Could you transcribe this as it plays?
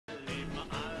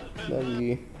Love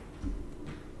you.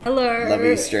 Hello. Love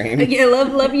you, stream. Yeah,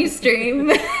 love you,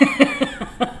 stream.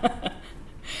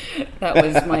 That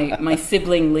was my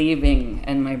sibling leaving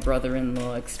and my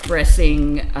brother-in-law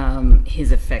expressing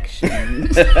his affection.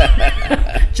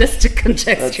 Just to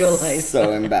contextualize. That's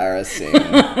so embarrassing.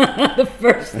 The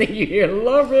first thing you hear,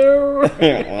 love you.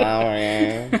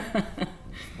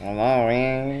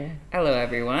 Hello,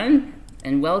 everyone,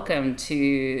 and welcome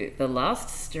to the last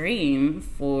stream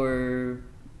for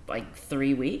like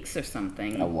 3 weeks or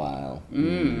something. A while.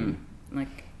 Very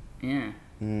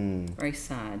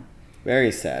sad.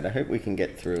 Very sad. I hope we can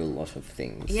get through a lot of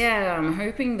things. Yeah, I'm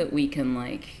hoping that we can,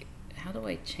 like, how do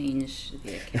I change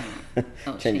the account?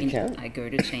 Oh, Change account? I go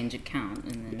to change account,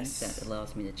 and then that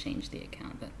allows me to change the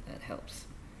account. That helps.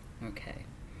 Okay.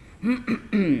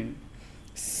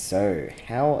 So,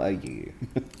 how are you?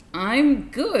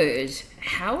 I'm good.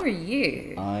 How are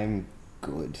you? I'm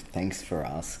good. Thanks for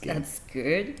asking. That's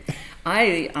good.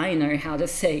 I know how to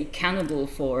say cannibal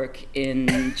fork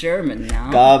in German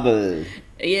now. Gabel.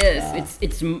 Yes,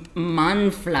 it's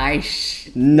Mannfleisch.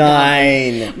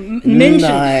 Nein.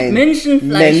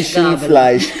 Menschenfleischgabel.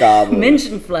 Menschenfleischgabel.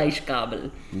 Menschenfleischgabel.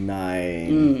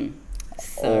 Nein.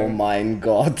 So, Oh mein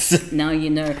Gott. now you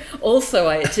know.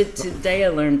 Also, today I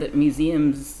learned that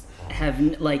museums have,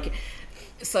 like,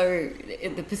 so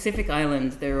in the Pacific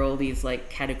Island, there are all these, like,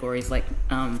 categories like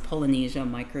Polynesia,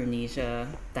 Micronesia,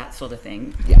 that sort of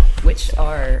thing. Yeah. Which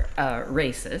are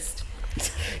racist.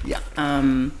 Yeah.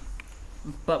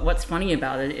 But what's funny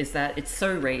about it is that it's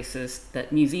so racist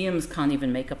that museums can't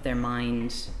even make up their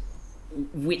mind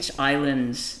which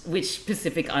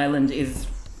Pacific island is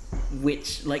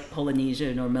which, like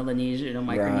Polynesian or Melanesian or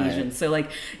Micronesian. Right. So,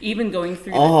 like, even going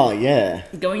through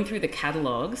going through the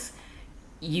catalogs,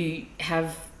 you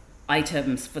have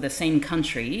items for the same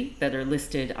country that are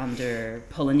listed under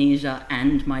Polynesia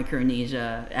and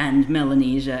Micronesia and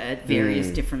Melanesia at various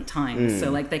different times.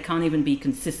 So, like, they can't even be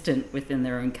consistent within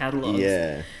their own catalogs.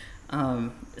 Yeah.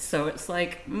 So it's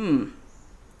like,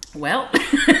 well,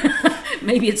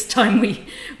 maybe it's time we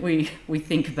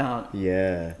think about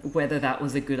whether that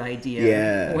was a good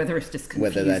idea, whether it's just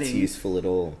confusing. Whether that's useful at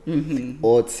all.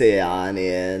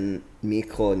 Oceanian,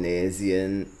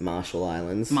 Micronesian, Marshall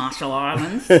Islands.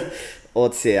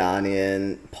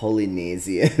 Oceanian,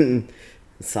 Polynesian,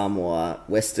 Samoa,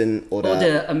 Western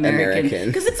Order American.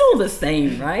 Because it's all the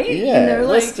same, right? Yeah, you know,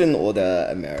 like, Western Order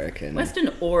American.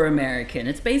 Western or American.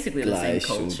 It's basically the same Gleich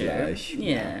culture. und gleich.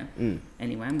 Yeah.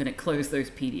 Anyway, I'm going to close those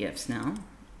PDFs now.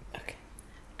 Okay.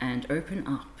 And open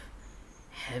up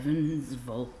Heaven's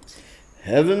Vault.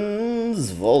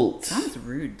 Heaven's Vault. Sounds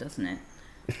rude, doesn't it?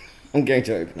 I'm going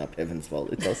to open up Heaven's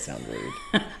Vault. It does sound rude.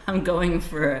 I'm going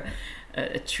for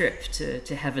a trip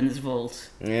to Heaven's Vault.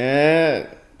 Yeah.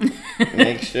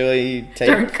 Make sure you take...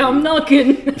 Don't come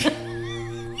knocking.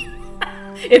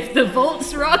 If the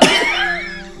vault's rocking.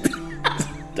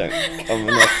 Don't come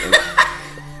knocking.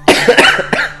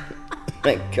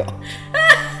 Thank God.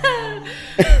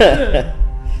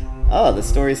 Oh, the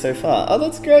story so far. Oh,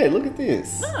 that's great. Look at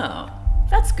this. Oh,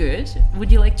 that's good. Would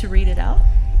you like to read it out?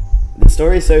 The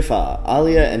story so far.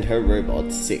 Alia and her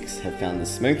robot, Six, have found the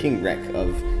smoking wreck of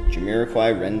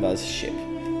Jamiroquai Renba's ship,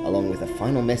 along with a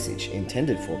final message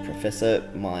intended for Professor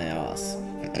Myas.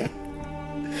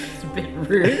 It's a bit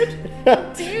rude. How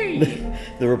dare you?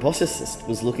 The roboticist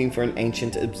was looking for an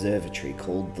ancient observatory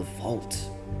called the Vault,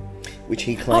 which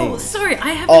he claimed... Oh, sorry, I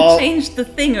haven't changed the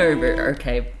thing over.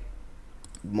 Okay.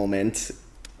 Moment,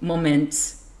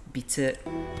 bitte.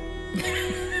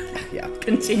 Yeah.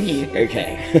 Continue.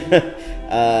 Okay.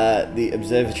 The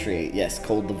observatory, yes,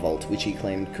 called the Vault, which he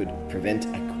claimed could prevent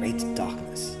a great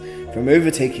darkness from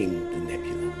overtaking the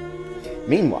nebula.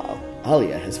 Meanwhile,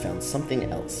 Alia has found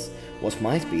something else, what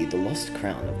might be the lost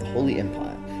crown of the Holy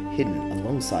Empire, hidden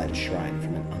alongside a shrine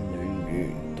from an unknown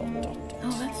moon. ...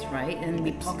 Oh, that's right, and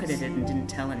we pocketed it and didn't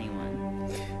tell anyone.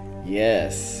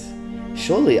 Yes.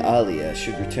 Surely Alia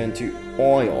should return to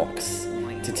Oyox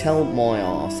to tell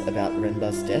Myas about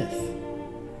Renba's death.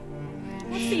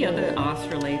 What's the other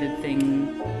arse-related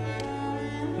thing?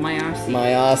 Myarsi?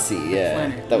 Myasi, yeah.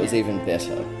 Planet, That was yeah. even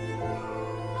better.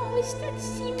 Oh, is that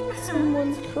Sipa?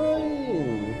 Someone's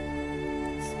crying.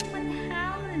 Someone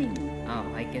howling. Oh,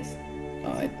 I guess.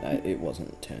 It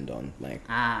wasn't turned on, my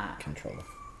controller.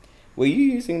 Were you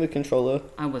using the controller?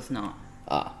 I was not.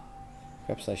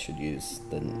 Perhaps I should use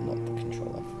not the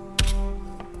controller.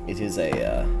 It is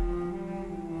a,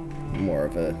 more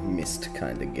of a mist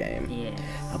kind of game. Yes.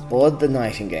 Aboard the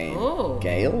Nightingale. Oh.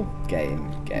 Gale? Gale.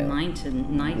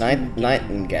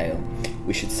 Nightingale.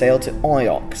 We should sail to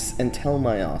Oyox and tell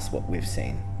Myas what we've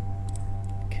seen.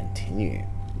 Continue.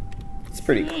 It's It's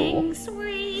pretty cool.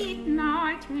 Sweet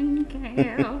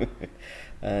nightingale.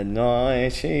 A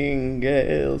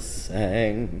nightingale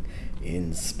sang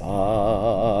in Sparkly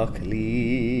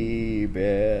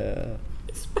Bear.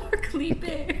 Sparkly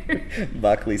Bear.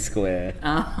 Berkeley Square.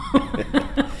 Oh,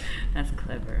 that's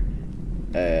clever.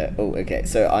 Okay,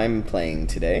 so I'm playing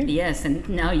today. Yes, and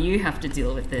now you have to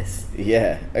deal with this.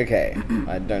 Yeah, okay.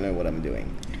 I don't know what I'm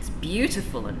doing. It's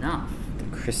beautiful enough. The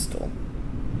crystal.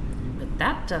 But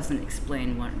that doesn't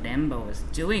explain what Rembo was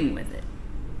doing with it.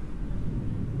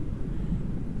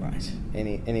 Right.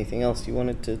 Anything else you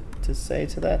wanted to say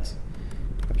to that?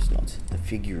 Perhaps not. The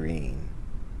figurine.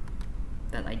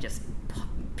 That I just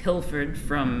pilfered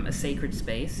from a sacred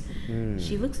space.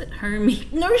 She looks at Hermie.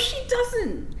 No, she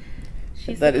doesn't.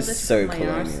 She's that is so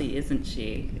colonial, isn't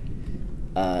she?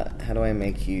 How do I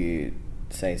make you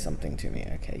say something to me?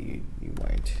 Okay, you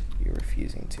won't. You're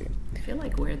refusing to. I feel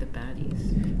like we're the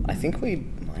baddies. I think we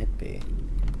might be.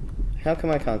 How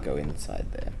come I can't go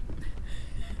inside there?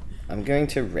 I'm going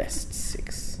to rest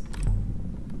 6.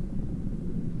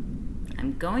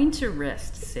 I'm going to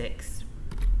rest 6.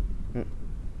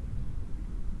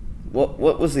 What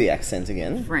was the accent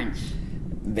again? French.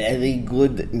 Very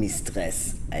good,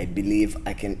 mistress. I believe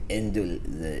I can handle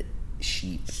the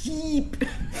sheep. Sheep!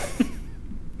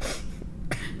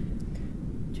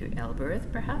 To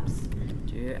Elbereth, perhaps?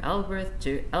 To Elbereth,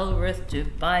 to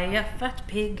buy a fat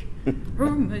pig.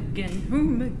 Home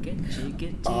again,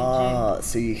 jigga, Ah,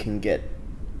 so you can get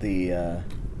the,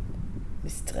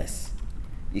 mistress.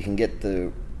 You can get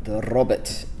the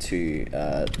robot to,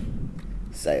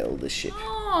 sail the ship.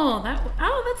 Oh,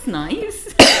 that's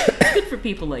nice. Good for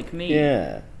people like me.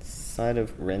 Yeah. Side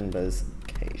of Renba's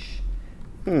cache.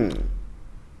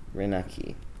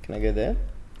 Renaki. Can I go there?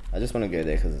 I just want to go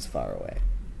there because it's far away.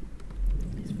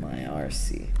 It's my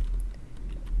RC.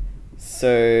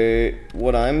 So,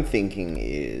 what I'm thinking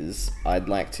is, I'd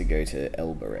like to go to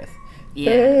Elbereth.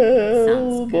 Yeah,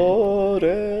 sounds good.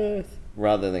 Elbereth.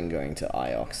 Rather than going to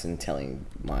Iox and telling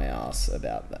my ass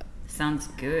about that. Sounds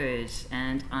good.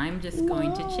 And I'm just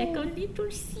going to check a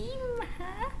little sim,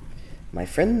 huh? My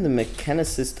friend the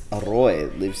mechanicist Roy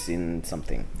lives in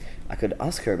something. I could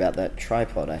ask her about that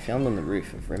tripod I found on the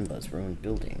roof of Renba's ruined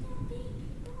building.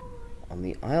 On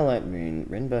the Iolite moon,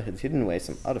 Renba had hidden away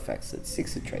some artifacts that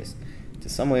Six had traced to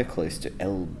somewhere close to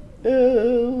Elbereth.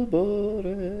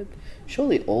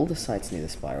 Surely all the sites near the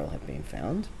spiral have been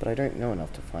found, but I don't know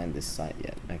enough to find this site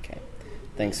yet. Okay,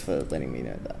 thanks for letting me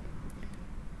know that.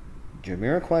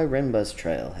 Jamiroquai Renba's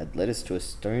trail had led us to a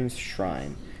stone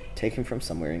shrine taken from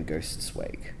somewhere in Ghost's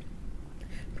Wake.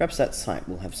 Perhaps that site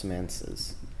will have some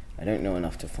answers. I don't know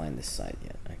enough to find this site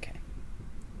yet. Okay.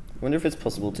 I wonder if it's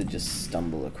possible to just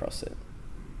stumble across it.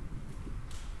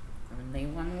 Only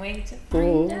one way to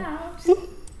find out.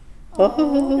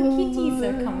 Oh, the kitties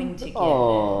are coming together.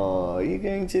 Oh, you're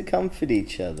going to comfort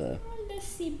each other. All the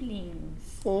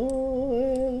siblings. Oh,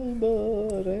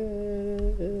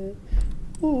 Elbereth.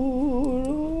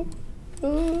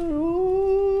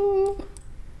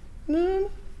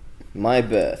 My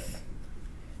birth.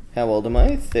 How old am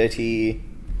I?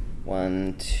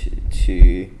 31,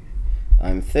 2.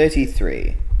 I'm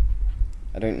 33.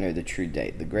 I don't know the true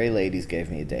date. The Grey Ladies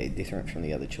gave me a day different from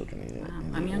the other children. Wow,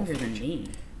 I'm younger than me.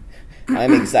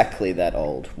 I'm exactly that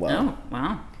old. Well, Oh,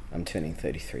 wow. I'm turning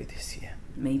 33 this year.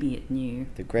 Maybe it knew.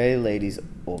 The Grey Ladies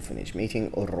Orphanage,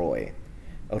 meeting Roy.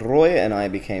 Roy and I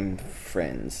became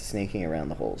friends, sneaking around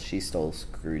the halls. She stole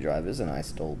screwdrivers and I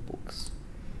stole books.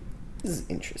 This is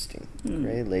interesting.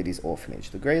 Grey Ladies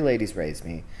Orphanage. The Grey Ladies raised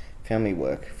me, found me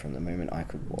work from the moment I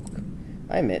could walk.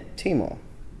 I met Timor.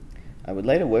 I would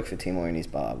later work for Timor in his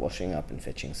bar, washing up and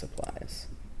fetching supplies.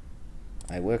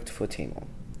 I worked for Timor.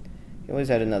 He always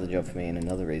had another job for me and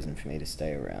another reason for me to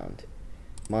stay around.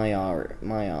 My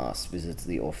ass visits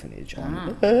the orphanage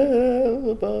on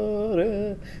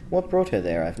Elbereth. What brought her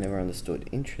there? I've never understood.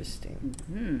 Interesting.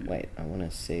 Wait, I want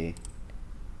to see.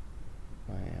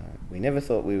 We never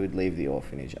thought we would leave the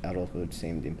orphanage. Adulthood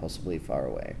seemed impossibly far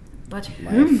away. But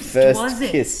My whomst first was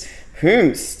it? kiss.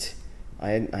 Whomst?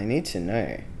 I need to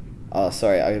know. Oh,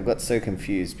 sorry, I got so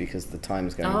confused because the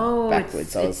time's going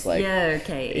backwards. I was like, yeah,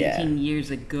 okay, 18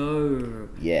 years ago.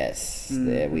 Yes,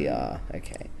 there we are.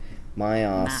 Okay. My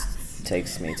ass Maths.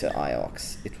 takes me to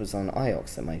Iox. It was on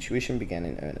Iox that my tuition began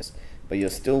in earnest. But you're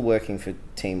still working for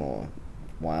Timor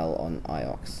while on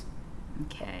Iox.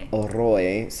 Okay.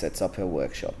 Roy sets up her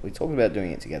workshop. We talked about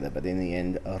doing it together, but in the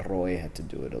end, Roy had to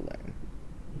do it alone.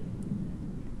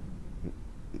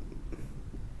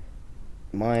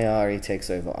 Mayari takes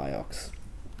over Iox.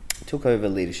 Took over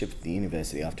leadership of the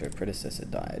university after her predecessor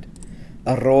died.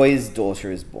 Roy's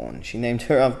daughter is born. She named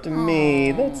her after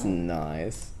me. That's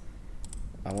nice.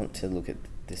 I want to look at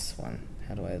this one.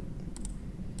 How do I...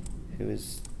 Who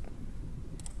is...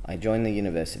 I joined the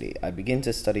university. I begin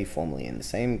to study formally in the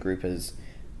same group as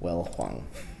Huang.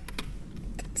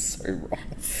 That's so wrong.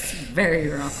 Very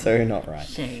wrong. So not right.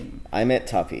 Shame. I met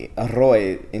Tapi.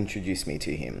 Roy introduced me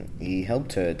to him. He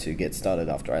helped her to get started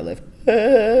after I left,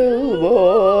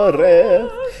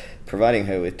 providing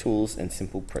her with tools and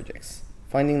simple projects.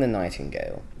 Finding the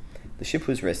Nightingale. The ship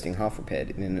was resting half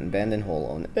repaired in an abandoned hall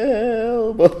on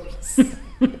elbows.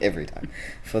 Every time.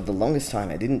 For the longest time,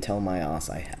 I didn't tell my ass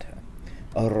I had her.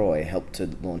 Roy helped to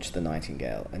launch the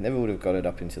Nightingale. I never would have got it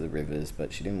up into the rivers,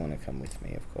 but she didn't want to come with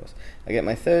me, of course. I get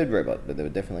my third robot, but there were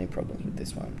definitely problems with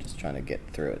this one. I'm just trying to get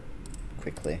through it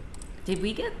quickly. Did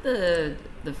we get the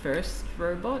first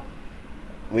robot?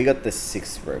 We got the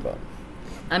sixth robot.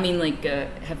 I mean, like,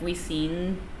 have we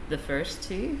seen the first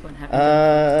two? What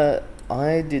happened?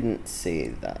 I didn't see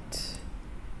that.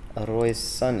 Roy's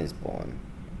son is born.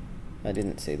 I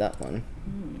didn't see that one.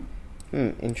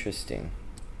 Interesting.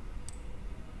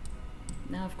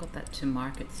 Now I've got that To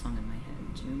Market song in my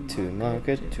head.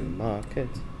 To market.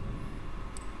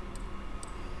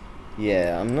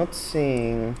 Yeah, I'm not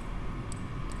seeing...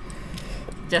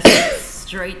 Just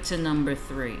straight to number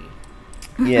 3.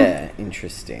 Yeah,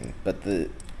 interesting. But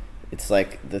it's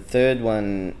like the third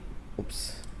one...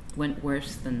 Oops. Went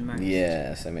worse than most.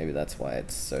 Yeah, so maybe that's why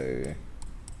it's so...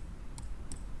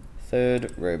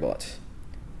 Third robot.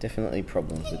 Definitely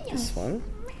problems with this one.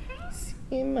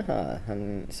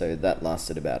 So that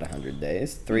lasted about 100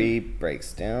 days. 3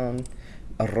 breaks down.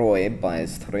 Roy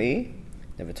buys 3.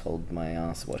 Never told my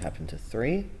ass what happened to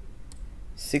 3.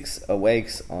 6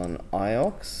 awakes on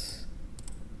Iox.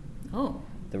 Oh.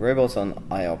 The robots on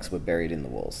Iox were buried in the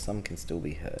walls. Some can still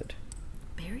be heard.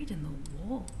 Buried in the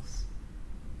walls?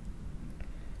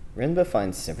 Renba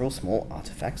finds several small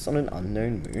artifacts on an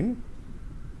unknown moon.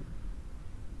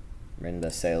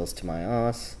 Renba sails to my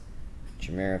ass.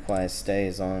 Jamiroquai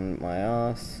stays on my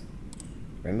ass.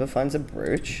 Renba finds a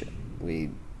brooch.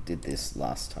 We did this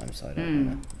last time, so I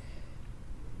don't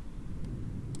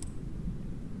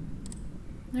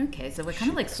know. Okay, so we're kind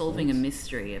of like solving a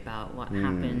mystery about what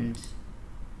happened.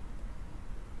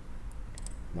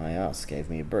 My ass gave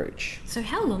me a brooch. So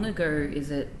how long ago is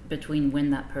it between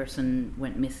when that person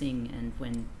went missing and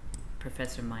when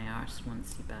Professor My Arse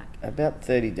wants you back? About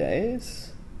 30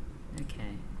 days.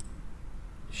 Okay.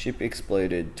 Ship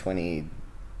exploded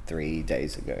 23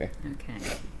 days ago. Okay.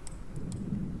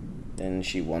 Then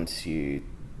she wants you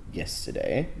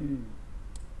yesterday.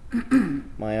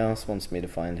 My ass wants me to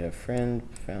find her friend.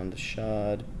 Found a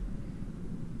shard.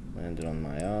 Landed on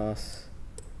my ass.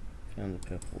 Found the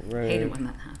purple road. Hate it when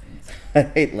that happens. I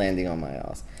hate landing on my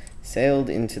ass. Sailed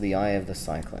into the eye of the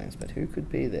cyclones, but who could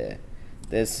be there?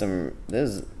 There's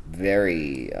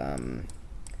very,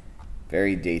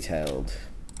 very detailed...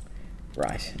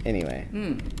 Right, anyway.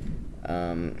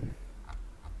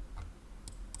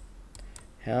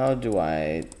 How do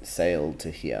I sail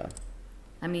to here?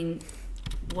 I mean,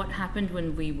 what happened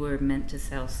when we were meant to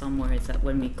sail somewhere is that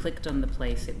when we clicked on the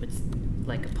place, it would,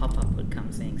 like a pop-up would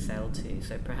come saying sail to,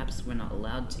 so perhaps we're not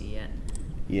allowed to yet.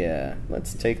 Yeah,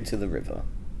 let's take to the river.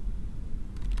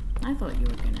 I thought you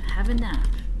were going to have a nap.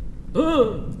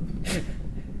 Oh!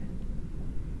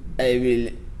 I will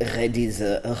ready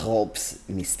the ropes,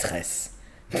 mistress.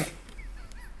 It's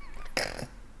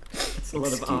a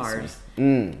lot of R's.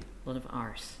 A lot of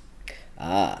R's.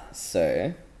 Ah,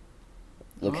 so...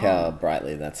 Look how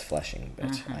brightly that's flashing,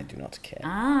 but I do not care.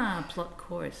 Ah, plot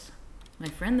course. My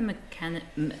friend the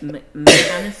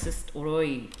mechanicist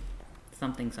Roy...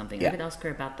 something. Yeah. I could ask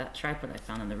her about that tripod I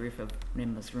found on the roof of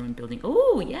Renba's ruined building.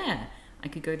 Oh, yeah! I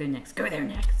could go there next.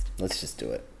 Let's just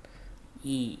do it.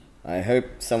 Yeah. I hope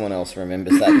someone else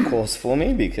remembers that course for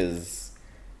me, because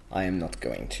I am not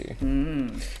going to.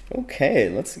 Okay,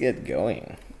 let's get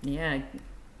going. Yeah,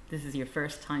 this is your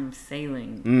first time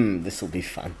sailing. This will be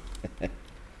fun.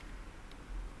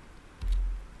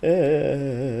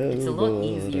 It's a lot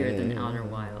easier than Outer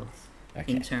Wilds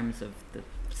in terms of the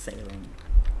sailing.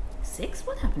 6?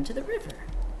 What happened to the river?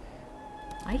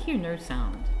 I hear no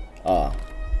sound.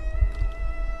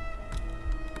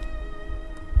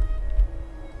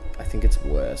 I think it's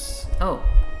worse. Oh.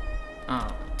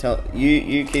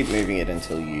 You keep moving it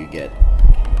until you get...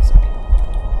 Sorry.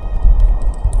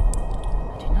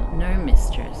 I do not know,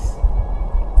 mistress.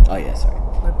 Oh yeah, sorry.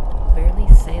 We're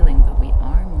barely sailing, but we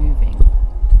are moving.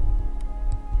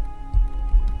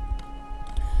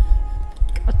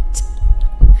 God.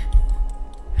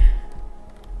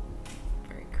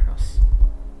 Very cross.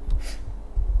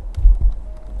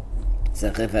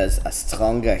 The rivers are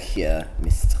stronger here,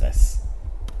 mistress.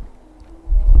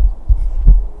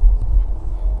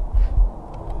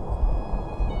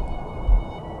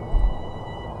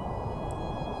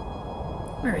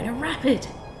 We're in a rapid.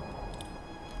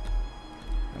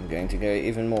 I'm going to go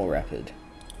even more rapid.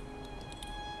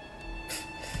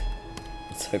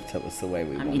 Let's hope that was the way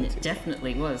we wanted to. I mean, it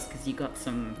definitely was, because you got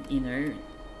some, you know,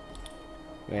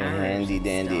 very handy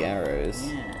dandy arrows.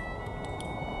 Yeah.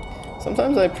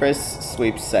 Sometimes I press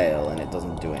sweep sail and it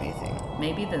doesn't do anything.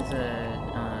 Maybe there's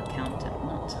a countdown,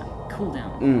 not time,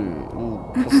 cooldown.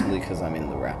 Well, possibly because I'm in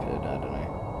the rapid, I don't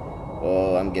know.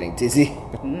 Oh, I'm getting dizzy.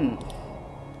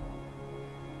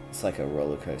 It's like a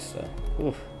roller coaster.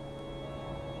 Oof.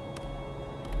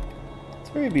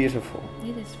 It's very beautiful.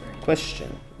 It is very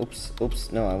Question.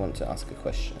 Oops, no, I want to ask a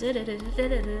question. So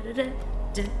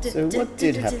what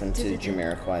did happen to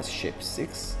Jamiroquai's ship,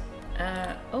 6?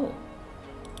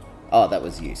 Oh, that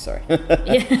was you, sorry.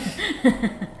 yeah.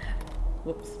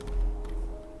 Whoops.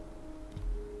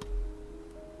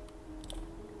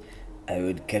 I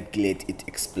would calculate it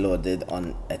exploded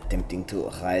on attempting to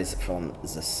rise from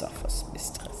the surface,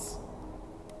 mistress.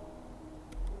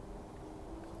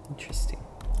 Interesting.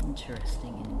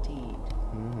 Interesting indeed.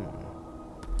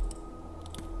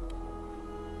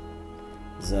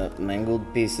 The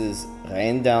mangled pieces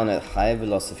rained down at high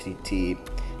velocity,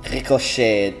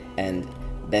 ricocheted, and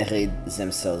buried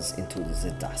themselves into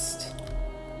the dust.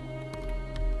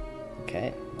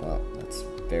 Okay, well, that's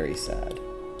very sad.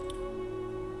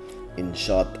 In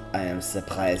short, I am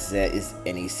surprised there is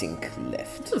anything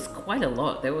left. This was quite a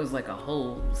lot. There was like a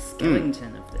whole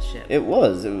skeleton of the ship. It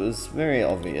was very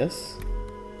obvious.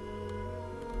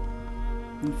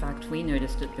 In fact, we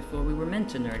noticed it before we were meant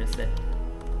to notice it.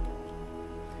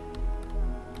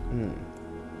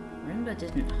 Rimba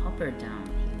didn't hop her down.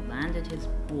 He landed his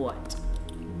boat.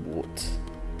 Boat.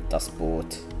 Das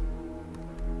Boot.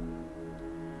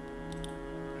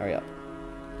 Hurry up.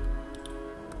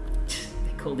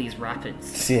 They call these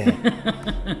rapids. Yeah.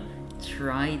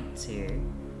 Tried to.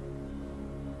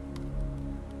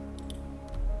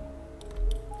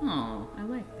 Oh, I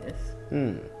like this.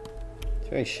 It's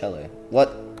very shallow. What?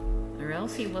 Or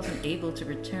else he wasn't able to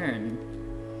return.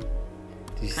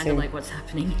 Did you Kind see? of like what's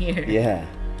happening here. Yeah.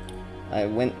 I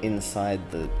went inside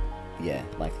the... Yeah,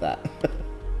 like that.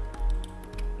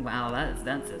 Wow,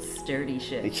 that's a sturdy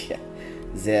ship. Yeah.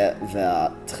 There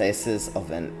were traces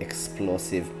of an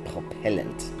explosive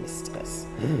propellant, mistress.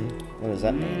 What does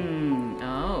that mean?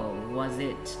 Oh, was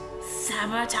it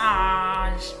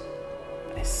sabotage?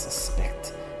 I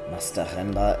suspect Master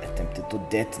Remba attempted to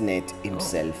detonate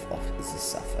himself off the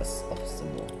surface of the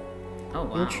moon. Oh,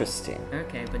 wow. Interesting.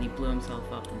 Okay, but he blew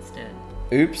himself up instead.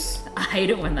 Oops. I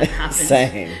hate it when that happens.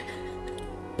 Same.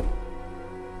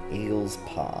 Eagle's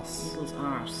Pass. Eagle's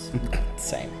arse.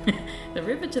 Same. The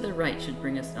river to the right should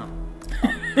bring us up.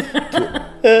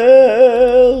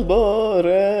 Elboreth,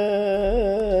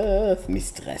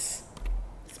 mistress.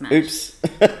 Smash. Oops.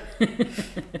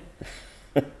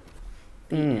 The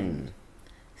end.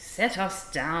 Set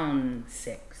us down,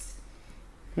 6.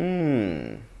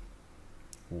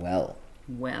 Well.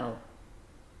 Well,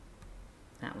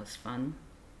 that was fun.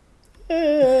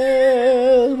 Elboreth.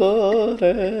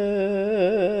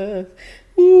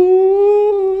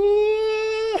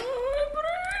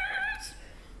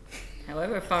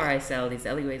 However far I sail, these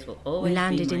alleyways will always We be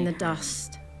landed my in the home.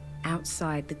 dust,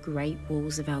 outside the great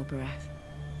walls of Elbereth.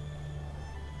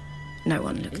 No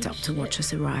one looked up to watch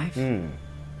us arrive.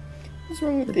 What's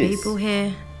wrong with The this? people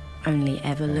here only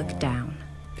ever look down.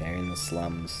 They're in the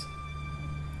slums.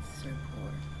 So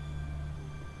poor.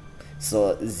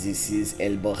 So this is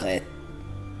Elboreth.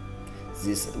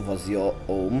 This was your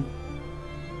home.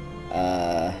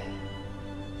 I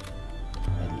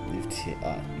lived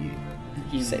here.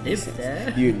 You said lived this. there?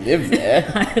 You lived there.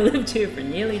 I lived here for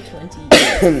nearly 20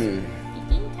 years. You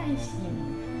think I see?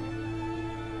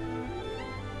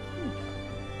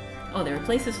 Oh, there are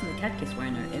places in the Catkiss where I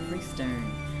know every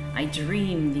stone. I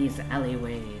dream these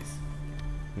alleyways.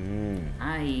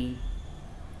 I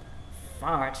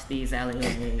fart these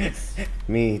alleyways.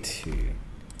 Me too.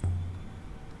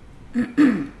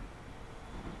 The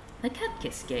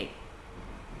Catkiss Gate.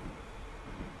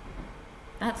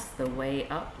 That's the way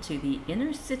up to the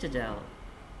inner citadel.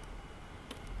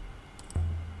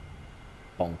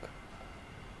 Bonk.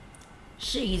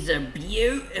 She's a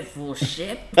beautiful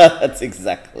ship. That's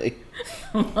exactly.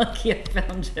 I'm lucky I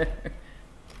found her.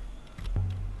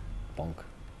 Bonk.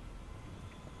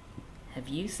 Have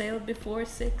you sailed before,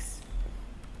 6?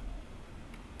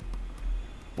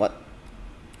 What?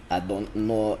 I don't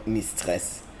know,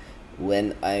 mistress.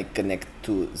 When I connect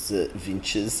to the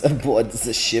winches aboard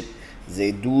the ship,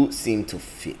 They do seem to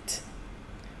fit.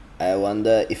 I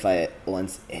wonder if I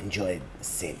once enjoyed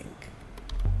sailing.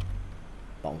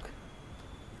 Bonk.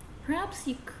 Perhaps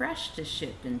you crashed a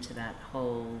ship into that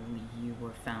hole you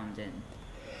were found in.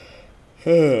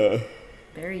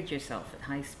 Buried yourself at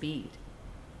high speed.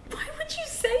 Why would you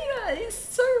say that? It's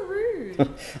so rude.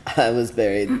 I was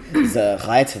buried the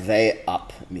right way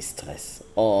up, mistress.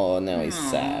 Oh, now he's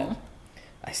sad.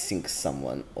 I think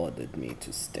someone ordered me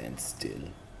to stand still.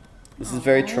 This is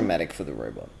very traumatic for the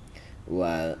robot.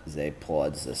 While they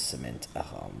poured the cement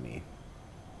around me.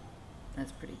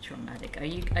 That's pretty traumatic. Are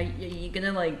you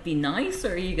gonna like be nice,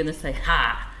 or are you gonna say,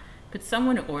 "Ha"? Could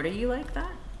someone order you like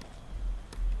that?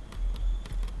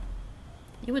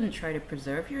 You wouldn't try to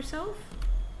preserve yourself?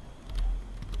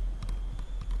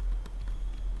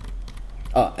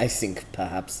 Oh, I think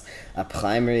perhaps a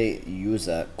primary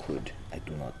user could. I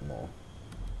do not know.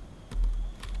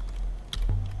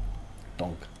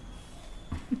 Donk.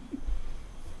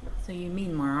 So you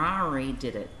mean Marari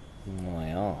did it? My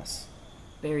ass.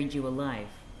 Buried you alive?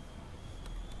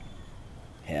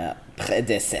 Her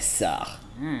predecessor.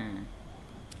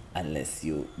 Unless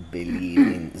you believe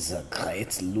in the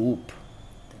Great Loop.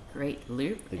 The Great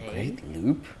Loop? The Great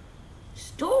Loop?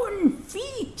 Stone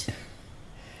feet!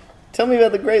 Tell me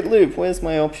about the Great Loop. Where's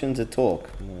my option to talk?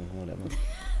 Whatever.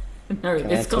 No,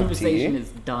 this conversation is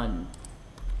done.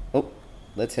 Oh,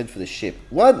 let's head for the ship.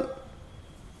 What?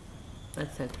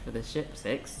 Let's head for the ship,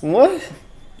 Six. What?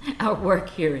 Our work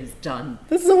here is done.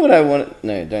 That's not what I wanted.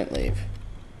 No, don't leave.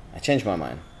 I changed my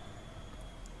mind.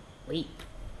 Wait,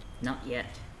 not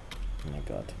yet. Oh my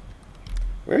god.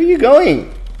 Where are you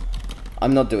going?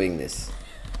 I'm not doing this.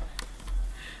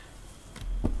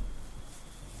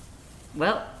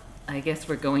 Well, I guess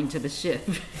we're going to the ship,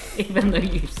 even though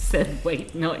you said,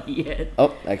 wait, not yet.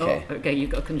 Oh, okay. Oh, okay, you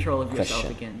got control of yourself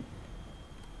Question. again.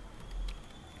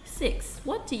 Six,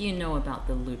 what do you know about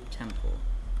the Loop Temple?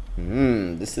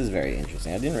 This is very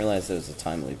interesting. I didn't realize there was a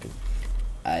time loop.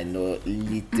 I know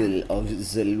little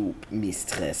of the loop,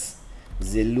 mistress.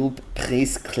 The loop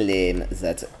priests claim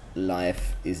that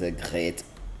life is a great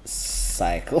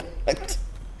cycle.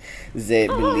 They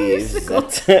believe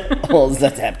that all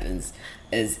that happens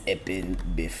has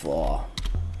happened before.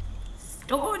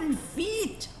 Stone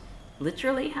feet!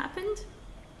 Literally happened?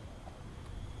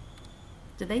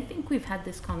 Do they think we've had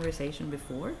this conversation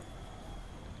before?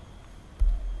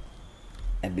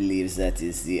 I believe that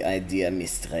is the idea,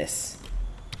 mistress.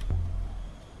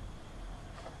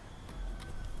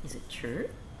 Is it true?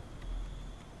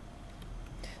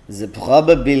 The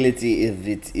probability of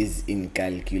it is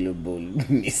incalculable,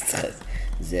 mistress.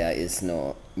 There is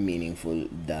no meaningful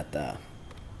data.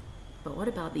 But what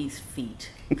about these feet?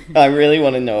 I really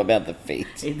want to know about the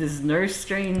feet. It is no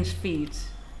strange feet.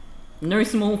 No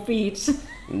small feet.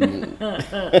 Damn,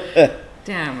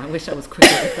 I wish I was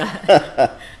quicker with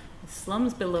that. The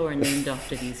slums below are named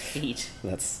after these feet.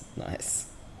 That's nice.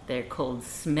 They're called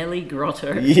Smelly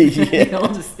Grotto. Yeah. The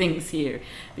oldest things here.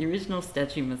 The original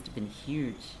statue must have been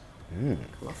huge.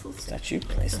 Colossal Statue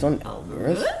placed on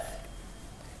Elbereth?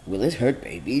 Will it hurt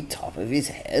baby top of his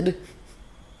head?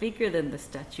 Bigger than the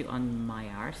statue on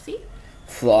Myarsi?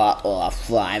 4 or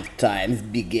 5 times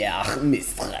bigger,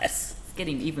 mistress. It's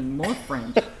getting even more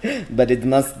French. But it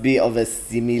must be of a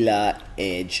similar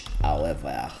age,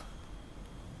 however.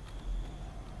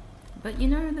 But you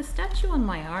know, the statue on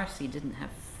Myarsi didn't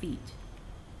have feet.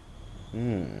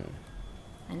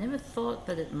 I never thought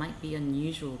that it might be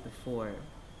unusual before.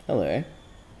 Hello. Are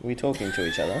we talking to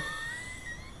each other?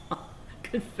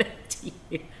 Confetti.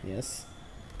 Yes.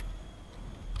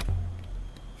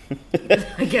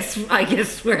 I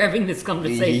guess we're having this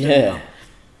conversation Yeah. now.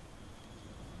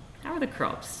 How are the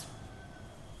crops?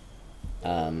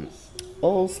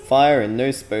 All fire and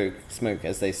no smoke,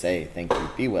 as they say. Thank you.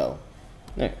 Be well.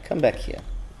 No, come back here.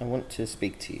 I want to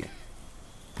speak to you.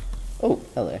 Oh,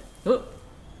 hello. Oh,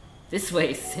 this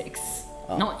way, Six.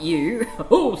 Not you.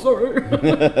 Oh, sorry.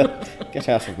 Get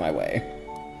out of my way.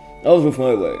 Out of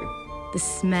my way. The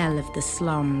smell of the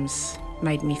slums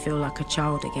made me feel like a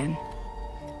child again.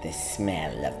 The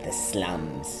smell of the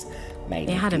slums made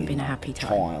me It hadn't feel been a like happy time.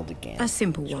 child again. A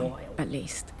simple one, at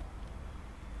least.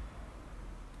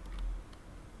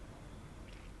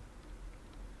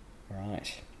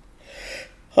 Right.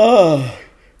 Oh.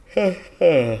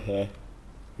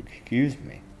 Excuse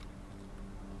me.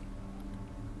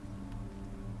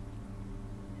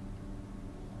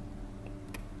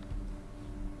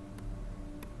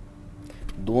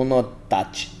 Do not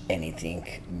touch anything,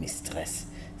 mistress.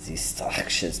 These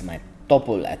structures might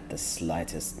topple at the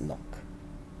slightest knock.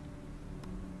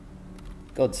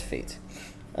 God's feet.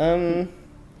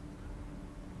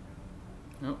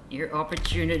 Well, your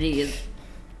opportunity is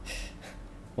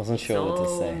Wasn't sure what to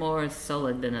say. so more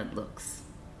solid than it looks.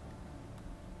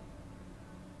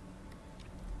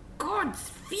 God's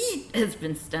feet has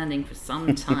been standing for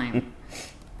some time.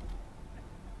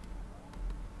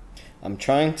 I'm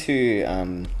trying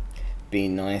to be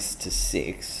nice to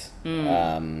 6.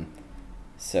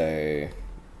 So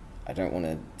I don't want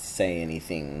to say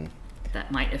anything.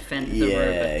 That might offend the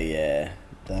robot. Yeah,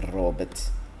 the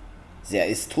robot. There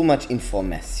is too much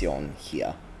information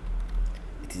here.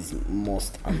 It is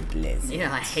most unpleasant.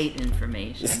 Yeah, I hate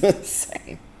information.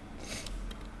 Same.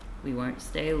 We won't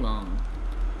stay long.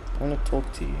 I want to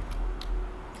talk to you.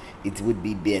 It would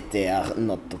be better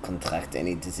not to contract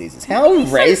any diseases. How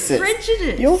racist! So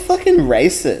prejudiced. You're fucking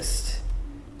racist.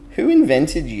 Who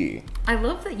invented you? I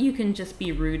love that you can just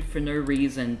be rude for no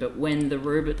reason, but when the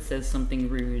robot says something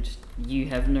rude, you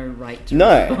have no right to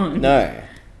respond. No.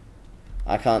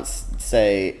 I can't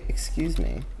say, excuse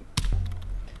me.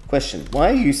 Question,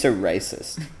 why are you so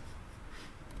racist?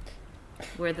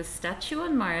 Were the statue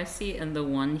on Marcy and the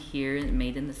one here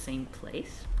made in the same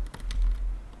place?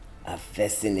 A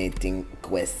fascinating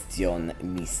question,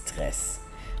 mistress.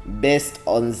 Based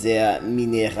on their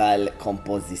mineral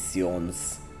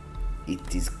compositions,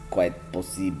 it is quite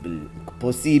possible,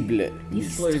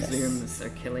 These slow mistress. zooms are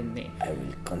killing me. I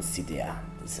will consider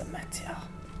the matter.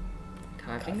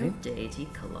 Carving of deity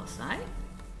colossi?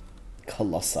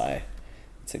 Colossi.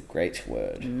 It's a great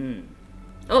word.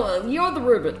 Oh, you're the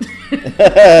robot.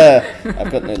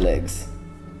 I've got no legs.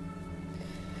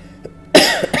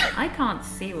 I can't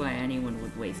see why anyone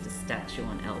would waste a statue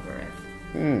on Elbereth.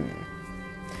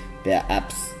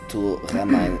 Perhaps to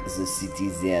remind the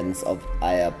citizens of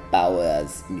higher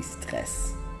powers,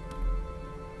 mistress.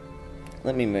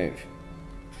 Let me move.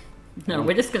 No,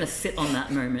 we're just gonna sit on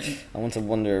that moment. I want to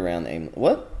wander around aimlessly.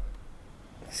 What?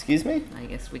 Excuse me? I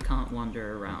guess we can't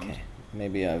wander around. Okay.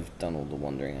 Maybe I've done all the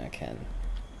wandering I can.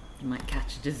 You might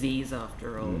catch a disease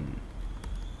after all.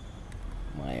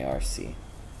 My RC.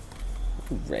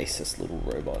 Racist little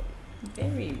robot.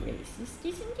 Very racist,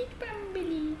 isn't it,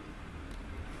 Bumblebee?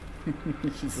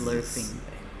 She's loafing.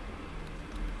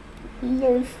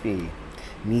 Loafy.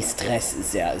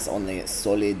 Mistress, there is only a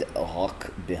solid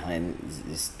rock behind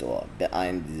this door.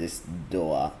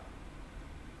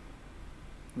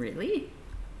 Really?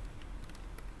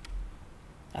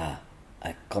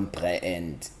 I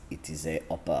comprehend. It is a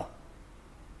upper.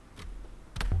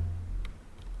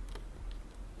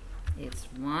 It's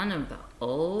one of the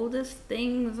oldest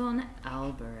things on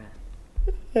Albereth.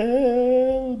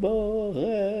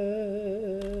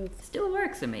 Still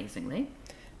works amazingly.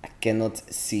 I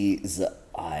cannot see the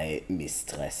eye,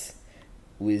 mistress.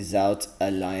 Without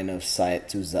a line of sight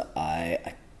to the eye,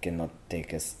 I cannot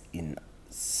take us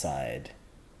inside.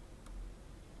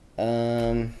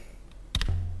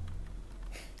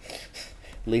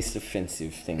 Least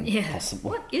offensive thing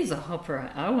possible. What is a hopper?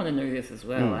 I want to know this as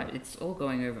well. It's all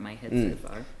going over my head so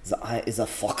far. The eye is a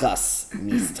focus,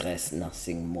 mistress,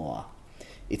 nothing more.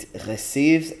 It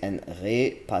receives and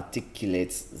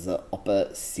reparticulates the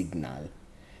upper signal.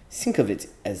 Think of it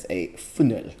as a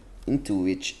funnel into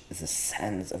which the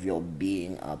sands of your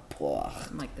being are poured.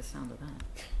 I like the sound of that.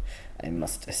 I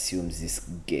must assume this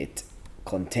gate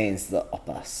contains the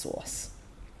upper source.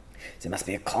 There must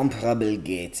be a comparable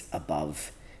gate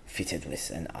above, fitted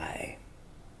with an eye.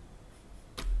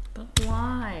 But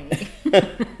why?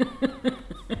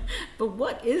 But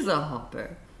what is a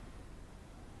hopper?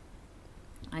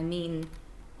 I mean,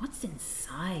 what's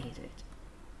inside it?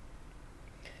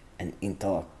 An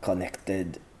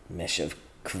interconnected mesh of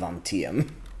quantium.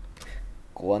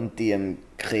 Quantium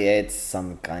creates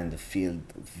some kind of field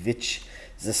which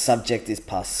the subject is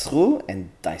passed through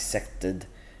and dissected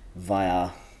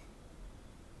via...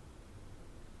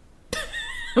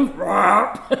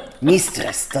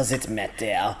 Mistress, does it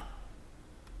matter?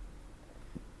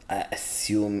 I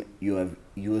assume you have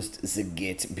used the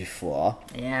gate before.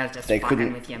 Yeah, just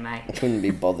fucking with you, mate. Couldn't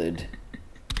be bothered.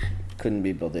 Couldn't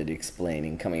be bothered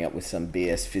explaining, coming up with some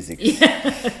BS physics.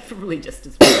 Yeah, probably just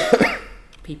as well.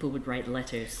 People would write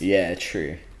letters. Yeah,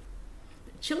 true.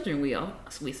 Children,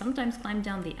 we sometimes climb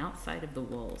down the outside of the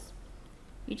walls.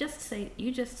 You just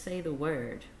say the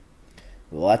word.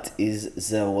 What is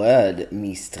the word,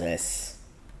 mistress?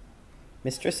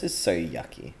 Mistress is so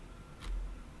yucky.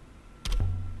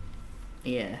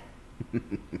 Yeah.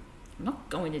 I'm not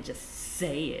going to just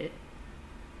say it.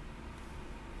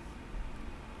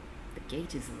 The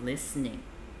gate is listening.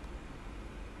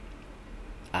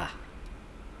 Ah.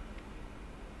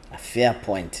 A fair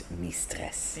point,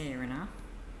 mistress. Fair enough.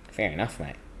 Fair enough,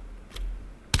 mate.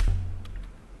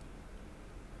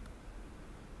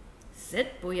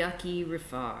 Set Boyaki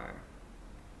Rifar.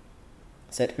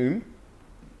 Set whom?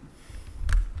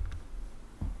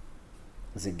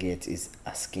 The gate is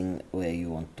asking where you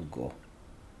want to go.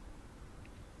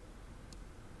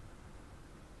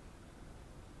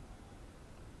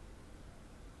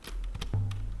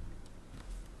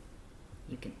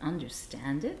 You can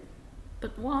understand it?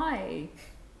 But why?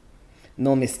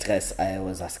 No, mistress, I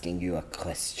was asking you a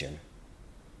question.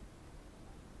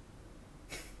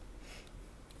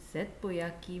 Set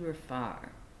Boyaki Rifar.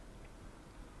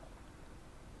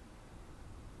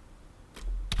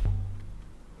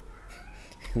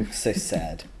 You look so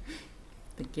sad.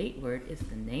 The gate word is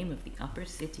the name of the upper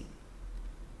city.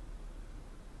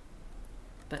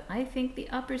 But I think the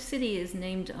upper city is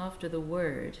named after the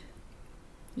word.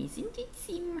 Isn't it,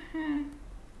 Simha?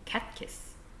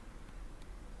 Catkiss.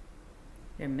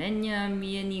 Hermenia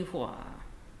Mienihua.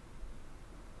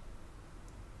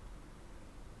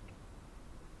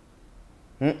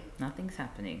 Nothing's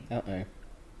happening. Uh-oh.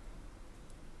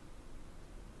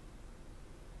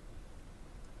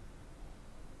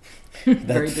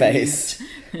 That face.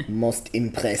 Most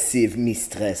impressive,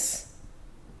 mistress.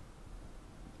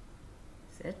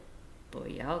 Set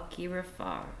Boyaki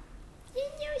Rifar.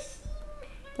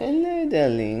 Hello,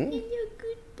 darling. Hello,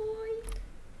 good boy.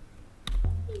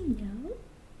 Hello.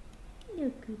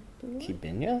 Hello, good boy.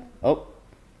 Kibenya? Oh,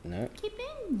 no.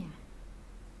 Kibenya.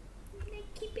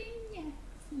 Kibenya.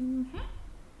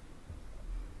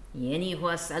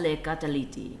 Yenihua Sale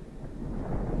Cataliti.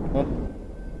 Oh.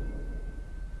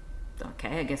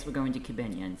 Okay, I guess we're going to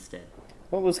Kibenya instead.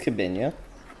 What was Kibenya?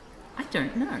 I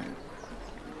don't know.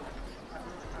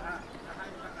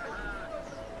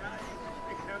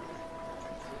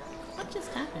 What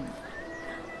just happened?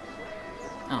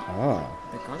 Oh.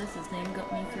 The goddess's name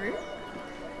got me through?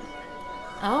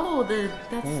 Oh,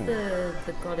 that's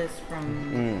the goddess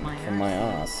from my from my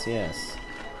ass, yes.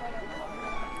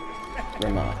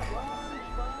 Remark.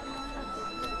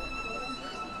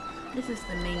 This is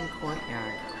the main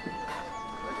courtyard.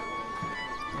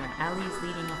 There are alleys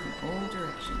leading off in all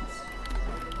directions.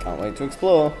 Can't wait to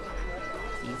explore.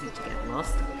 It's easy to get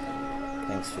lost.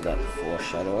 Thanks for that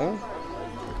foreshadowing.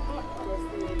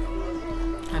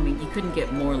 I mean, you couldn't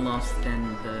get more lost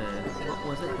than the, what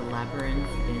was it, the labyrinth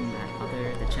in that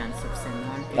other, the Chance of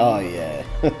Sennar game? Oh, yeah.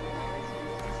 The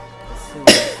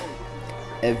sewers.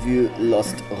 Have you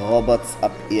lost robots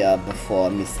up here before,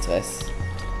 mistress?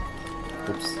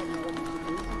 Oops.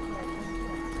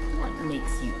 What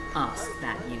makes you ask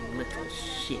that, you little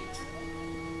shit?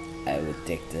 I would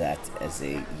take that as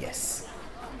a yes.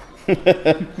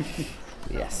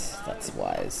 Yes, that's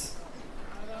wise.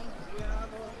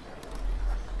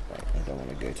 Right, I don't want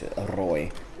to go to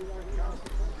Roy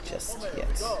just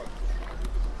yet.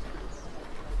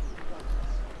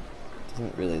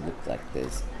 Doesn't really look like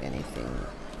there's anything.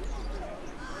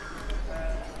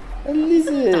 A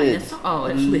lizard! Dinosaur? Oh,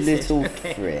 a lizard. Little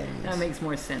Okay. friend. That makes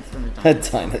more sense than the A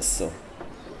dinosaur. dinosaur.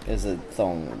 There's a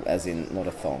thong, as in, not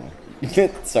a thong.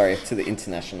 Sorry, to the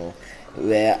international.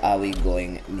 Where are we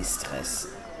going, mistress?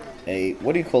 A,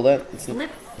 what do you call that? It's not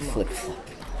flip-flop.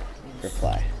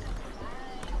 Reply.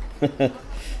 The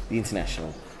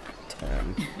international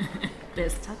term.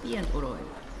 There's Tapi and Oroi.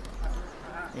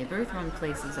 They both run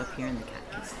places up here in the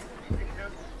Catkiss.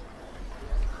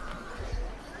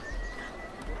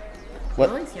 What?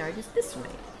 Oroi's yard is this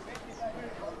way.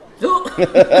 Oh!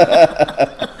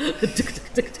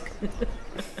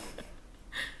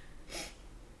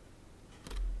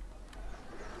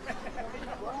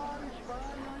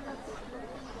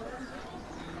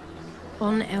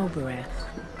 On Elbereth,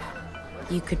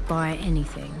 you could buy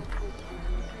anything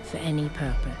for any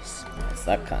purpose. It's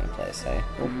that kind of place, hey?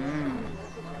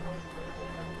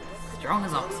 Strong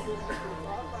as oxen.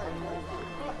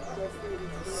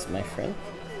 This is my friend.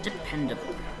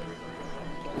 Dependable.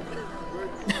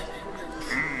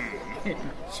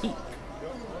 Cheap.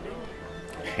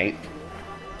 Hey.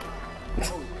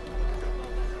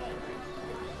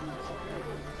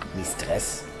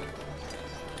 Mistress.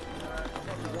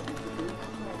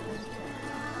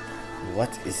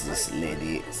 What is this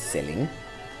lady selling?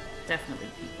 Definitely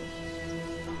people.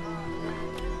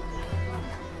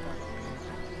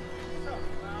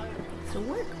 It's a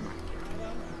work market.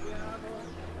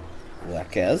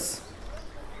 Workers?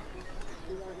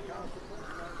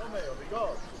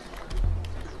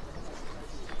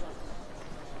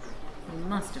 You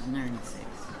must have known this.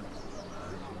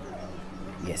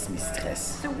 Yes, mistress.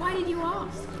 So why did you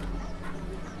ask?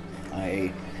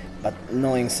 But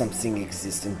knowing something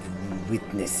exists and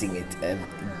witnessing it have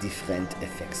different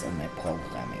effects on my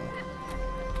programming.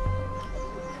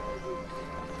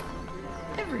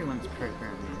 Everyone's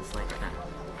programming is like that.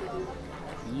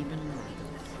 Even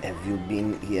Wiggles. Have you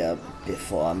been here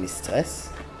before, mistress?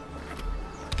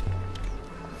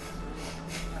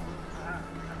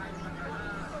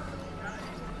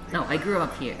 No, I grew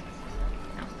up here.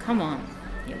 Now, come on,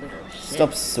 you little shit.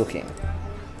 Stop sucking.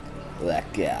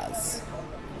 Like gas.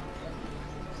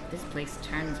 This place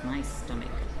turns my stomach.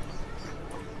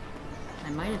 I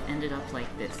might have ended up like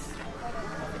this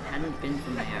if it hadn't been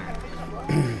for my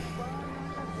errand.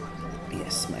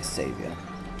 Yes, my savior.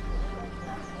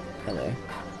 Hello.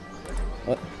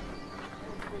 What?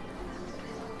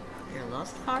 You're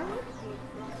lost, Farwood?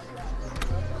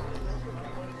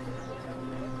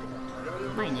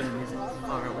 My name isn't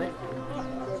Farwood.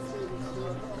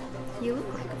 You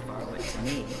look like a Farwood to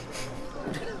me.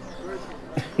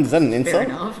 Is that an insult? Fair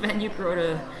enough, and you brought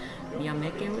a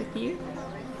Yameke with you?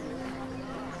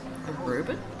 A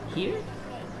bourbon? Here?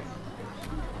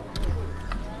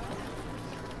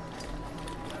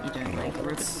 You don't like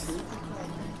bourbon?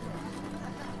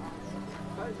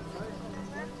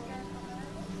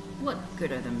 What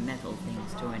good are the metal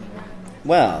things to anyone?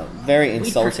 Wow, very We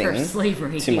insulting prefer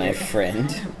slavery to my here.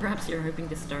 friend. Perhaps you're hoping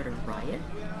to start a riot?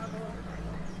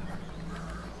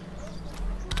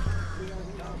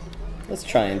 Let's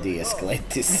try and de-escalate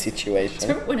this situation.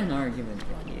 Don't win an argument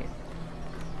with you.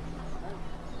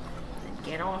 Then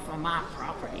get off of my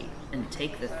property and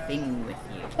take the thing with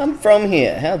you. I'm from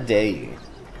here, how dare you?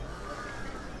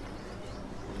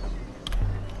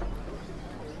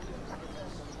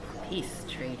 Peace,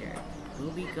 trader.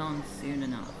 We'll be gone soon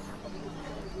enough.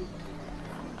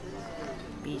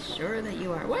 Be sure that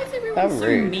you are. Why is everyone How so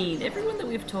rude. mean? Everyone that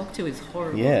we've talked to is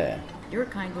horrible. Yeah. Your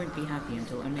kind won't be happy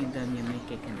until only the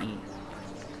Yameke can eat.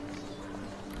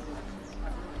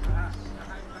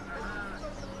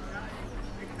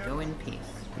 Go in peace.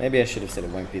 Maybe I should have said it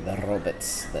won't be the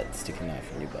robots that stick a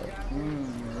knife in your belly.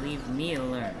 Leave me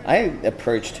alone. I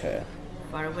approached her.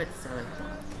 Farwood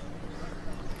Seligman.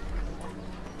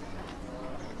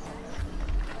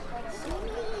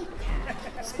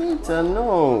 Smita,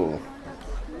 no.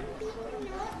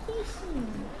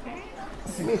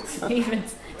 Smita. Even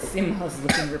Simha's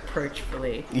looking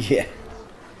reproachfully. Yeah.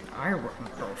 I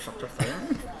wouldn't do such a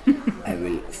thing. I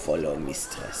will follow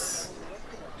mistress.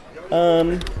 Oh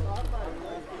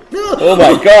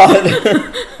my god!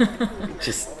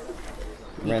 Just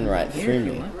ran right through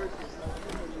me.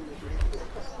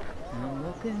 I'm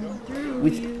looking through you.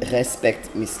 With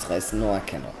respect, mistress, no I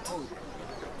cannot.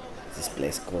 This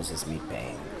place causes me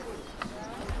pain.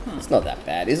 It's not that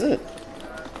bad, is it?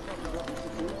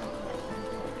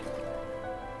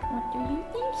 What do you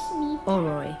think, Smee?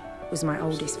 Oroi was my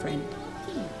oldest friend.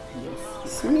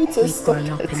 Smita, We'd stop grown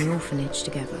up it. in the orphanage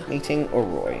together. Meeting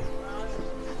Oroi.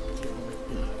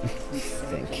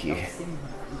 Thank you.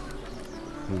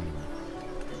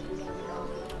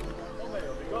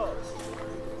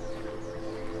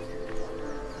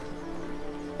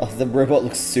 Oh, the robot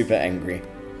looks super angry.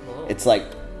 It's like,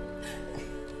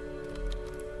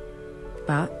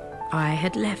 But I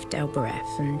had left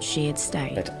Elbereth and she had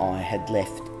stayed. but I had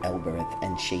left Elbereth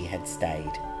and she had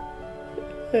stayed.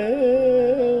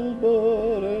 Elbereth.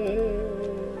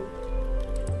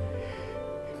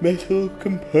 Metal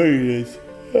components.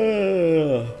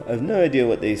 I have no idea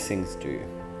what these things do.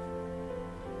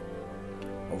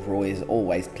 Roy is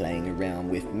always playing around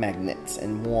with magnets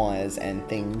and wires and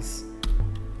things.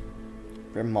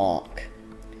 Remark.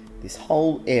 This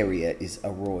whole area is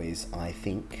Roy's, I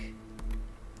think.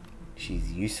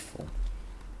 She's useful.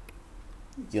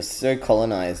 You're so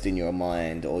colonized in your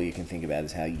mind, all you can think about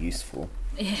is how useful.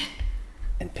 Yeah.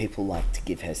 And people like to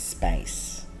give her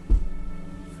space.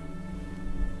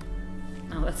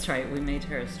 Oh, that's right. We made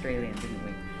her Australian, didn't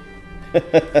we?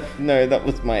 No, that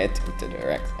was my attempt at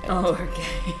her accent. Oh,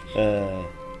 okay.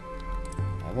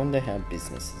 I wonder how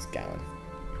business is going.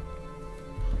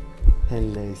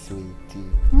 Hello, sweetie.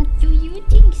 What do you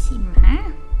think,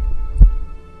 Simha?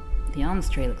 The arms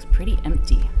tray looks pretty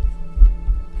empty.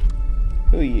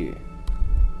 Who are you?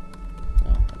 Oh,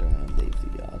 I don't want to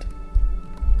leave the yard.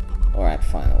 Alright,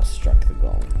 fine, I'll strike the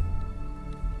gong.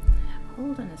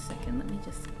 Hold on a second. Let me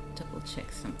just double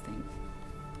check something.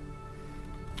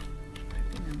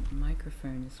 Hoping the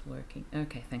microphone is working.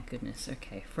 Okay, thank goodness.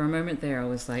 Okay. For a moment there, I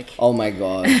was like, Oh my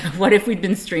god. what if we'd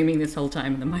been streaming this whole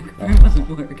time and the microphone wasn't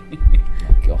working?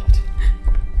 My god.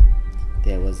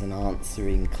 There was an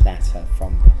answering clatter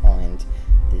from behind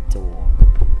the door.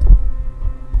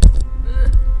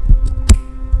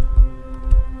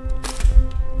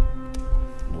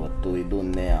 What do we do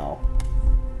now?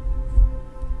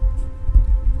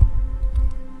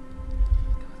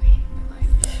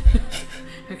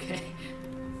 Okay.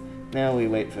 Now we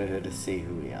wait for her to see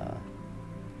who we are.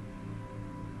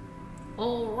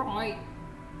 All right.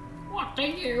 What do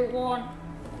you want?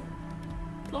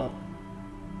 Look.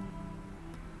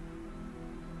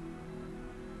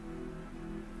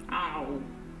 Oh.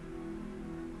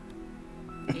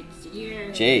 It's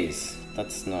you. Jeez,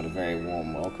 that's not a very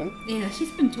warm welcome. Yeah,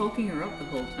 she's been talking her up the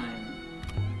whole time.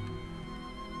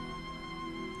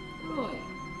 Roy.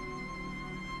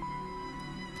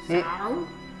 So?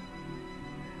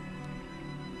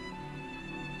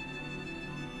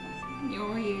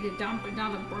 You're here to dump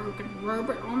another broken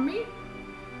robot on me?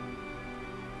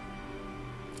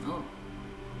 Oh.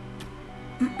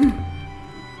 I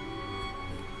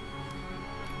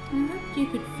hoped you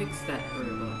could fix that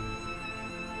robot.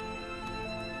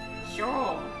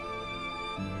 Sure.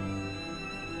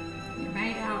 You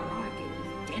made out like it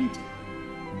was dented.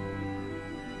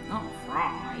 Not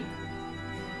fried.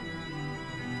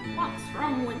 What's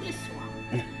wrong with this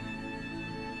one?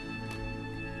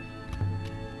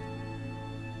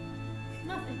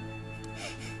 Nothing.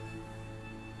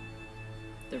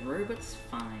 The robot's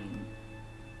fine.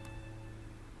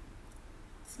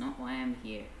 It's not why I'm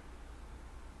here.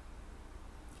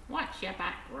 Watch your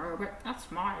back, robot.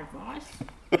 That's my advice.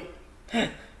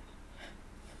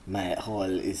 My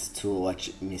role is to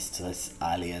watch Mistress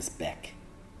Alia's back.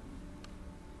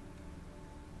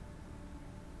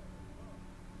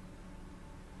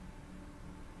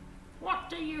 What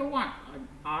do you want,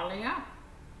 Alia?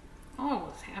 I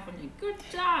was having a good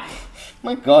day.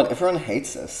 My god, everyone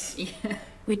hates us. Yeah.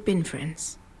 We'd been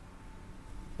friends.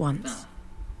 Once.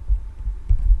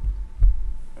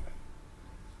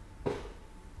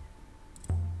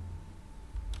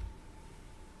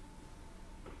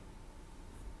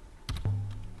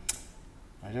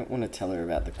 I don't want to tell her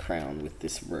about the crown with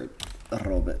this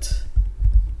robot.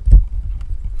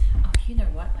 Oh, you know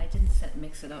what? I didn't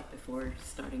mix it up before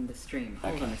starting the stream.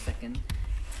 Hold on a second.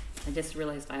 I just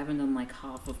realized I haven't done like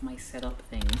half of my setup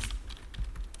things.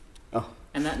 Oh.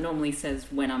 And that normally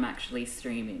says when I'm actually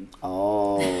streaming.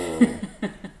 Oh,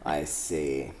 I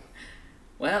see.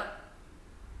 Well,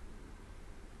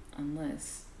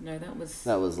 unless... No, that was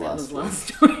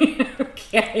last week.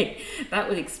 Okay, that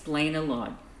would explain a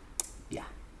lot. Yeah.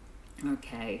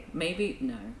 Okay, maybe...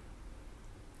 No.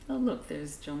 Oh, look,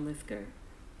 there's John Lithgow.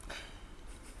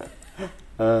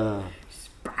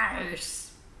 Sparse!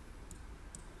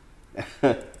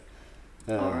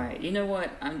 Alright, you know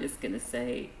what? I'm just gonna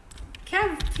say...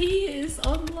 Cav T is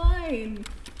online!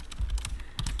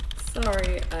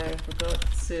 Sorry, I forgot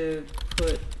to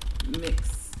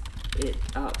mix it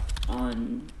up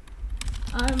on...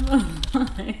 I'm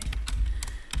online.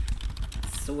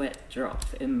 Sweat drop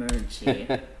emoji.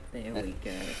 There we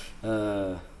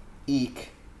go.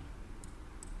 Eek.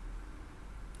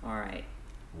 Alright.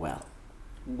 Well.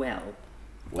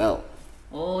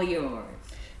 All yours.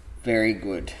 Very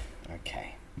good.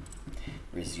 Okay.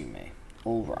 Resume.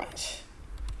 All right.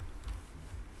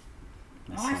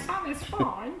 My son is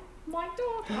fine. My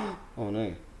daughter. Oh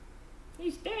no.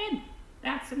 He's dead.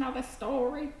 That's another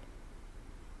story.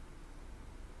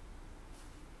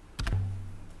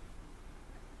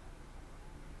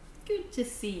 Good to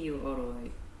see you,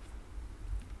 Oroi.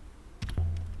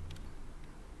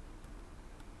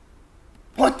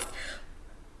 What?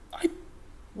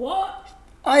 What?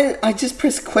 I just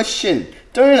pressed question.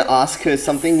 Don't ask her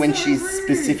something when so she rude.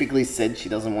 specifically said she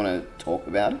doesn't want to talk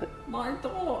about it. My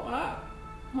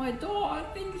daughter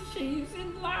thinks she's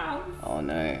in love. Oh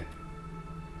no.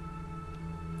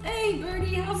 Hey,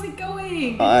 Birdie, how's it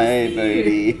going? Hi,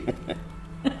 Bodhi.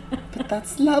 But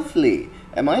that's lovely.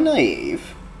 Am I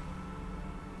naive?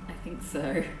 I think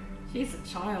so. She's a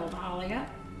child, Alia.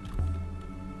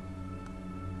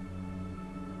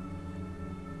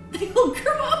 They all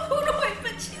grew up, Oroi,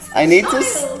 but she's a I need child.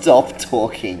 to stop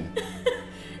talking.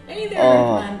 Hey there,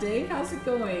 Earthman Dave. How's it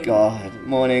going? God.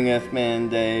 Morning, Earthman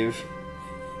Dave.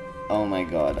 Oh my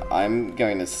god. I'm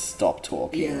going to stop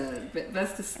talking. Yeah, but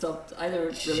best to stop. I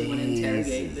don't really want to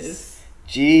interrogate this.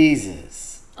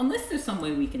 Jesus. Unless there's some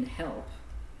way we can help.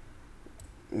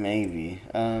 Maybe.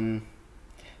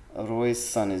 Roy's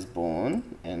son is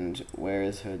born, and where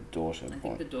is her daughter I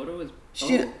born? think the daughter was...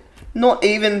 She not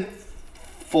even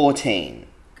 14.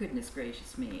 Goodness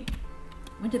gracious me.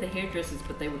 Went to the hairdressers,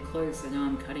 but they were closed, so now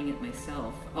I'm cutting it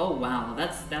myself. Oh wow,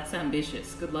 that's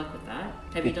ambitious. Good luck with that.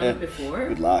 Have you done it before?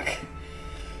 Good luck.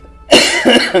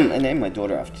 I named my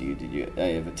daughter after you. Did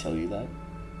I ever tell you that?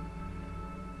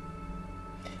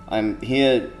 I'm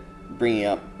here bringing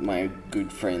up my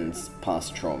good friend's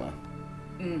past trauma.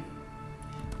 Mm.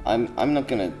 I'm not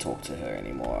gonna talk to her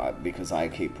anymore because I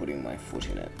keep putting my foot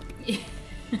in it.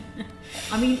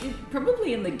 I mean,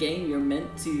 probably in the game you're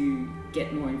meant to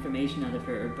get more information out of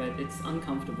her, but it's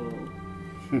uncomfortable.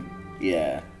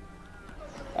 Yeah.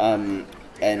 And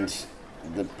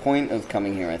the point of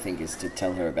coming here, I think, is to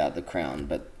tell her about the crown,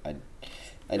 but I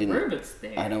didn't... The robot's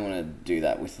there. I don't want to do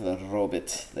that with the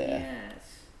robot there.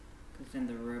 Yes. Because then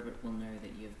the robot will know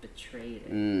that you've betrayed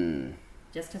it. Mm.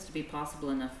 Just has to be possible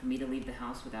enough for me to leave the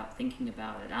house without thinking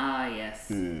about it. Ah, yes.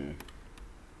 Mm.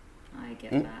 I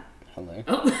get that. Hello.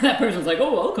 Oh, that person's like,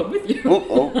 oh, I'll come with you.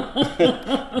 Oh.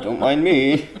 Don't mind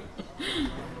me.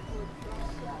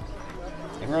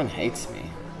 Everyone hates me.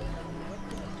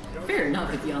 Fair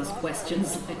enough if you ask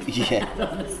questions like Yeah.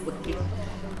 that, honestly.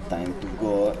 Time to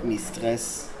go,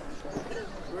 mistress.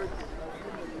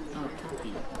 Oh,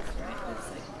 Tuppy. That's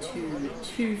right. There's like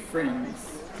two friends.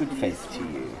 Good face to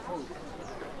you.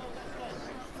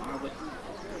 Farwood.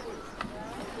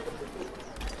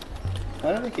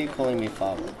 Why do they keep calling me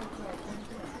Farwood?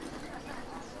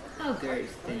 How goes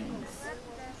things?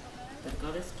 The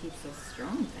goddess keeps us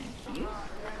strong, thank you.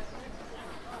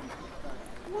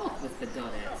 Walk with the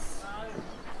goddess.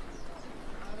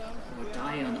 Or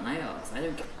die on Iox. I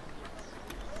don't care.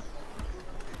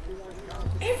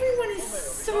 Everyone is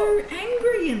so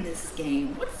angry in this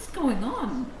game. What's going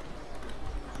on?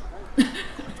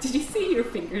 Did you see your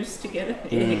fingers together?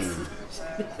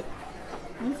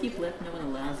 Once you've left, no one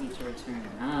allows you to return.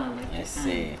 Ah, like I Japan.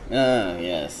 see. Oh,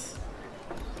 yes.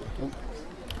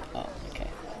 Oh, okay.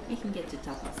 You can get to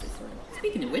tapas this way.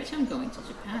 Speaking of which, I'm going to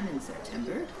Japan in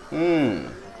September.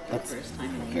 That's First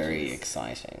time in very ages.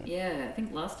 exciting. Yeah, I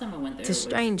think last time I went there To was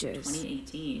strangers,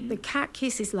 2018. The cat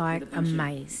kiss is like With a a bunch of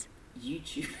maze.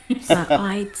 YouTubers. But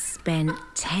I'd spent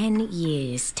 10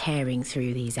 years tearing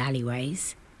through these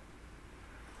alleyways.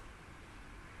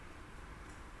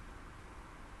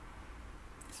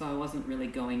 So I wasn't really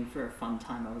going for a fun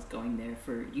time. I was going there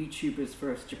for YouTuber's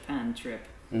first Japan trip.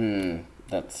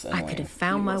 That's I annoying. could have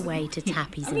found It my wasn't- way to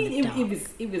Tappy's I mean, in the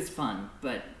dark. it was fun,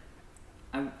 but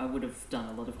I would have done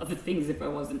a lot of other things if I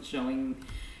wasn't showing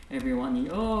everyone,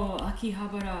 oh,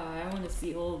 Akihabara, I want to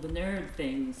see all the nerd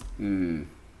things.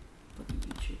 But the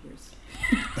YouTubers.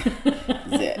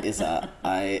 There is a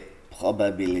high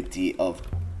probability of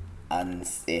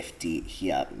unsafety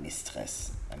here,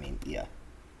 mistress. I mean, here.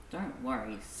 Don't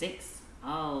worry, 6.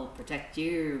 I'll protect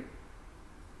you.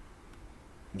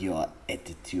 Your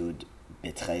attitude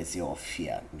betrays your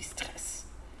fear, mistress.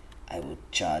 I will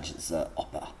charge the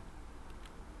opera.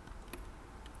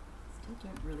 Still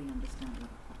don't really understand what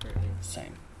a hopper is.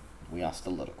 Same. We asked a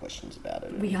lot of questions about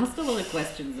it. We asked a lot of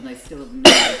questions and I still have no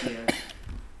idea.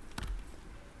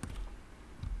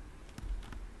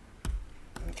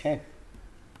 Okay.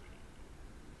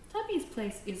 Tubby's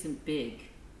place isn't big. ...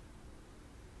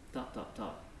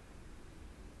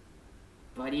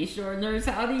 But he sure knows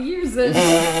how to use it.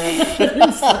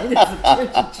 Inside is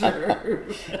a treasure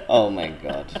trove. Oh my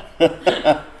god.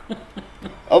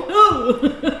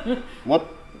 Oh! What?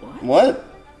 What?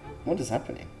 What is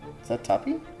happening? Is that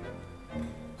Tuppy?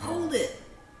 Hold it!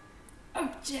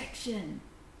 Objection!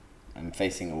 I'm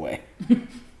facing away.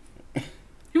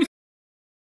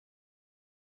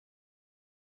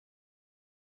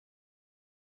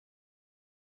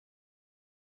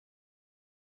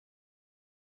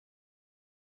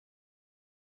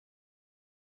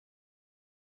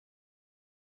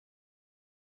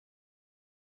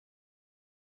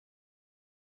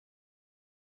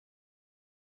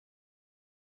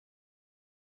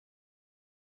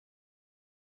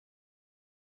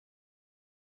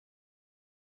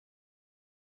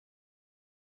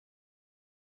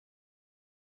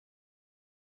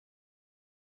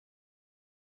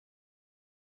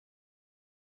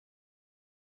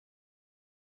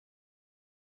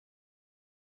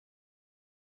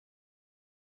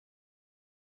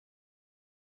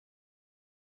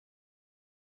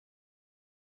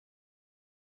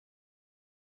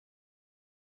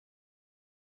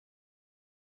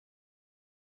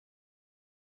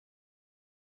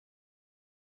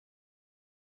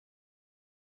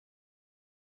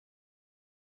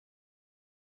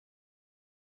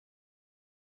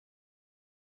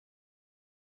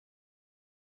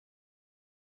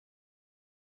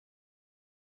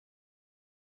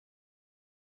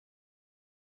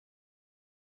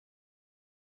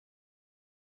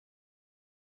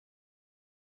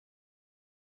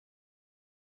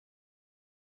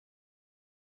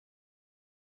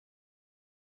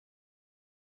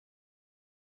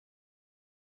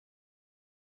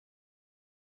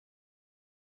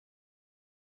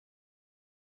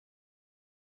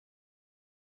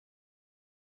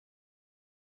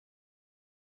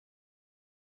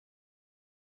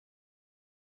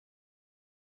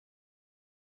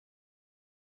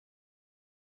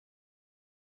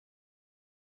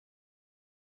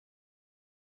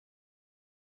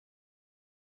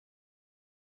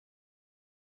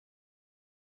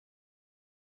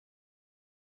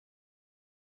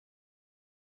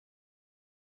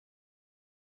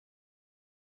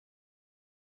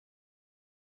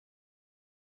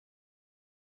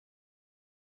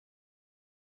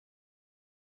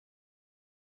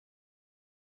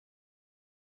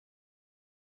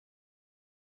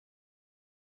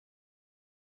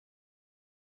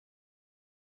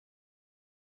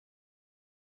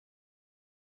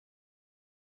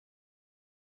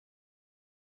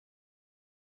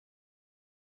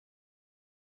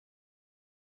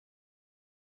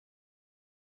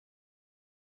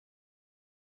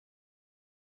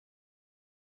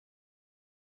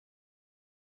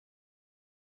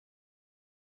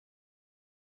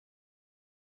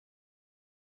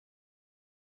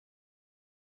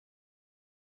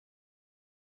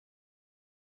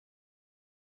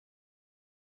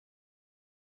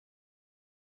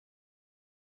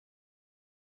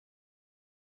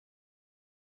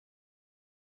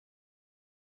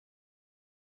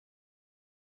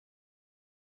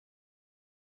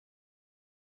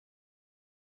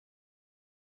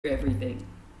 everything.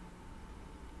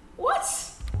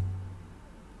 What?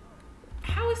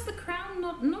 How is the crown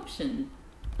not an option?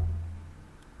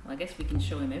 Well, I guess we can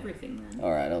show him everything then.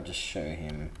 Alright, I'll just show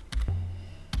him.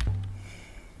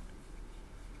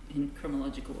 In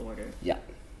chronological order. Yeah.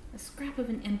 A scrap of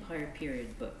an Empire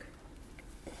period book.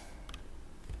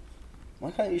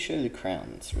 Why can't you show the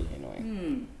crown? It's really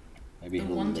annoying. Maybe the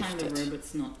he'll one lift time the it.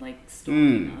 robot's not like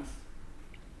stalking us.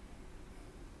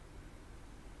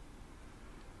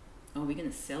 Oh, we're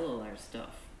gonna sell all our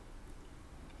stuff.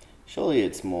 Surely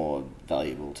it's more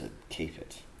valuable to keep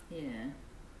it. Yeah.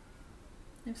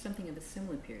 They have something of a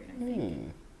similar period, I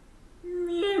think.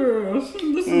 Yes,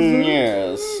 and this is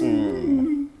Yes.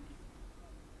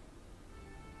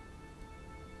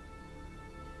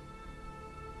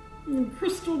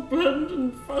 crystal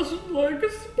pendant fashioned like a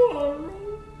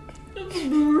spiral. It's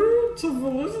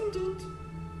beautiful, isn't it?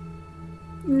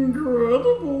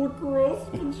 Incredible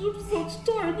craftsmanship, such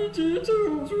tiny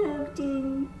details worked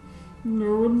in.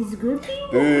 No one's good.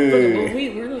 Well,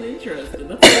 we're not interested.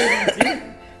 That's what we do.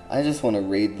 I just want to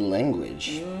read the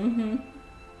language.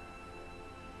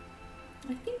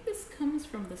 I think this comes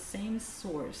from the same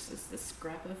source as the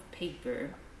scrap of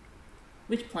paper.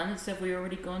 Which planets have we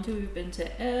already gone to? We've been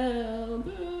to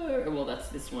Elber. Well, that's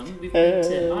this one. We've been to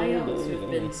Ios.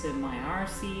 We've been to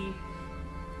Myarsi.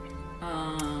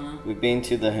 We've been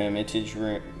to the Hermitage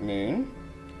Moon.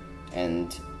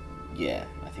 And yeah,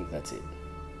 I think that's it.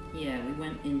 Yeah, we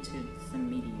went into some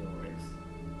meteors.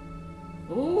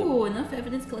 Oh, enough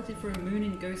evidence collected for a moon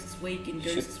in Ghost's Wake in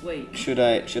Ghost's Wake. Should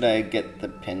I get the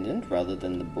pendant rather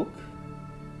than the book?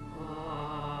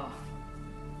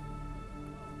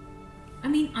 I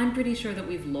mean, I'm pretty sure that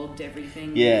we've logged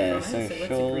everything. Yeah, from so it, so let's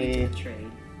surely... agree to the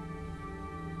trade.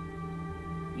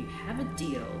 You have a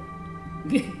deal.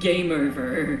 Game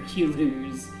over. You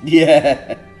lose.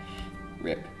 Yeah.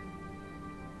 Rip.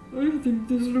 I think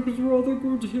this looks rather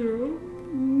good here.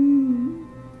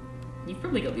 You've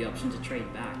probably got the option to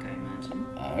trade back, I imagine.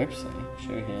 I hope so.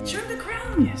 Show him. Show the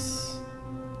crown! Yes.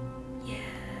 Yes.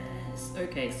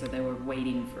 Okay, so they were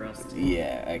waiting for us to...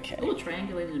 Yeah, okay. Oh,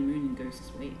 triangulated a moon in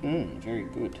Ghost's Wake. Very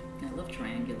good. I love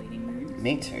triangulating moons.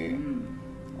 Me too.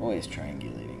 Always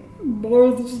triangulating.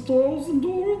 By the stars and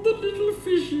all the little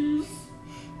fishes.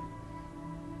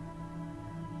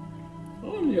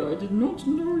 Only I did not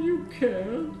know you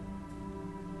cared.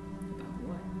 About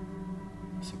what?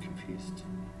 I'm so confused.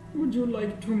 Would you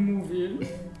like to move in?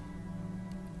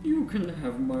 You can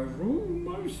have my room.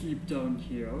 I sleep down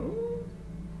here.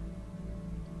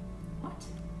 What?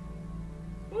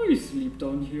 I sleep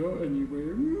down here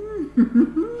anyway.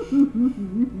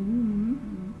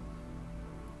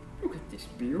 Look at this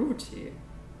beauty.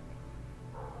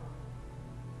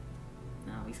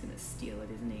 No, he's gonna steal it,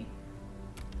 isn't he?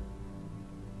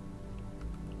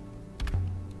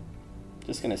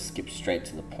 Just gonna skip straight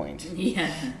to the point.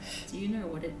 Yeah. Do you know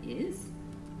what it is?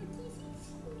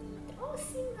 Oh,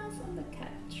 see, that's on the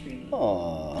cat tree.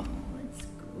 Oh, That's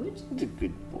good. he's a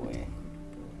good boy.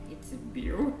 It's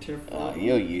Beautiful. Oh,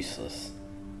 you're useless.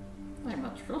 I'm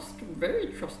a very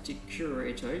trusty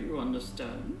curator, you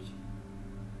understand.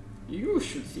 You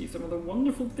should see some of the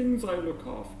wonderful things I look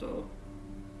after.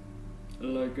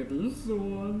 Like this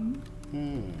one.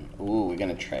 Ooh, we're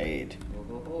gonna trade.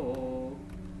 Oh.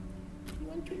 You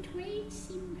want to trade,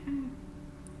 Simha?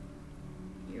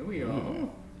 Here we are.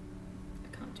 I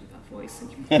can't do that voice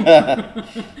anymore.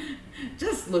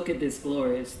 Just look at this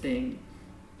glorious thing.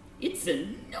 It's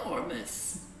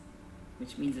enormous.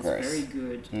 Which means it's Gross. very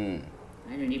good.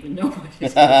 I don't even know what it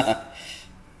is.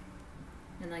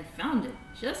 And I found it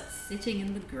just sitting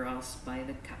in the grass by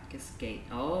the Katkus gate.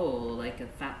 Oh, like a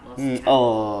fat lost cat.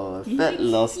 Oh, that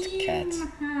lost cat.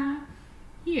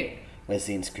 Here. Where's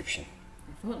the inscription?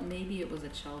 I thought maybe it was a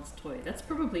child's toy. That's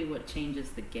probably what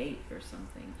changes the gate or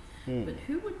something. But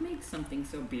who would make something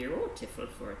so beautiful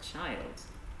for a child?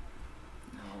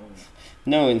 No.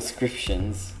 No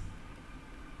inscriptions.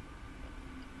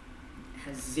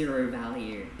 Has zero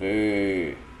value.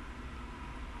 Boo.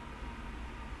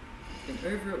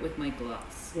 Been over it with my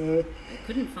glass. I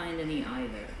couldn't find any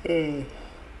either.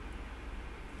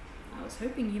 I was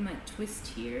hoping you might twist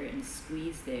here and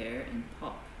squeeze there and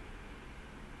pop.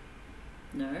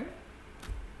 No?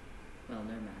 Well,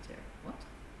 no matter. What?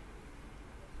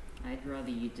 I'd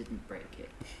rather you didn't break it.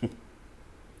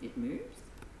 It moves?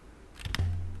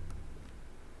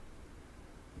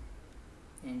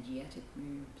 And yet it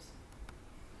moves.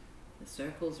 The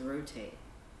circles rotate.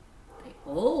 They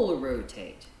all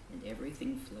rotate. And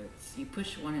everything floats. You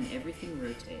push one and everything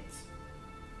rotates.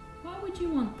 Why would you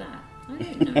want that? I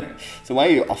don't know. So why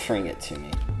are you offering it to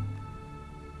me?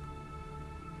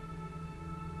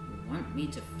 You want me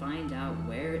to find out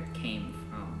where it came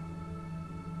from.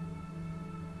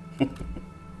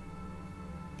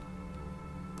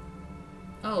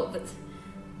 Oh, but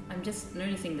I'm just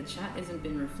noticing the chat hasn't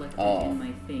been reflected in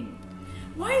my thing.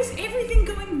 Why is everything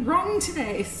going wrong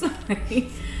today?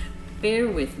 Sorry. Bear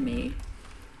with me.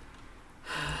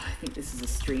 I think this is a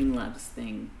Streamlabs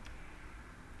thing.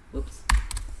 Whoops.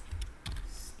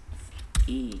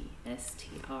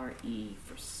 S-T-R-E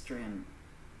for Strem.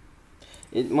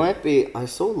 It might be... I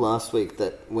saw last week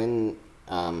that when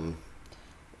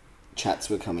chats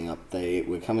were coming up, they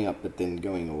were coming up but then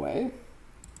going away.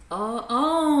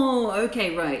 Oh,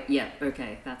 okay, right. Yeah,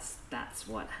 okay. That's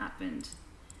what happened.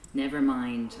 Never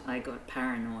mind. I got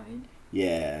paranoid.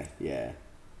 Yeah.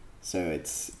 So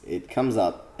it comes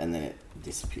up and then it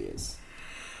disappears.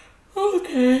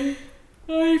 Okay.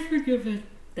 I forgive it.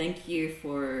 Thank you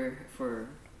for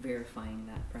verifying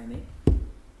that, Primate.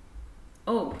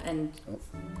 Oh, and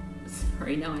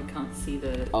sorry, now I can't see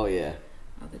the other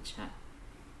chat.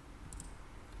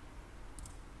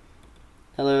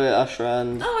 Hello,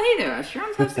 Ashran. Oh, hey there,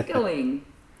 Ashran. How's it going?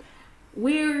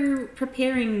 We're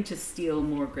preparing to steal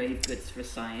more grave goods for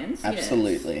science.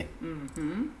 Absolutely. Yes.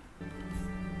 Mm-hmm.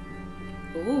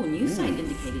 Oh, new site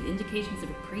indicated. Indications of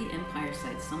a pre-Empire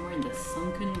site somewhere in the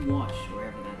Sunken Wash,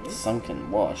 wherever that is.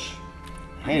 Sunken Wash.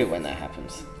 I hate it when that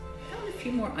happens. Found a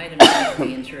few more items I'd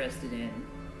be interested in.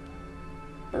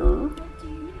 What do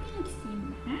you think,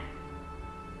 Simha? I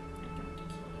don't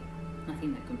care.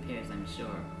 Nothing that compares, I'm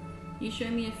sure. You show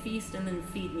me a feast and then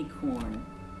feed me corn.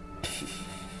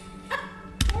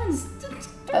 Corn's...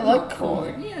 I like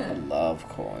corn. Yeah. I love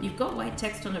corn. You've got white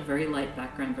text on a very light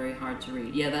background, very hard to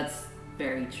read. Yeah, that's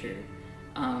very true.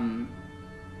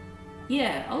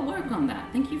 Yeah, I'll work on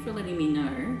that. Thank you for letting me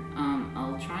know.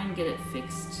 I'll try and get it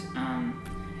fixed.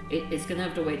 It's gonna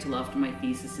have to wait till after my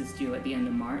thesis is due at the end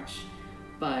of March.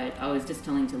 But I was just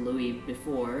telling to Louis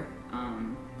before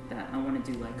that I want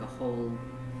to do like a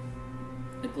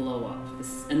glow up,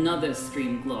 another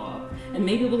stream glow up, and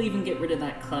maybe we'll even get rid of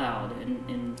that cloud.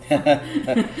 And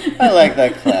I like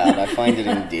that cloud. I find it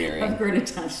endearing. I've grown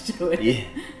attached to it. Yeah.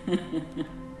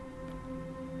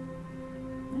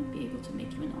 Might be able to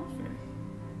make you an offer.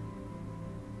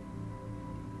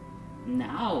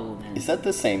 Now then. Is that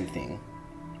the same thing?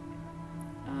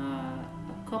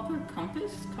 A copper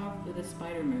compass carved with a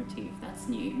spider motif. That's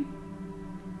new.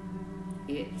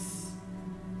 It's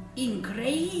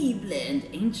incredible and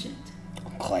ancient.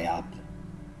 Incroyable.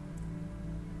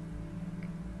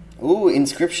 Ooh,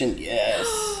 inscription, yes.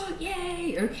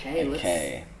 Yay! Okay,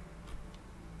 okay.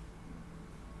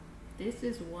 This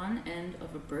is one end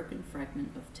of a broken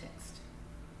fragment of text.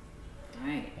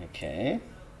 Right. Okay.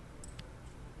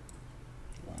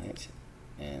 Light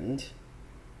and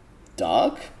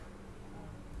dark.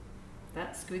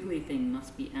 That squiggly thing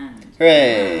must be and.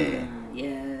 Hooray!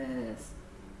 Yes.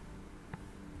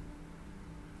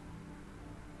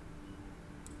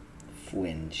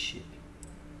 Friendship.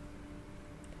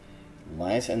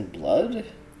 Light and blood?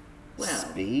 Well.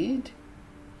 Speed?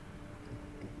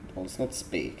 Well, it's not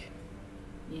speak.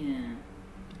 Yeah.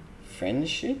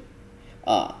 Friendship?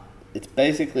 It's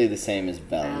basically the same as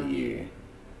value.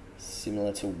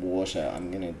 Similar to water,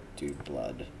 I'm gonna do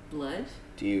blood. Blood?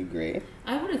 Do you agree?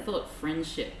 I would have thought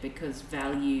friendship, because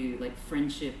value, like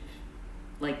friendship,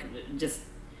 like just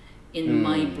in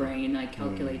my brain, I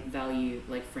calculate value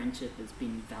like friendship as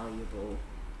being valuable.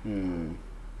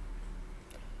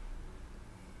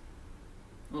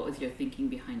 What was your thinking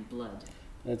behind blood?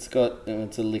 It's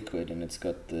a liquid and it's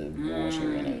got the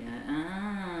water in it.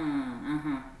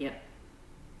 Yeah. Yep.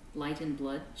 Light and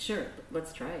blood? Sure,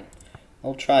 let's try it.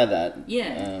 I'll try that.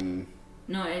 Yeah.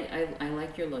 No, I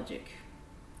like your logic.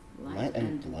 Light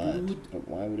and blood. But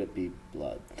why would it be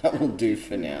blood? That will do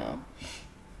for now.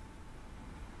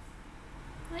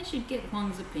 I should get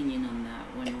Huang's opinion on that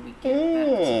when we get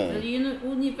back to the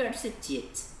university.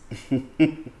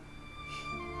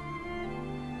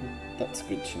 That's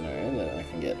good to know that I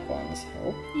can get Huang's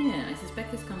help. Yeah, I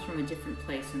suspect this comes from a different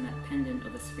place in that pendant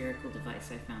of a spherical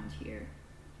device I found here.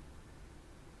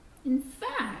 In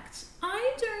fact,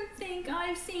 I don't think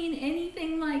I've seen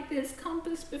anything like this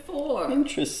compass before.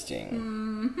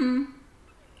 Interesting.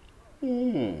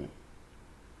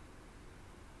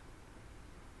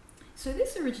 So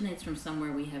this originates from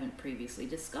somewhere we haven't previously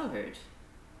discovered.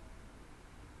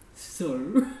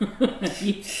 So,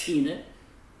 you've seen it.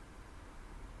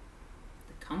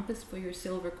 The compass for your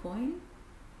silver coin?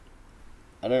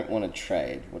 I don't want to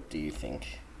trade. What do you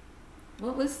think?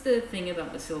 What was the thing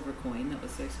about the silver coin that was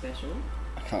so special?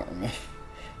 I can't remember.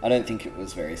 I don't think it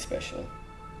was very special.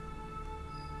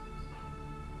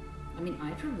 I mean,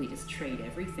 I'd probably just trade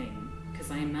everything,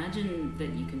 because I imagine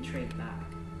that you can trade back.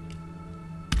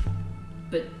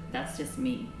 But that's just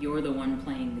me. You're the one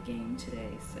playing the game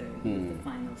today, so you have the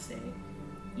final say.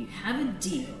 You have a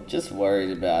deal. Just worried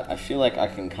about... I feel like I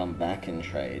can come back and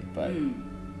trade, but...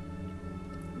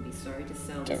 I'd be sorry to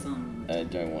sell this on. I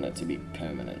don't want it to be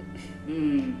permanent.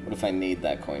 What if I need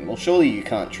that coin? Well, surely you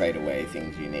can't trade away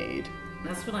things you need.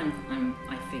 That's what I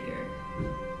figure.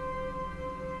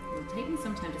 It'll take me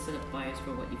some time to set up buyers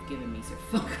for what you've given me, so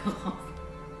fuck off.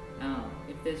 Oh,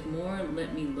 if there's more,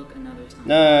 let me look another time.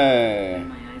 No! When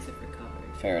my eyes have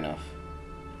recovered. Fair enough.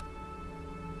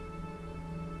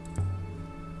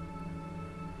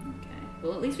 Okay.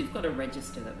 Well, at least we've got a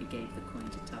register that we gave the coin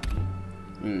to Tuppy.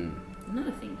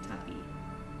 Another thing, Tuppy.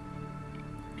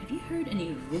 Have you heard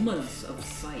any rumors of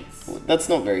sights? Well, that's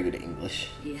not very good English.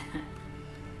 Yeah.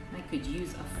 I could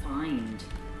use a find.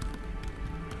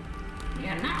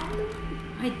 Yeah, now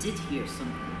I did hear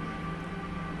something.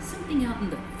 Something out in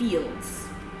the fields.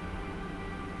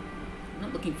 I'm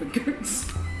not looking for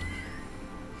Gertz.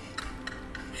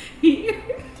 Here.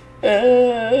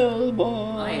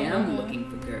 Elbow. I am looking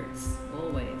for Gertz.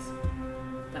 Always.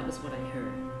 That was what I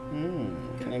heard.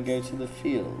 Can I go to the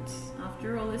fields?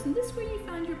 After all, isn't this where you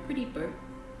found your pretty bird?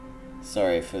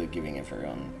 Sorry for giving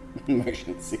everyone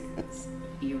motion sickness.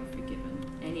 You're forgiven.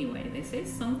 Anyway, they say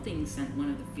something sent one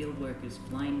of the field workers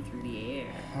flying through the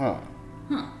air. Huh.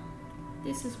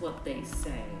 This is what they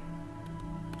say.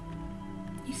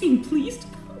 You seem pleased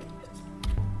about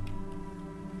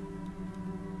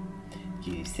it.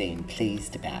 You seem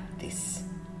pleased about this.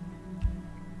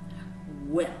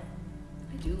 Well,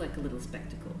 I do like a little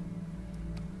spectacle.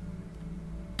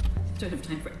 Don't have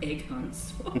time for egg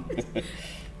hunts.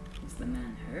 Is the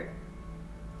man hurt?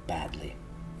 Badly.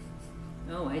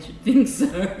 Oh, I should think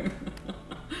so.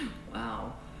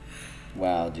 Wow.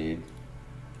 Wow, dude.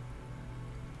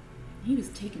 He was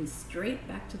taken straight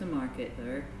back to the market,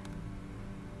 though.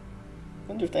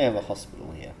 Wonder if they have a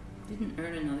hospital here. Didn't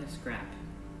earn another scrap.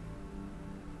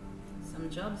 Some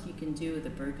jobs you can do with a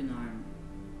broken arm.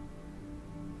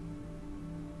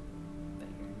 But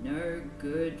you're no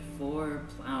good for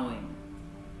plowing.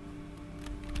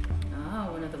 Ah,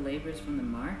 one of the laborers from the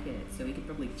market, so we could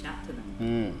probably chat to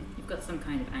them. You've got some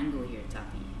kind of angle here,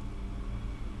 Tuppy.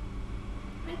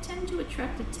 I tend to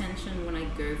attract attention when I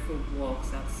go for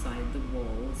walks outside the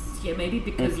walls. Yeah, maybe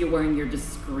because you're wearing your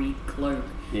discreet cloak.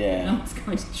 Yeah. No one's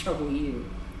going to trouble you.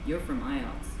 You're from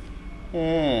IELTS.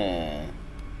 Yeah.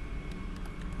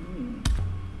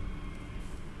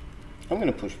 I'm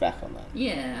gonna push back on that.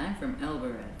 Yeah, I'm from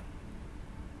Elbereth.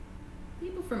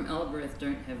 People from Elbereth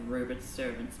don't have robot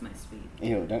servants, my sweet.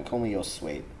 Ew, don't call me your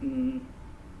sweet. Be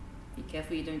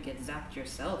careful you don't get zapped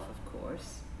yourself, of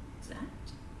course.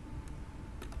 Zapped?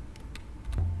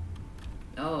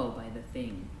 Oh, by the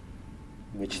thing.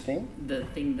 Which thing? The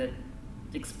thing that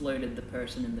exploded the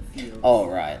person in the field. Oh,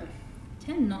 right.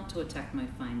 Tend not to attack my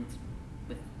finds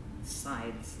with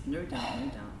sides. No doubt, no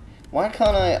doubt. Why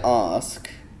can't I ask?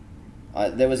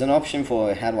 There was an option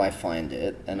for how do I find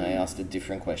it, and I asked a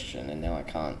different question, and now I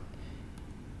can't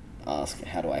ask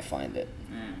how do I find it.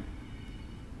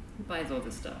 Who buys all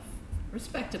the stuff?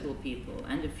 Respectable people,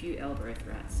 and a few Elbereth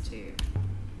rats too.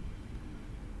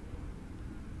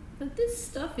 But this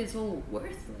stuff is all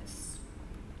worthless.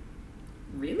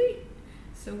 Really?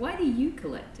 So why do you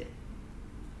collect it?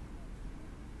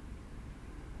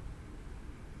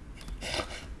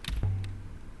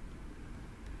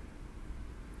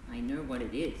 I know what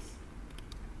it is.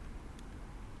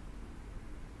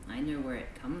 I know where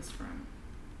it comes from.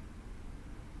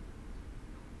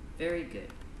 Very good.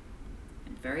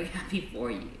 I'm very happy for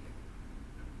you.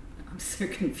 I'm so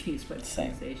confused by this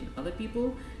conversation. Other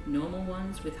people, normal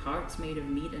ones with hearts made of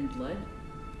meat and blood,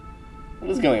 What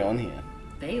is going on here?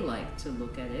 they like to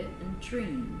look at it and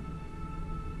dream.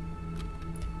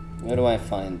 Where do I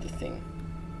find the thing?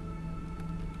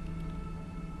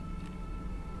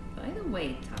 By the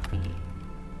way, Tuppy.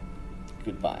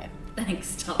 Goodbye.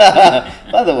 Thanks, Tuppy.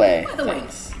 By the way, By the way.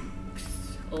 thanks.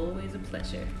 Always a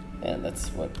pleasure. Yeah, that's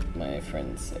what my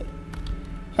friend said.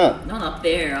 Huh. Not up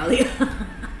there, Ali.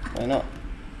 Why not?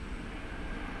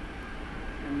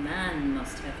 A man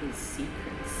must have his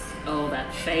secrets. Oh,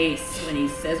 that face when he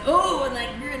says, oh, and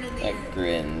that grin at the end. That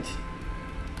grinned.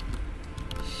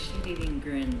 Shit-eating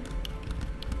grin.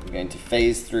 I'm going to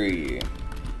phase through you.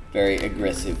 Very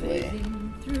aggressively.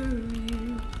 Phasing through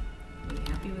you. Are you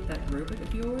happy with that robot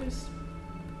of yours?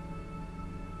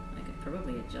 I could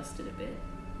probably adjust it a bit.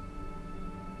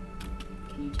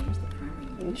 Can you change the primary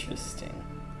mode? Interesting.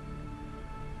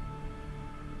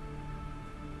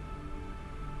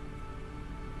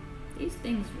 These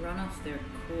things run off their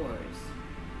cores.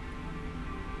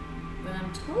 But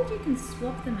I'm told you can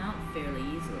swap them out fairly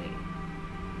easily.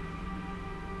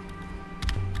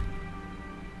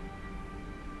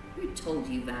 Who told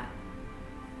you that?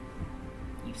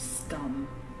 You scum.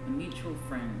 A mutual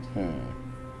friend.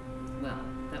 Well,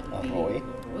 that would Ahoy. be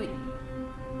Ahoy.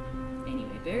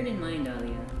 Anyway, bear it in mind,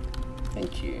 Alia.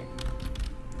 Thank you.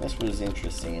 This was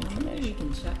interesting Maybe we information.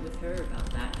 can chat with her about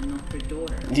that and not her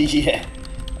daughter. Yeah.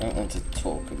 I don't want to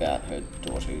talk about her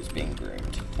daughter who's being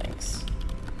groomed, thanks.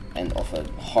 And offer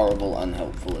horrible,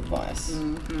 unhelpful advice.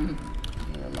 And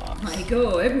remarks. Like,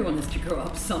 oh, everyone has to grow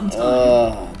up sometime.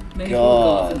 Oh, Maybe we'll go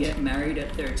off God. and get married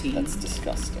at 13. That's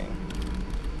disgusting.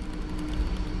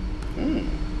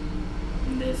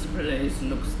 This place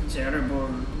looks terrible.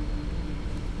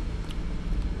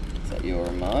 Is that your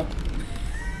remark?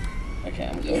 Okay,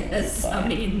 I'm going Yes, goodbye. I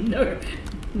mean,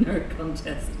 no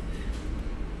contest.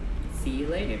 See you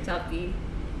later, Tuppy.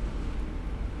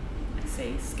 I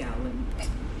say, scowling.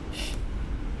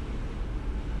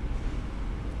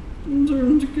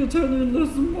 Don't get any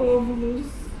less marvelous.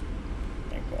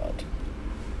 Thank God.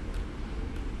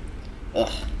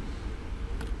 Ugh.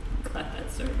 Glad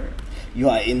that's over. You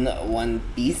are in one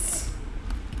piece?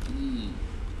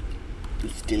 You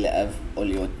still have all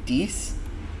your teeth?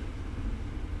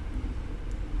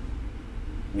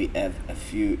 We have a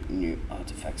few new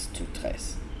artifacts to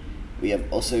trace. We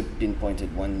have also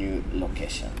pinpointed one new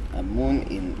location, a moon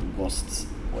in Ghost's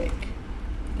wake.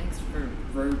 Thanks for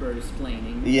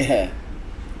robo-splaining. Yeah,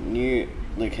 new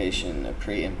location, a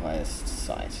pre-Empire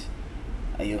site.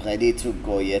 Are you ready to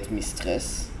go yet,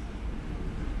 mistress?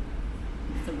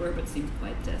 The robot seems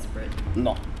quite desperate.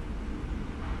 No.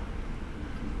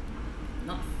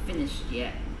 Not finished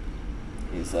yet.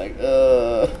 He's like,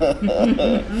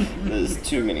 there's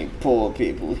too many poor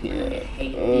people I here.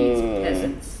 hate these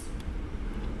peasants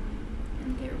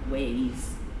and their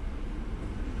ways.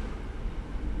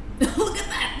 Look at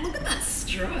that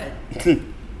strut.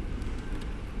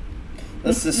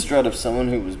 That's the strut of someone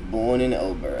who was born in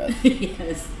Elbereth.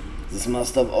 Yes. This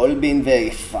must have all been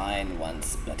very fine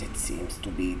once, but it seems to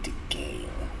be decaying.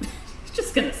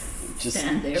 Just gonna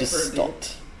stand there just for a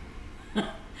stopped. bit.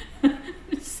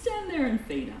 Just stand there and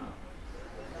fade out.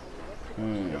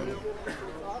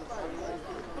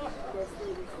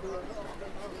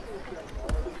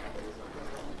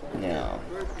 Now,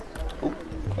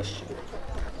 question.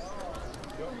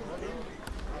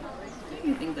 Don't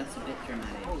you think that's a bit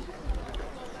dramatic?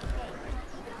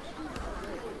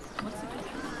 What's a bit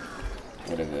dramatic?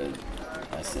 Whatever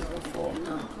I said before.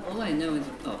 Oh, all I know is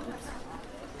oops.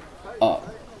 Oh,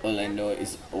 all I know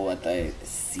is what I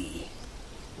see.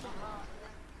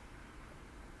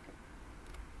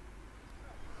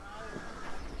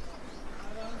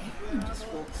 Everyone just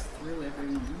walks through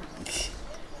everyone else.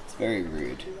 It's very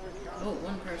rude. Oh,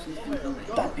 one person's been coming.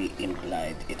 Tuppy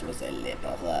implied it was a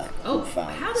leper Oh, who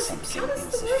found how does something the robot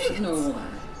insufficient. know all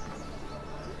that?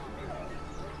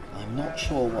 I'm not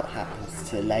sure what happens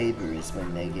to labourers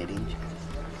when they get injured.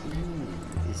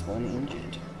 Is one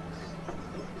injured?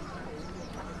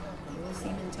 They all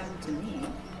seem intact to me.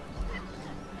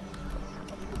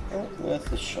 Oh,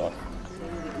 worth a shot.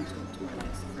 Maybe we can talk to my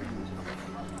best friend.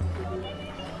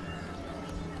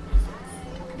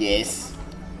 Yes.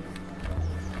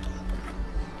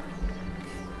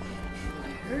 I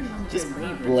heard one of Just their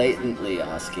labourers- blatantly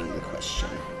asking the question.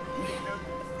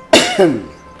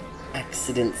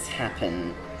 Accidents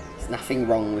happen. There's nothing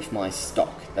wrong with my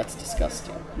stock. That's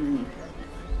disgusting.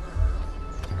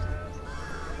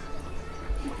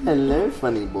 Hello,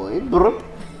 funny boy. Brup.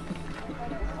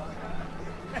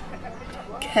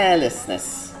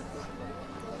 Carelessness.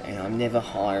 And I'm never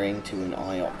hiring to an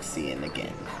Ioxian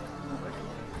again.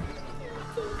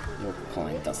 Your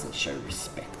kind doesn't show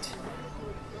respect.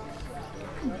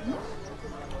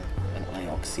 An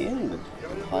Ioxian that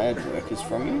hired workers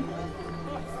from you?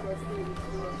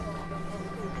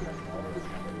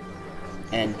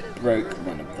 And broke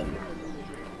one of them.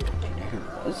 Do you know who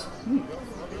it was?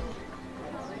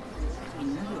 You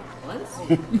know who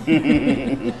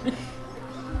it was?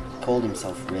 Called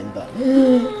himself Renba.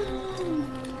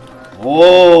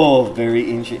 Oh, very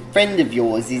interesting. Friend of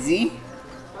yours, is he?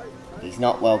 He's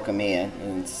not welcome here,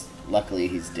 and luckily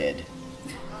he's dead.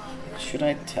 Should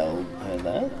I tell her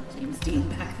that? James Dean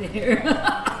back there.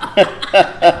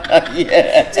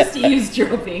 Yeah. Just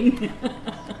eavesdropping.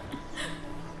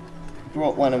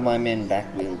 Brought one of my men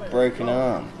back with a broken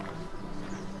arm.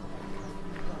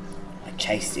 I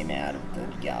chased him out of the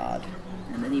yard.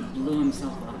 And then he blew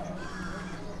himself up.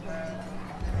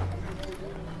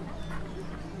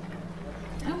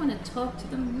 I want to talk to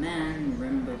the man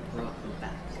Rembo brought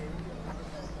back.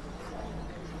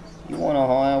 You want to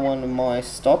hire one of my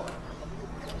stock?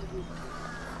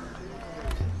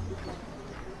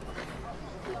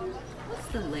 What's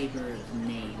the laborer's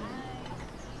name?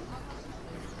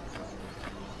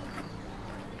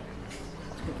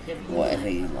 Whatever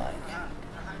you like.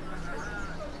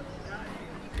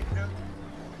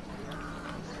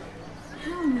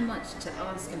 How much to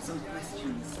ask him some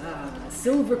questions?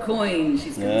 Silver coin,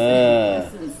 she's gonna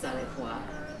say. Listen, Salihua.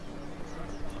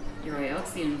 Your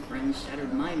Ioxian friend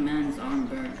shattered my man's arm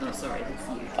burn. Oh, sorry, that's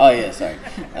you. Oh, yeah, sorry.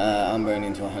 I'm burned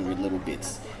into 100 little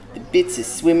bits. The bits are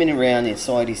swimming around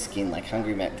inside his skin like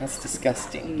hungry Mac. That's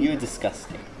disgusting. You're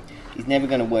disgusting. He's never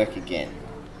going to work again.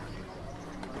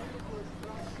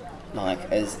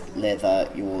 Like, as leather,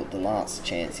 you're the last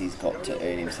chance he's got to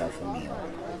earn himself a meal.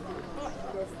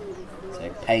 So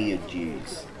pay your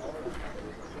dues.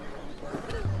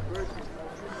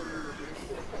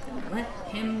 Let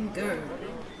him go.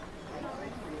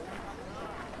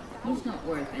 He's not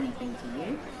worth anything to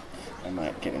you. I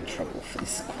might get in trouble for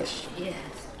this question. Yes.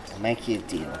 I'll make you a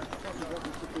deal.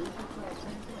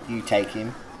 You take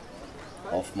him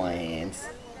off my hands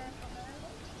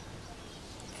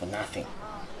for nothing.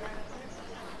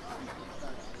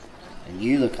 And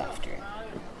you look after him.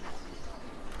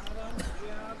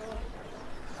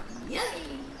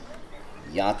 Yay!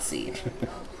 Yahtzee.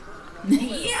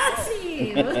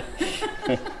 Yahtzee!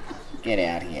 Get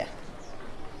out here.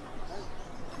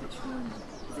 Which one?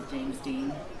 Is it James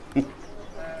Dean?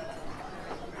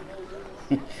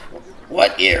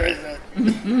 What year is it?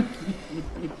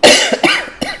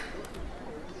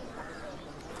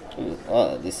 Ooh,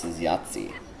 oh, this is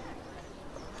Yahtzee.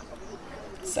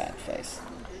 Sad face.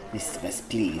 Mistress,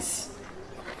 please.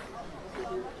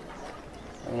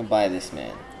 I'm gonna buy this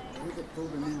man.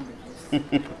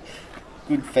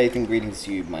 Good faith and greetings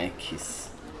to you, my kiss.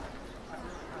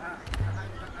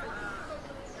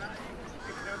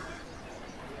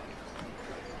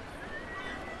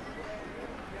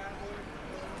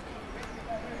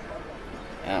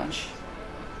 Ouch.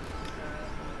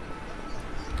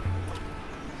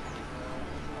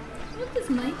 What does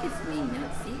Micus mean,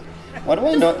 Yahtzee? Why do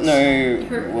I not know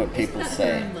what Isn't people that her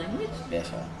say own language?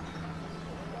 better?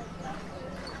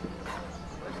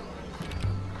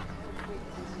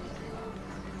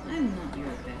 I'm not your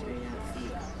better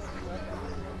Yahtzee.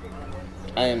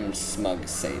 I am smug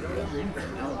savior. I'm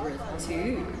from Alberth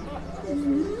too.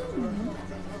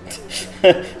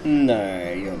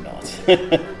 No, you're not.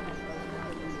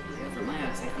 From my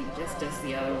house, I think just as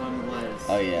the other one was.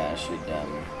 Oh yeah,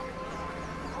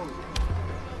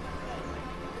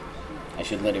 I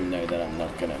should let him know that I'm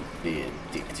not gonna be a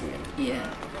dick to him.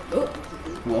 Yeah. Oh!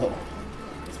 Whoa.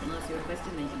 This one asks you a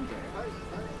question, then you can go.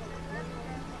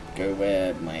 Go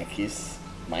where Mikey's?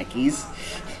 I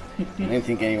don't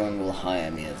think anyone will hire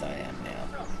me as I am now.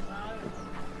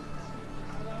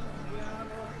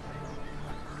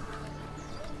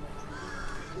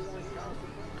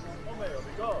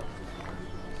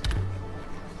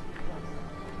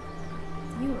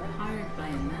 You were hired by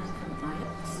a man from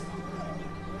Ajax.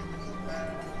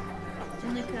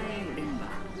 Janikai Rimba.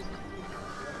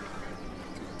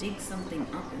 To dig something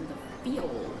up in the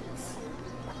fields.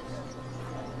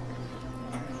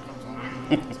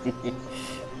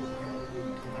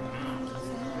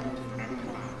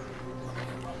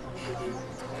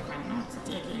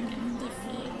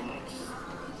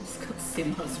 It's got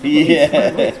Simba's voice. Yeah. My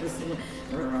voice was Simba.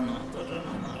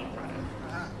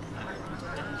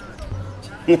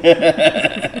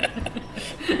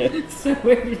 So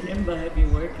where did Simba have you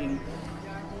working?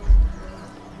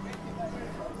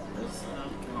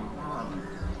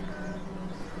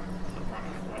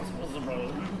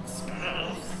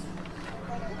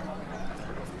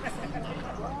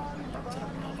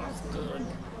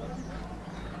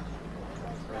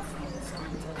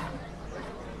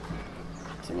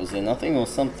 So was there nothing or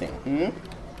something?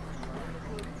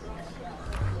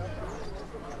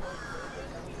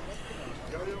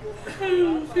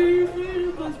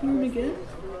 Again?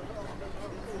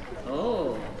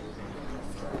 Oh.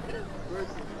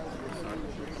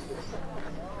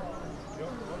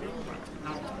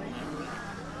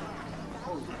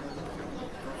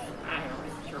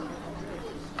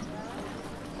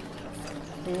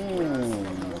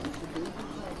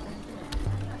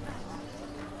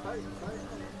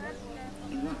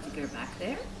 You want to go back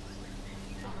there?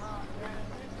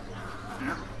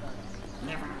 No.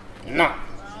 Never. No.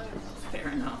 Fair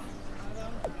enough.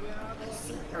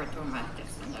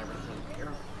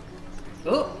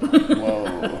 Oh! Whoa.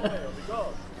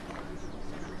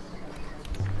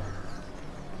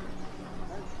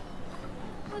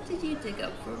 What did you dig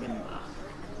up for Rimba?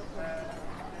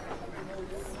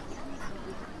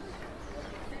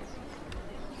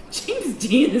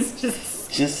 Dean is just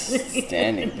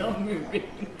standing. not moving.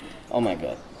 Oh my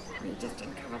god. We just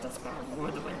uncovered a spot of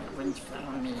wood when the wind fell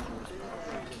on me.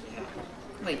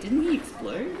 Wait, didn't he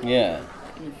explode Yeah.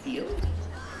 in the field?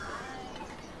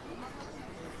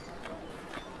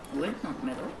 Wood, not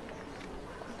metal.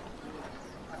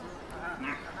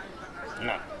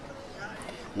 No.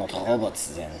 Not robots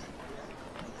then.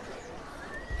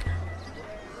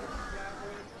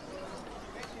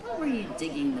 What were you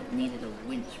digging that needed a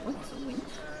winch? What's a winch?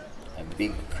 A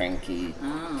big cranky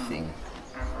thing.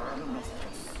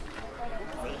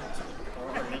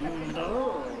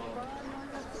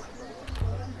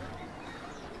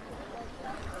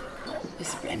 What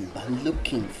is Remember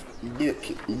looking for?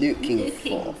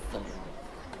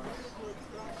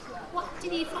 What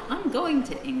did you find? I'm going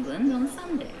to England on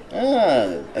Sunday.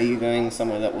 Ah, are you going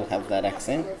somewhere that will have that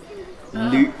accent?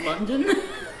 Luke. London?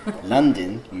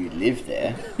 London? You live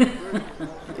there.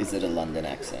 Is it a London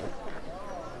accent?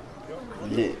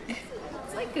 Luke.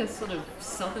 It's like a sort of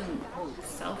South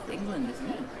England, isn't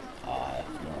it? I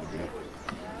have no idea.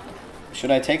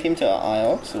 Should I take him to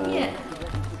IOX or? Yeah.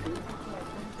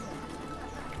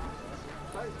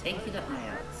 Take you to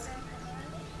IOX.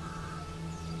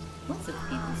 Lots of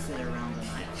people sit around an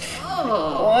IOX.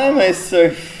 Oh! Why am I so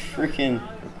freaking?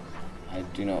 I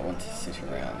do not want to sit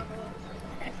around.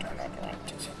 I do not want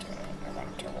to sit around. I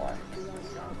want to work.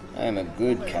 I am a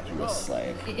good capitalist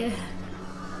slave. Yeah.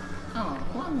 Oh,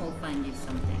 one will find you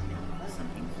something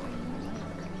for you.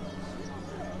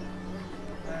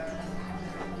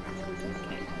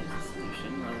 Okay, there's a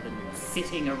solution rather than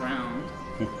sitting around.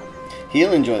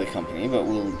 He'll enjoy the company, but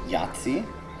will Yahtzee?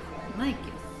 Like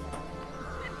it.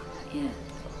 Yeah.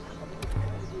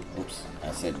 Oops,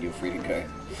 I said you're free to go.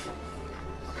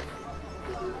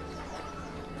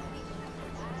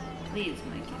 Please,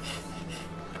 Mikey.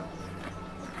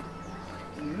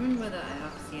 The moon where the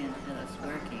Ioxian had us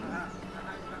working.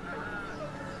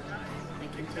 I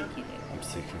can take you there. I'm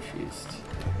so confused.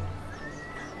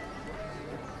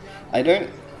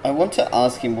 I want to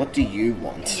ask him, what do you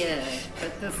want? Yeah,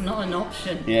 but that's not an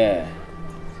option. Yeah.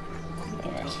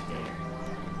 Alright.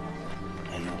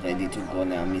 Are you ready to go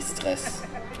now, mistress?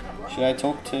 Should I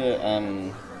talk to,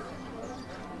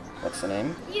 what's the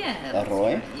name? Yeah. that's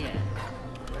Roy? right, yeah.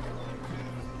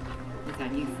 With our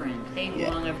new friend. Hey, Yeah.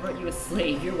 Wong, I brought you a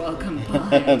slave. You're welcome.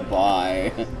 Bye.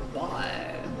 Bye.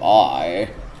 Bye. Bye.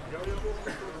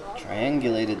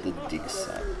 Triangulated the dig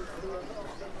site.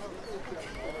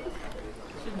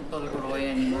 Shouldn't bother Roy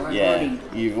anymore. I've Yeah, already-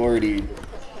 you've already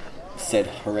said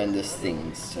horrendous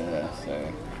things to her,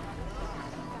 so...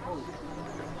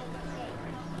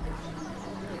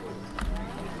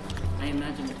 I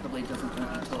imagine it probably doesn't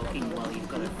want you talking while you've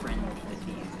got a friend with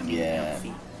you. I mean, Yeah.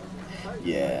 Yahtzee.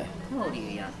 Yeah. How old are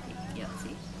you,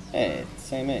 Yahtzee? Hey,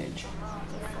 same age.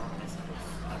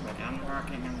 I'm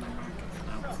working in the market.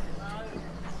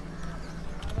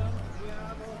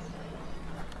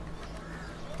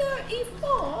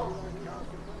 34?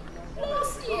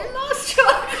 Last year.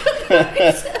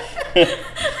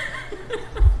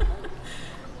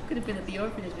 Could have been at the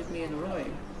orphanage with me and Roy.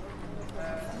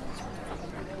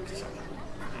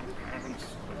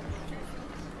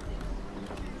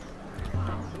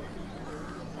 Wow.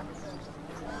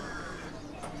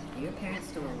 Are your parents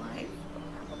still alive?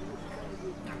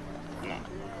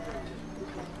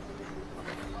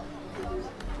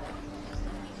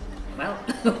 Well,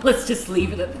 let's just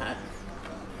leave it at that.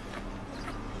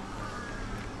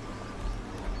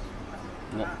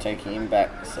 Not taking him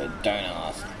back, so don't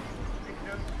ask.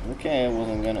 Okay, I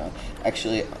wasn't gonna.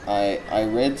 Actually, I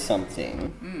read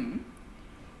something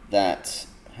that...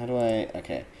 How do I...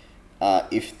 Okay.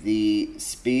 If the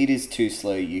speed is too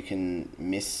slow, you can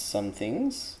miss some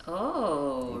things.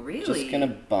 Oh, really? Just gonna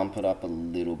bump it up a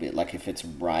little bit, like if it's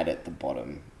right at the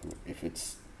bottom. If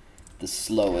it's the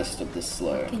slowest of the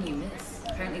slow. What can you miss?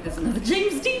 Apparently there's another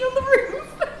James Dean on the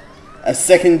roof. A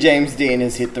second James Dean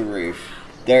has hit the roof.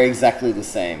 They're exactly the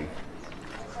same.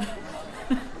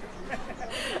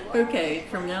 Okay,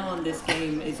 from now on this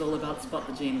game is all about spot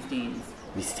the James Deans.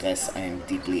 Mistress, I am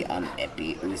deeply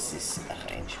unhappy with this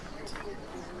arrangement.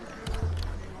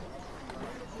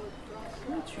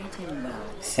 I'll treat him well.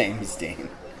 Same as Dean.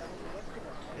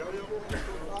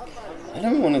 I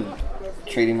don't want to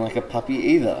treat him like a puppy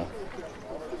either.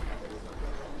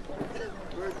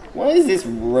 Why is this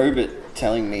robot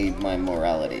telling me my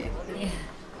morality? Yeah.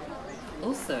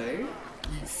 Also,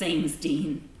 Sames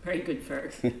Dean. Very good fur.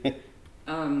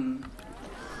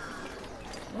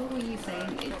 What were you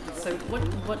saying? So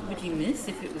what would you miss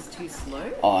if it was too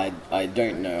slow? Oh, I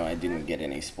don't know. I didn't get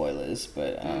any spoilers,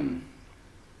 but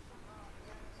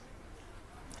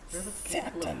Robots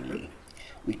capable of certainly.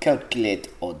 We calculate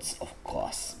odds, of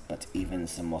course, but even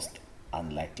the most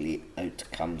unlikely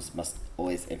outcomes must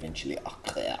always eventually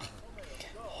occur.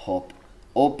 Hope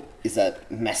is a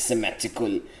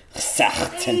mathematical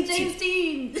certainty. Hey, James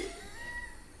Dean!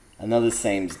 Another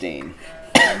Sames Dean.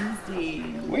 James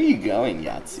Dean. Where are you going,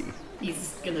 Yahtzee?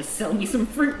 He's gonna sell me some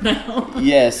fruit now.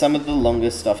 Yeah, some of the longer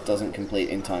stuff doesn't complete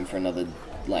in time for another,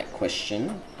 like,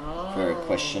 question. For a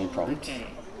question prompt. Okay.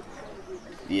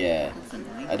 Yeah. That's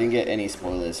annoying. I didn't get any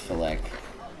spoilers for, like...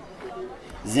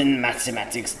 Then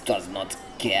mathematics does not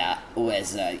care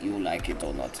whether you like it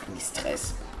or not,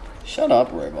 mistress. Shut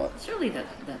up, robot. Surely that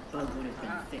bug would have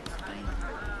been fixed by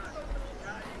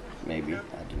now. Maybe. I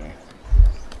don't know.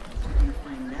 I'm gonna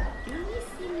find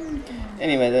out.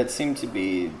 Anyway, that seemed to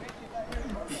be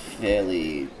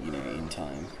fairly, in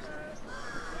time.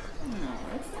 No,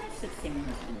 it's nice that Sam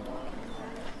has been talking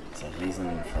about it. The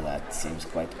reason for that seems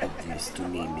quite obvious to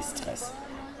me, mistress.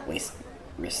 Waste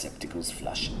receptacles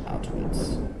flush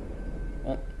outwards.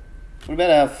 What? What about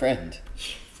our friend?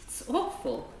 It's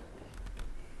awful.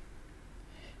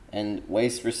 And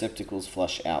waste receptacles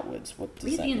flush outwards. What does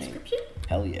Read that the mean? inscription?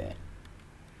 Hell yeah.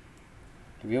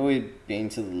 Have you already been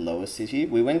to the lower city?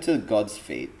 We went to God's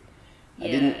Feet. I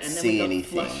didn't see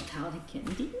anything. And then we got flushed out again,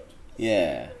 didn't we?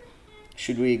 Yeah.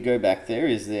 Should we go back there?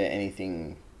 Is there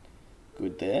anything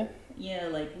good there? Yeah,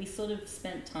 like we sort of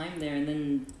spent time there and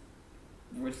then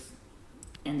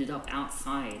ended up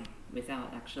outside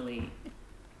without actually...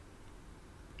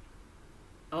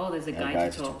 Oh, there's a guy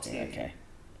to talk to. Okay.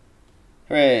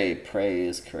 Hooray, pray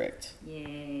is correct.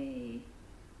 Yay.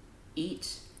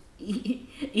 Eat,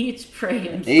 pray,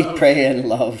 and Eat, love. pray, and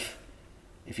love.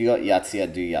 If you got Yahtzee,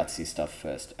 I'd do Yahtzee stuff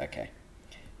first. Okay.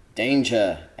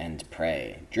 Danger and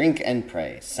pray. Drink and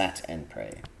pray. Sat and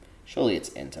pray. Surely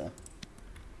it's enter.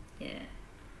 Yeah.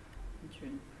 Enter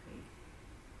and pray.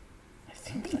 I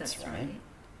think that's right.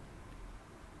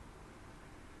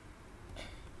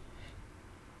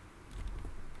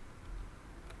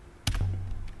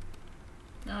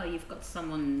 Oh, you've got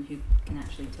someone who can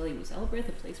actually tell you. Was Elbreth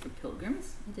a place for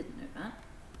pilgrims? I didn't know that.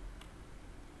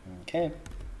 Okay.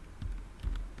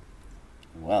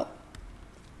 Well.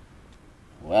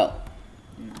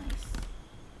 Nice.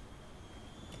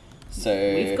 So...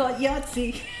 We've got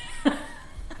Yahtzee.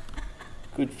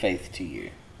 Good faith to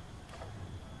you.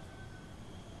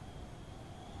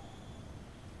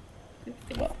 Good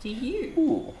faith to you.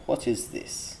 Ooh, what is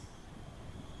this?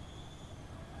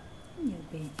 Your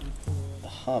baby boy. The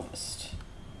harvest.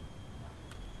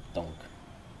 Donk.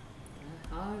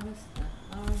 The harvest,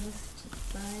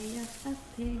 by a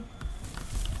happy.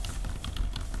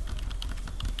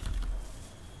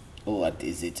 What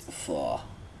is it for?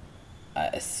 I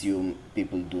assume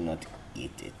people do not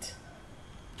eat it.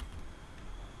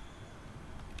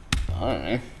 I don't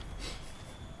know.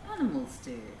 Animals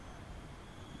do.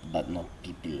 But not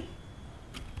people.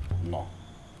 No.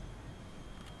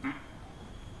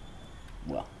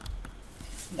 Well,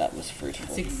 that was fruitful.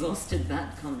 It's exhausted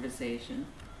that conversation.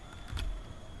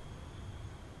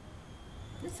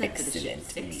 Let's head to the ship.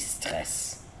 Excellent,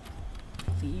 mistress.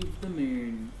 Leave the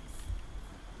moon.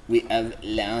 We have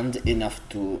learned enough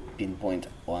to pinpoint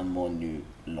one more new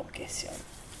location.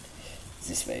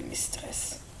 This way,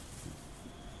 mistress.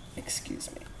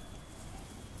 Excuse me.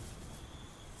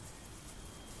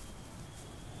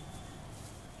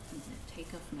 I'm gonna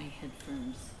take off my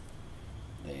headphones.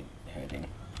 They hurting.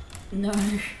 No,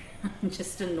 I'm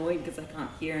just annoyed because I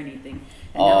can't hear anything.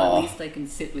 And now at least I can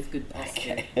sit with good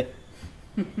posture. Okay.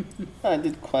 I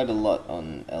did quite a lot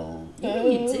on El. Yeah,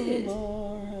 you did.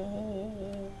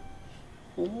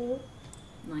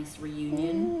 Nice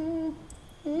reunion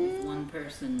with one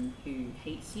person who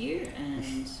hates you,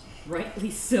 and rightly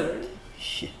so.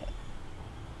 Yeah.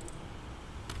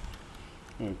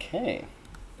 Okay.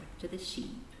 Back to the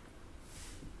sheep.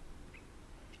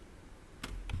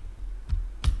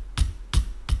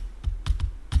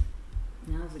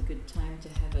 Now's a good time to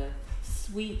have a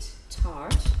sweet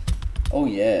tart. Oh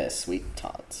yeah, sweet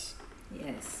tarts.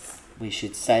 Yes. We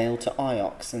should sail to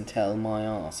Iox and tell my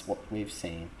ass what we've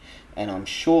seen. And I'm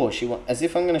sure she wants... As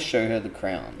if I'm going to show her the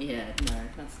crown. Yeah, no,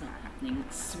 that's not happening.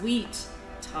 Sweet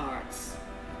tarts.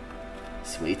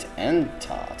 Sweet and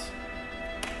tart.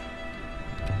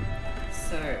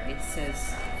 So it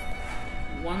says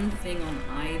one thing on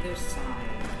either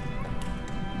side.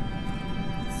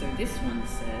 So this one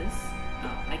says,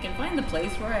 I can find the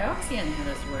place where Ioxian had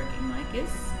us working,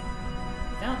 Lycus.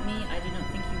 Without me, I do not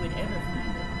think you would ever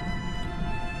find it.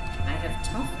 I have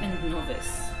tough and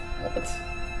novice. What?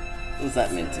 What was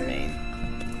that meant to mean?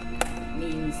 It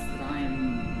means that I'm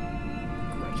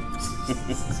great.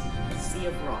 A sea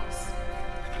of rocks.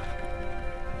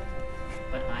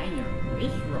 But I know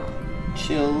this rock.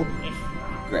 Chill, This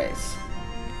rock. Grace.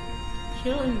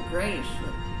 Chill and Grace.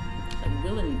 Like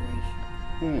Will and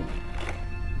Grace.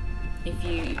 If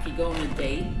you go on a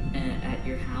date at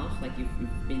your house, like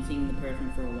you've been seeing the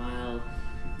person for a while,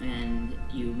 and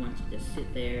you want to just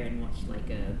sit there and watch like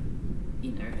a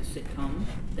sitcom,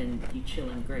 then you Chill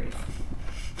and Grace.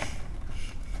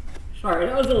 Sorry,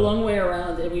 that was a long way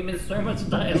around, and we missed so much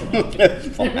dialogue.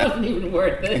 It wasn't even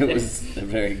worth it. It was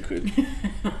very good.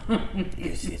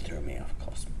 You see through me, of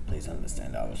course. Please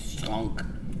understand, I was strong.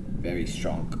 Very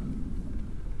strong.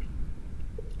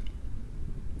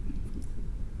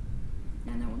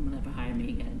 No one will ever hire me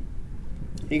again.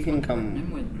 He can No come.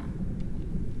 more than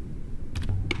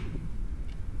that.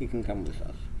 He can come with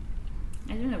us.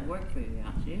 I don't have work for you,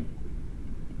 actually.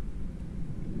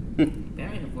 You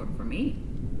barely have work for me.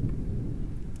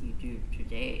 You do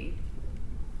today.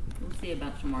 We'll see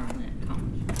about tomorrow when it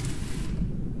comes.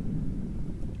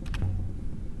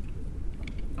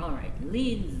 Alright,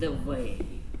 lead the way.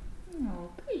 Oh,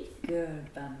 good girl,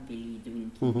 Bambi,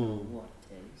 drinking the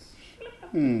waters.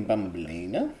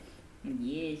 Bumbleina.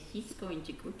 Yes, she's going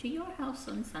to go to your house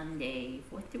on Sunday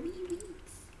for 3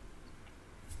 weeks.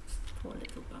 Poor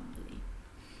little Bumbly.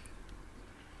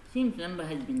 Seems Lumber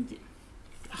has been...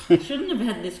 I shouldn't have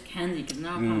had this candy because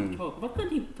now I can't talk. What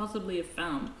could he possibly have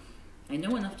found? I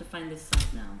know enough to find this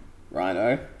site now.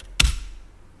 Rhino.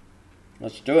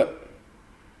 Let's do it.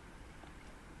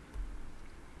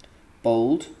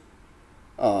 Bold.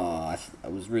 Oh, I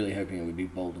was really hoping it would be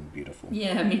bold and beautiful.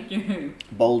 Yeah, me too.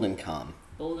 Bold and calm.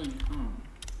 Bold and calm.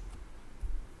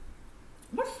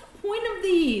 What's the point of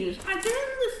these? I don't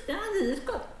understand it. It's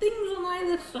got things on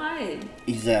either side.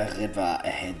 Is a river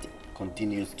ahead.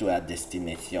 Continues to our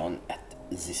destination at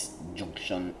this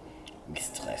junction,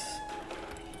 mistress.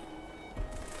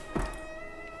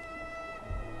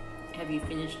 Have you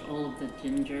finished all of the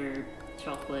ginger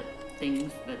chocolate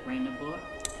things that Raina bought?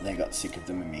 They got sick of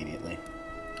them immediately.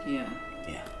 Yeah.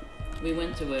 Yeah. We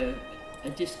went to a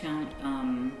discount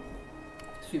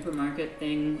supermarket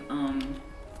thing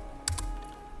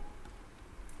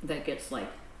that gets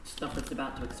like stuff that's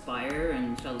about to expire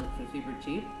and sells it for super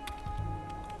cheap.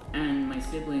 And my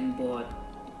sibling bought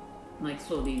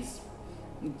saw these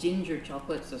ginger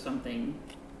chocolates or something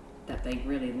that they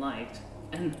really liked,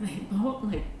 and they bought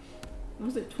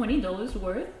was it $20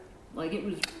 worth? Like it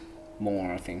was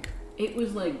More, I think. It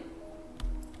was like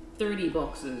 30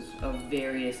 boxes of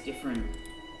various different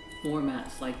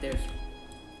formats. Like there's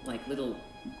like little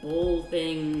bowl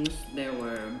things. There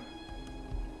were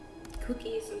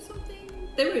cookies or something.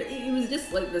 It was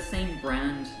just like the same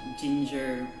brand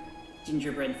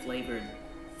gingerbread flavored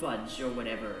fudge or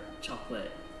whatever,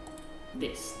 chocolate,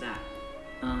 this, that.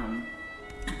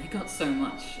 I got so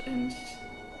much, and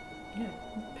yeah,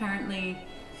 apparently,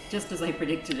 just as I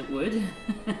predicted it would,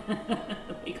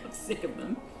 they got sick of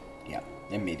them. Yeah,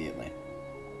 immediately.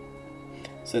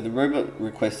 So the robot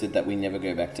requested that we never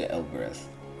go back to Elbereth.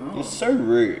 Oh. You're so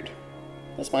rude.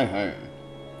 That's my home.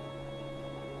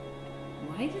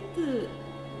 Why did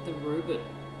the robot,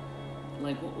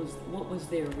 what was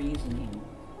their reasoning?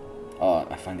 Oh,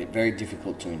 I find it very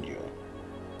difficult to endure.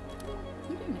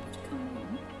 You don't have to come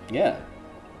home. Yeah.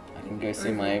 I can go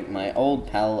see my old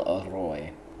pal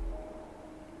Roy.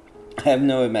 I have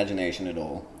no imagination at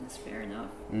all. That's fair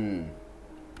enough.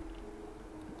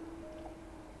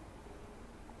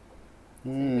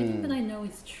 Everything that I know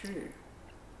is true.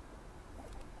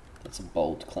 That's a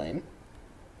bold claim.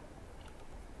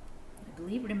 I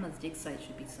believe Rimma's dig site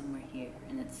should be somewhere here,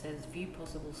 and it says view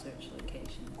possible search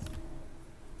locations.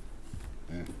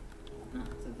 No,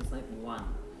 so there's like one.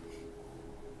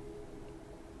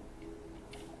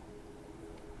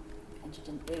 Entered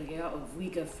an area of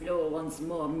weaker flow once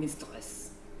more,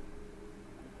 mistress.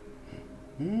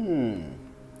 I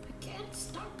can't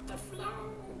stop the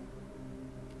flow.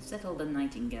 Settle the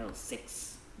Nightingale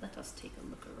 6. Let us take a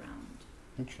look around.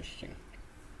 Interesting.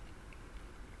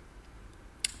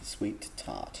 Sweet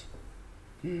tart.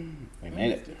 We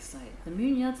made it. Dig site. The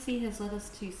moon Yahtzee has led us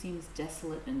to seems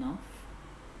desolate enough.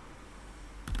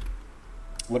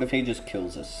 What if he just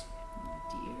kills us? Oh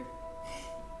dear.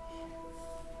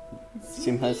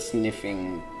 Simha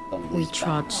sniffing Bumble's We back.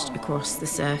 trudged across the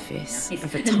surface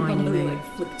of a And tiny Bumbly, moon. like,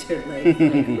 flicked her leg,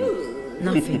 like, "Ooh."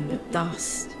 Nothing but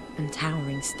dust and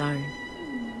towering stone.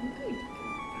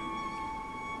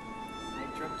 I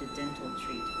dropped a dental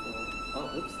treat for...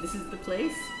 Oh, oops, this is the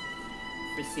place?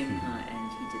 For Simha,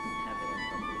 and he didn't have it, and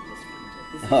Bumbly just found it.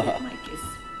 This is it, my kiss.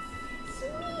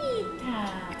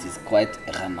 Sweetheart. It is quite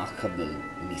remarkable,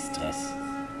 mistress.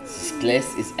 This place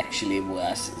is actually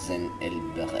worse than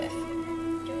Elbereth.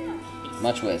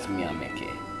 Much worse, Miyameke.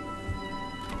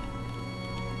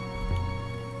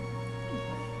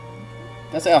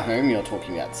 That's our home you're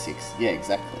talking about, 6. Yeah,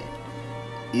 exactly.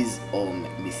 Is home,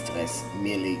 mistress,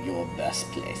 merely your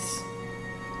birthplace?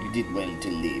 You did well to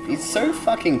leave. He's so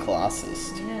fucking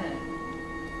classist. Yeah.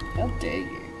 How dare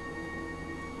you?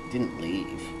 Didn't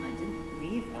leave. I didn't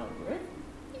leave, Albert.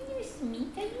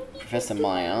 Professor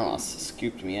My Ass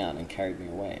scooped me out and carried me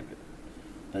away,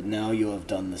 but now you have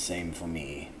done the same for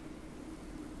me.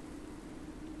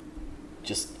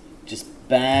 Just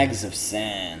bags of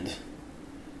sand.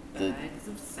 Bags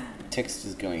of sand. Text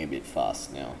is going a bit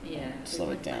fast now. Yeah.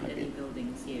 Slow it down a any bit.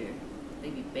 buildings here.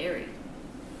 They'd be buried.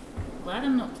 Glad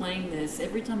I'm not playing this.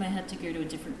 Every time I had to go to a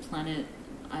different planet,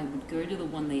 I would go to the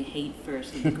one they hate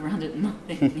first and look around at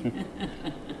nothing.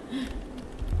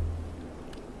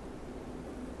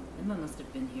 Emma must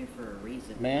have been here for a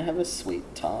reason. May I have a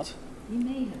sweet tart? You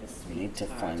may have a sweet We need to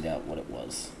tart. find out what it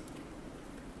was.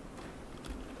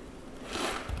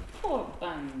 Poor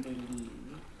Bumblebee.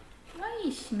 Why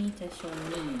is Schmita so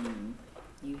mean?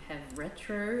 You have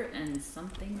retro and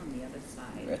something on the other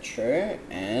side. Retro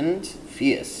and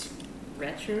fierce.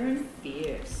 Retro and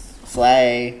fierce.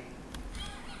 Slay.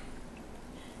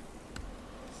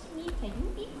 Schmita,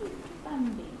 you be good to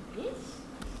Bumblebee, yes?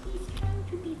 He's trying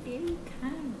to be very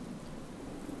kind.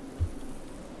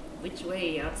 Which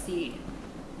way, Yahtzee?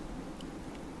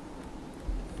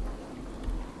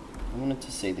 I wanted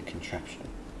to say the contraption.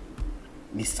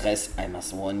 Mistress, I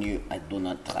must warn you, I do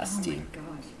not trust him. Oh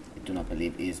my god. I do not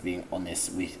believe he is being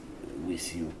honest with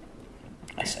you.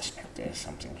 I suspect there is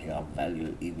something here of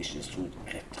value he wishes to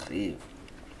retrieve.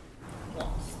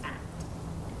 What's that?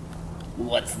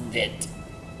 What's that?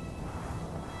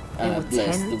 There I were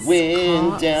bless the tents, wind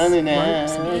carts, down in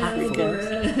ropes and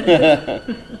Africa.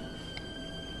 platforms.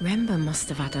 Rember must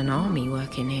have had an army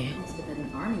working here, Must have been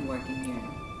an army working here.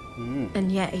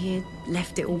 and yet he had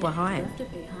left it all behind. Left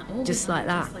it behind. All Just behind,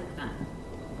 like that. Just like that.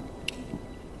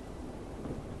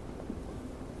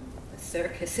 A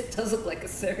circus. It does look like a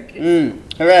circus.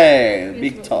 Hooray! Here's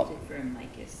Big what top. we did for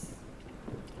Amicus.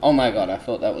 Oh my god, I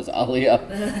thought that was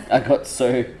Alia. I got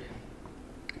so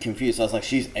confused. I was like,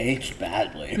 she's aged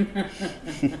badly.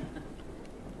 Must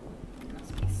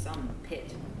be some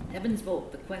pit. Heaven's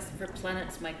Vault, the quest for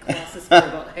planets my classes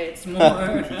robot hates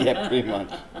more. Yeah, pretty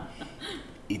much.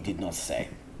 He did not say,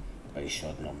 but he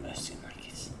showed no mercy like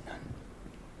his none.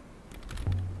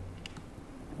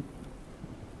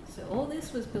 So all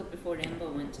this was built before Emma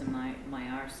went to my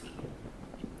RC.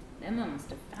 Emma must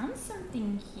have found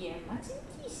something here, mustn't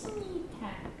he,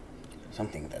 Sneeta?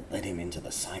 Something that led him into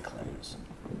the cyclones.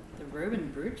 The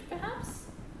Roman Brooch, perhaps?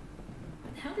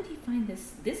 But how did he find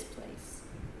this place?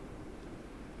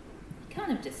 He can't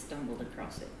have just stumbled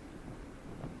across it.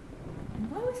 And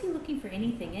why was he looking for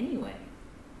anything anyway?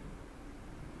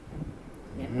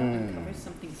 Emma uncovers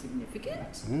something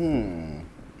significant?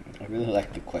 I really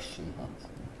like the question marks.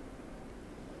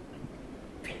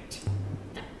 Pit.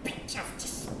 The pit of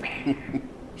despair.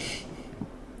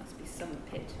 Must be some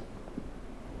pit.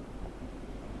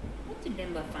 What did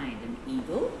Emma find? An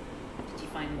eagle? Did she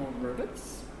find more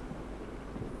robots?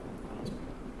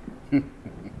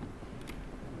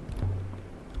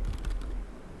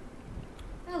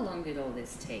 How long did all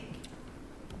this take?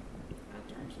 I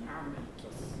don't know,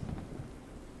 Mantis.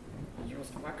 He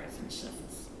used workers in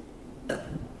shifts.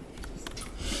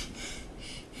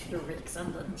 The weeks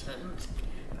and intent.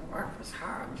 The work was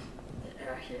hard. The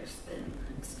air here is thin.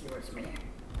 Excuse me.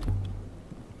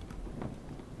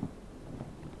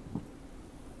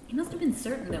 He must have been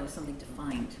certain there was something to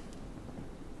find.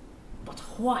 But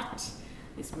what?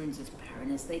 This ruins as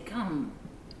barren as they come.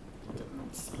 He did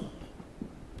not see.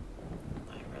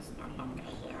 I was no longer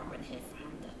here when he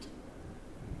found it.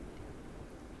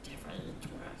 Whatever it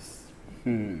was.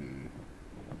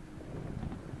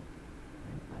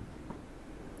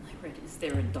 I read, is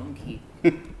there a donkey?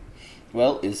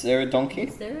 Well, is there a donkey?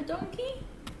 Is there a donkey?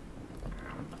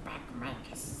 Around the back,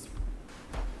 Marcus.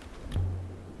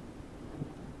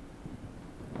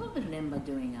 What was Lemba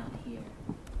doing out here?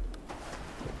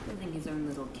 Building his own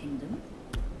little kingdom?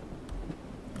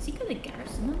 Has he got a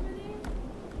garrison under there?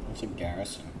 It's a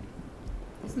garrison.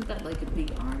 Isn't that like a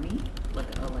big army?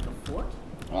 Like a fort?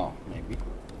 Oh, maybe.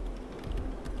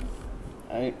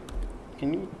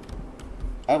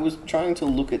 I was trying to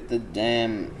look at the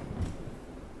damn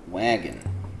wagon,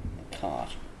 the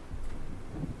cart.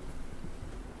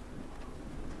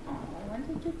 Oh, I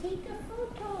wanted to take a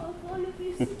photo of all of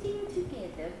you sitting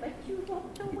together, but you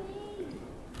walked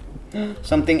away.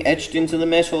 Something etched into the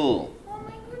metal. Oh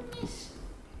my goodness.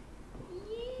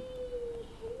 Yay!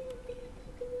 Hello, baby.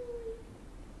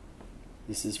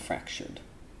 This is fractured.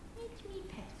 Let me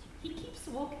pet you. He keeps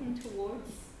walking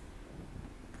towards.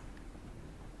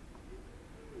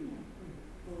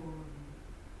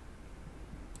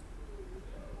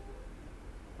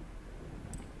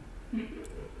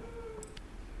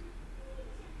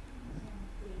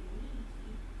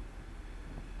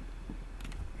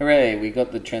 Hooray, we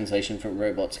got the translation from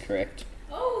robots correct.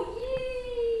 Oh,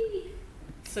 yay!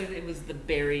 So it was the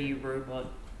berry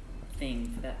robot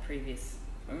thing for that previous.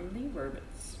 Only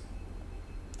robots.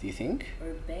 Do you think?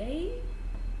 Obey?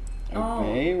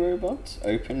 Obey robots?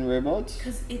 Open robots?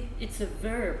 Because it's a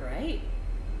verb, right?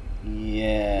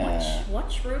 Yeah.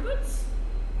 Watch robots?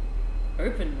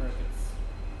 Open robots.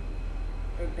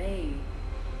 Obey.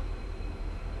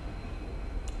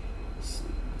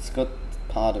 It's got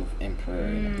part of emperor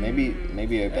in it. Maybe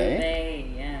obey?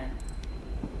 Obey, yeah.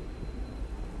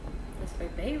 Does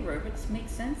obey robots make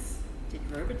sense? Did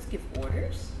robots give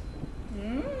orders?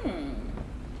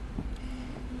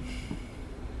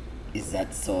 Is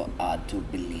that so hard to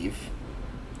believe?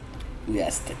 We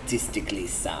are statistically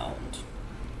sound.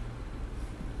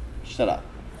 Shut up,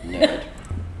 nerd.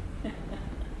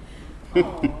 This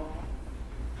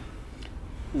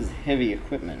is heavy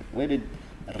equipment. Where did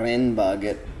Renba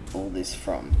get all this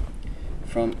from?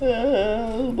 From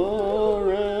Elboreth.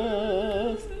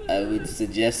 I would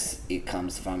suggest it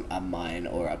comes from a mine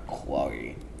or a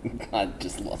quarry. I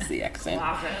just lost the accent.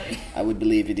 I would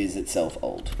believe it is itself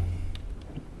old.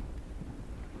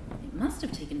 It must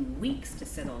have taken weeks to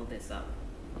set all this up.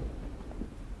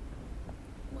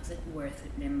 Was it worth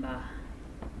it, Nimba?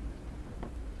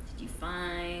 Did you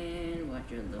find what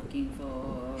you're looking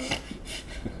for?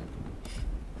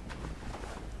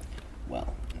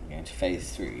 Well, I'm going to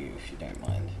phase through you if you don't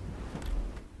mind.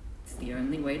 It's the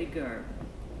only way to go.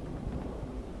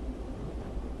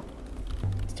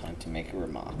 It's time to make a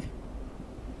remark.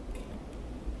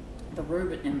 The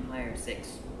Robot Empire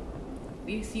 6.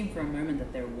 We assumed for a moment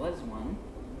that there was one.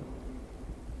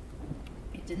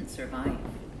 It didn't survive.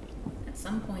 At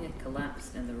some point it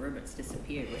collapsed and the robots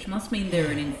disappeared, which must mean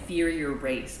they're an inferior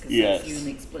race, because that's the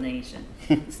only explanation.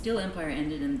 The Steel Empire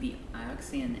ended and the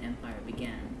Ioxian Empire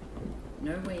began.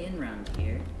 No way in round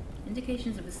here.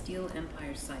 Indications of a Steel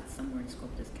Empire site somewhere in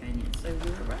Sculptor's Canyon, so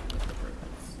we were right with the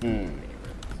robots.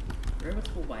 The robots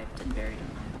were wiped and buried on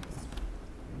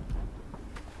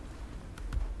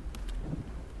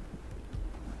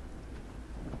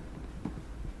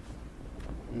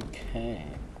islands. Okay.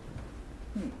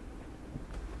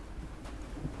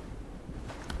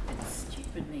 It's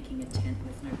stupid making a tent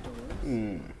with no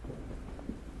doors.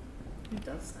 Who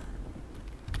does that?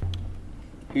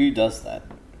 Who does that?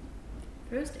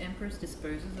 First Empress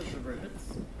disposes of the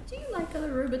robots. Do you like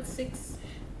other robots, 6?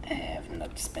 I have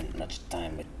not spent much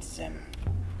time with them.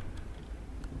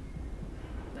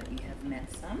 But you have met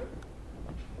some?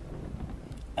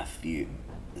 A few.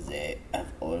 They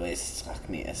have always struck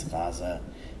me as rather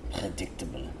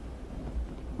predictable.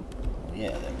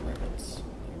 Yeah, they're robots.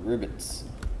 They're robots.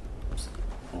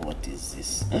 What is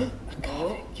this? A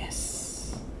carving,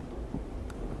 yes.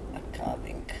 A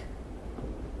carving.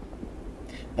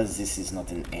 But this is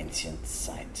not an ancient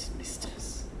site,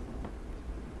 mistress.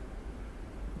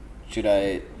 Should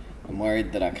I... I'm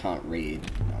worried that I can't read.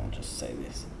 I'll just say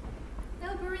this.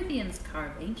 Elberithians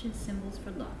carve ancient symbols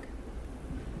for luck.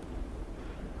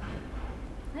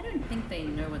 I don't think they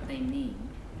know what they mean.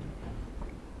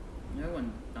 No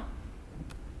one... Oh.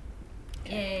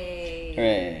 Yay!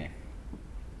 Hooray.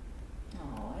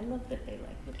 Oh, I love that they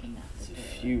like looking up. There's a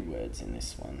few words in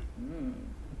this one.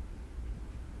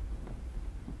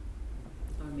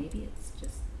 Or maybe it's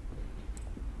just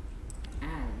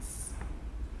as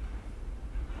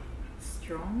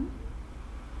strong.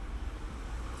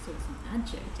 So it's an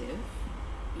adjective.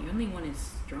 The only one is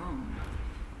strong.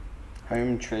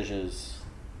 Home treasures.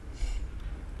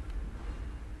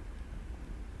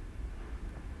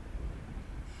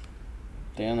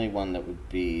 The only one that would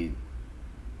be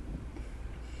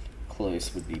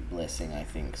close would be blessing, I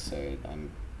think, so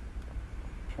I'm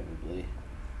probably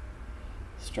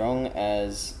strong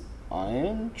as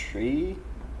iron, tree,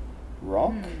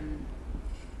 rock.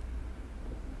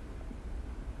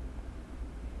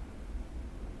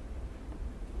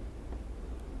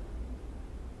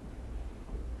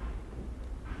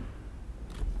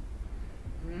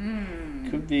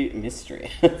 Could be mystery.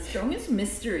 Strong as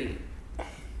mystery.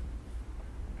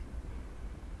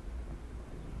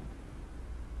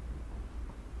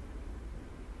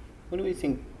 What do we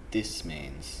think this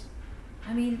means?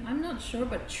 I mean, I'm not sure,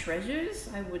 but treasures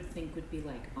I would think would be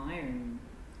like iron.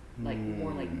 Like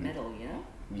more like metal, yeah?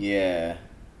 Yeah.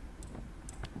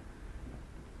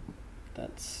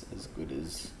 That's as good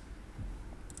as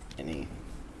any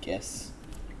guess.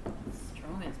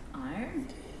 Strong as iron?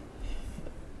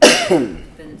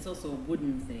 Then it's also a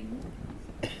wooden thing.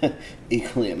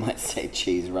 Equally, it might say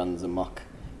cheese runs amok.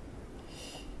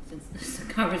 Since the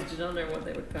carvers do not know what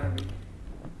they were carving.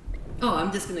 Oh,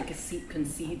 I'm just gonna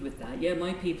concede with that. Yeah,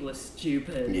 my people are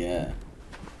stupid. Yeah.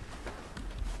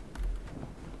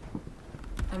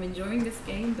 I'm enjoying this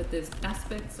game, but there's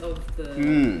aspects of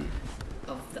the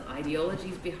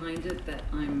ideologies behind it that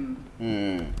I'm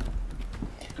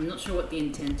not sure what the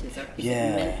intent is. Are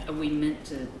we meant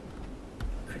to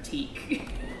critique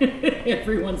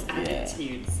everyone's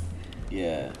attitudes?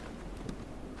 Yeah.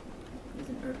 There's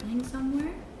an opening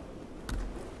somewhere?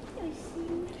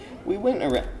 We went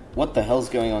around. What the hell's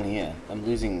going on here? I'm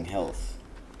losing health.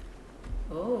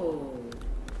 Oh,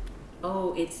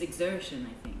 it's exertion,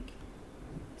 I think.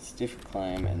 Stiff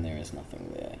climb, and there is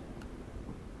nothing there.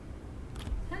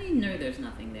 How do you know there's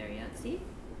nothing there yet, Steve?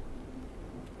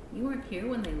 You weren't here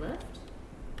when they left?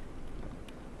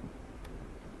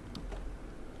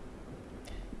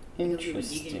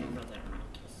 Interesting.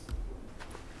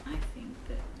 I think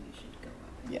that we should go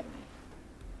up anyway.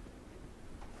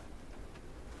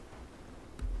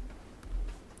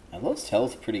 Yeah. I lost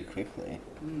health pretty quickly.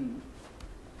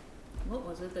 What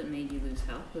was it that made you lose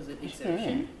health? Was it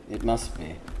exertion? It must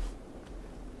be.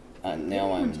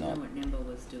 Now I'm not. Know what Nimble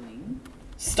was doing.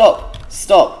 Stop!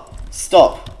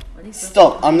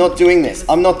 I'm not doing this.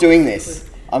 I'm not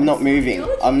moving.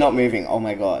 I'm not moving. Oh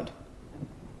my god.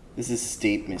 This is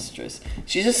steep, mistress.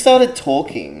 She just started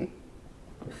talking,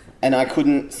 and I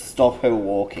couldn't stop her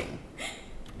walking.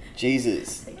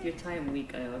 Jesus. Take your time,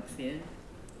 weak Ioxia.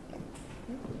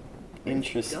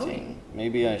 Interesting.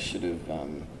 Maybe I should have, Is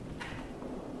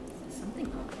there something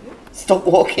up here? Stop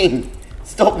walking!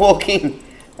 Stop walking!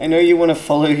 I know you want to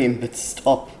follow him, but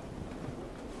stop.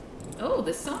 Oh,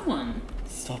 there's someone!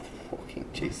 Stop walking,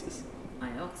 Jesus.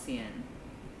 Ioxian.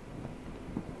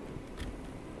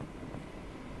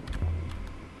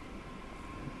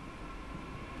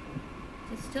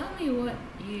 Just tell me what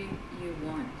you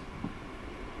want.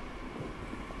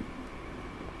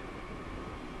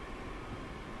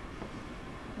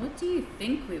 What do you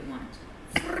think we want?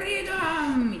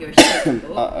 Freedom! You're so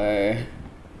cool. Uh-oh.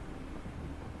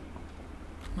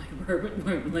 My robot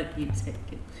won't let you take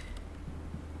it.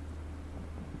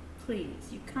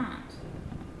 Please, you can't.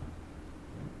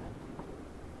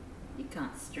 You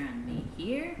can't strand me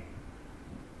here.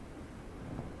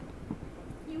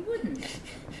 You wouldn't.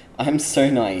 I'm so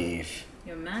naive.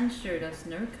 Your man showed us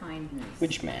no kindness.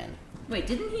 Which man? Wait,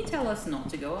 didn't he tell us not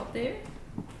to go up there?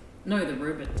 No, the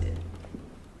robot did.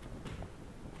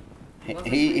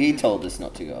 He told us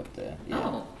not to go up there. Yeah.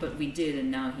 Oh, but we did, and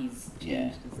now he's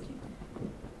changed his tune.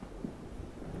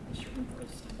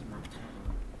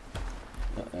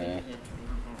 Uh-oh.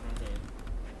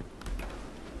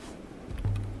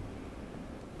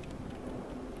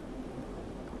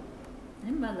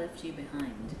 Nimba left you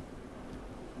behind.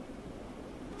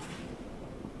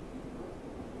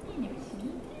 I never seen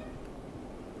him.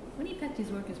 When he packed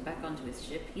his workers back onto his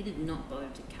ship, he did not bother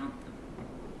to count them.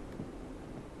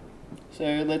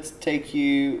 So let's take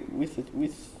you with.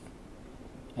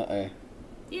 Uh-oh.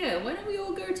 Yeah, why don't we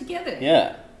all go together?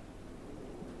 Yeah.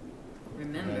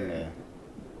 Remember,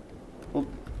 Oop.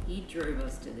 he drove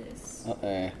us to this.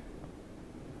 Uh-oh.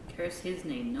 Curse his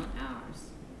name, not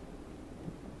ours.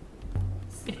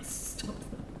 Stop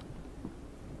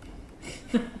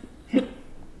them.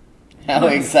 How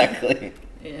exactly?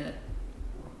 Yeah.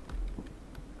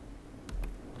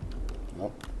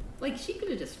 Well. Like, she could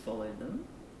have just followed them.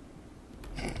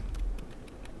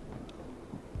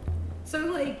 So,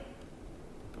 like,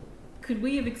 could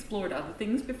we have explored other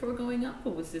things before going up,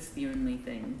 or was this the only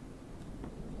thing?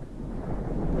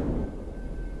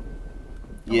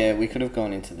 Yeah, we could have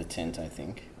gone into the tent, I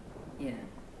think. Yeah.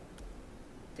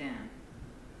 Damn.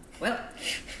 Well,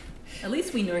 at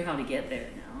least we know how to get there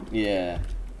now. Yeah.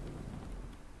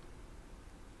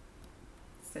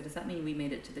 So does that mean we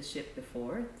made it to the ship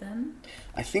before then?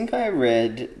 I think I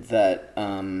read that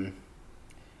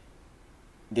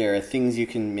there are things you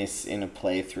can miss in a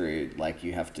playthrough, like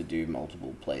you have to do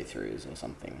multiple playthroughs or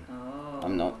something. Oh.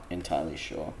 I'm not entirely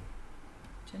sure.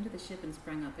 Turned to the ship and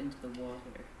sprang up into the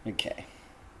water. Okay.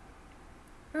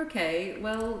 Okay,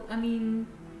 well, I mean...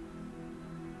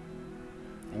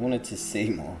 I wanted to see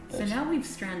more. But... So now we've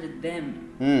stranded them.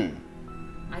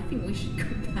 Hmm. I think we should go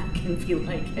back and be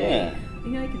like, hey, Yeah. I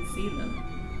think I can see them.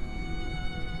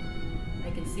 I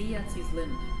can see Yatsi's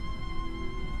limp.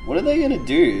 What are they going to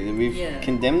do? We've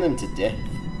condemned them to death.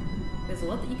 There's a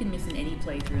lot that you can miss in any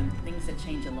playthrough, and things that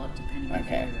change a lot depending on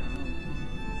Okay. where you're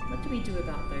on. What do we do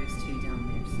about those two down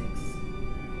there, 6?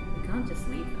 We can't just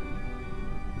leave them.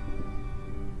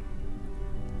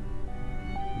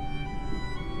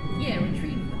 Yeah,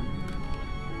 retrieve them.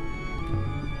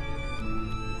 Do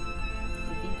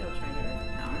you think they'll try to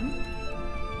overpower me?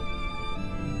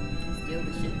 Steal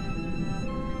the ship?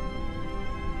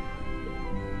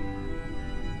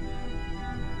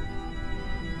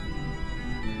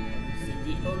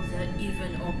 hold that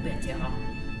even or better.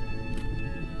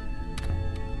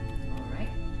 Alright.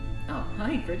 Oh,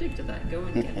 I predicted that. Go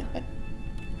and get her.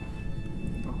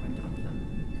 Opened up them.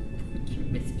 You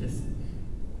mistress.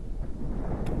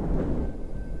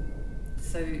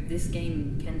 So this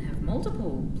game can have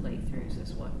multiple playthroughs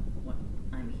is what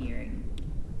I'm hearing.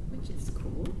 Which is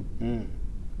cool.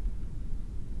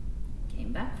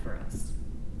 Came back for us.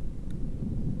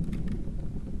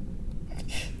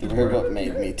 The robot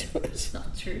made me do it. It's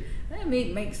not true. Let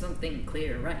me make something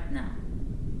clear right now.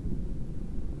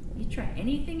 You try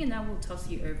anything and I will toss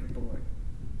you overboard.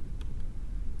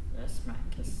 That's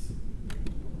Marcus.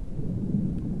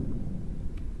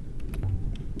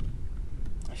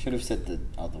 I should have said the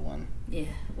other one. Yeah,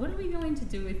 what are we going to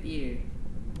do with you?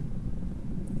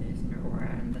 There's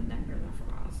nowhere in the nebula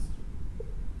for us.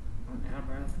 On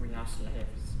Elbereth we are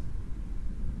slaves.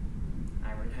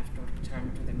 I will have to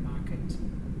return to the market.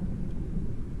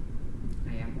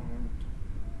 I am owned.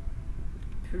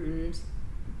 Pruned.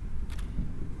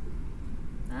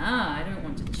 I don't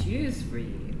want to choose for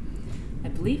you. I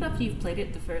believe after you've played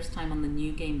it the first time on the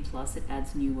New Game Plus, it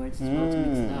adds new words as well to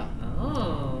mix it up.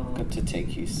 Oh. Got to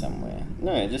take you somewhere.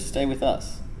 No, just stay with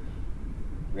us.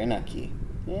 Renaki.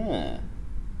 Yeah.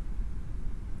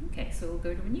 Okay, so we'll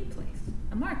go to a new place.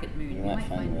 A market moon. You We might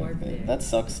find work there. That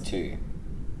sucks too.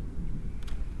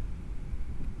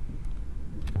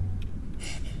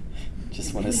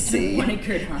 Just want to see. Want to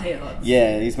go to Iox.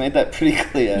 Yeah, he's made that pretty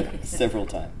clear several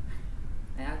times.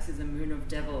 Iox is a moon of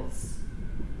devils.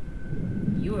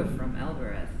 You are from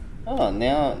Elbereth. Oh,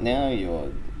 now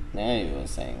you're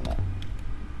saying that.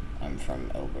 I'm from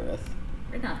Elbereth.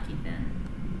 Renaki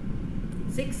then.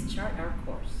 6, chart our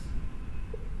course.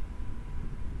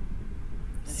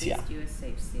 At least you are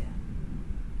safe, Sia.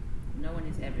 No one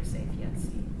is ever safe yet,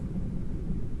 see.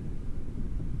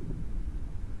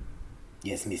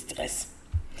 Yes, mistress.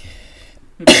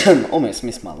 Almost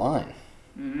missed my line.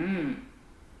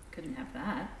 Couldn't have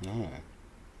that. No.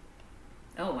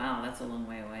 Oh wow, that's a long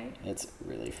way away. It's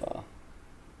really far.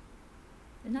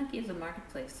 Renaki is a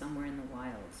marketplace somewhere in the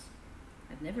wilds.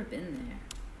 I've never been there.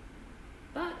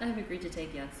 But I've agreed to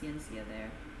take Yahtzee and Sia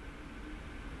there.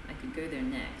 I could go there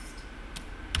next.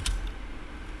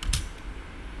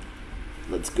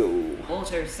 Let's go.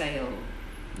 Auto sail.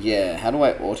 Yeah, how do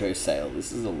I auto sail?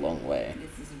 This is a long way.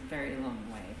 This is a very long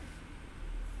way.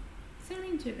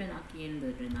 Sailing to Renaki and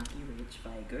the Renaki Reach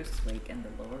via Ghost's Wake and the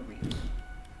Lower Reach.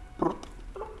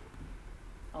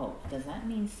 Oh, does that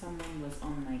mean someone was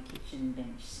on my kitchen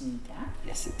bench sneaker?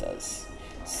 Yes, it does.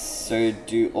 So,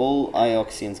 do all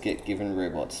Ioxians get given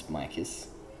robots, Micus?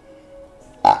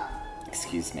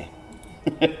 Excuse me.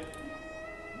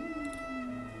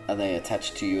 Are they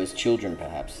attached to you as children,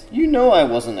 perhaps? You know I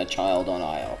wasn't a child on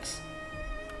Iox.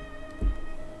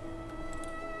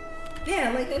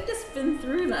 Yeah, like, I've just been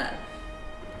through that.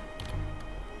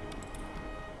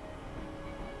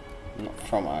 I'm not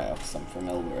from Iox, I'm from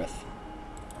Elbereth.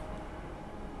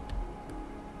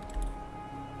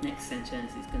 Next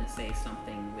sentence, he's going to say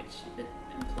something which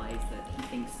implies that he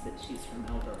thinks that she's from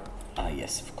Elbereth. Ah,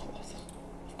 yes, of course.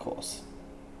 Of course.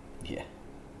 Yeah.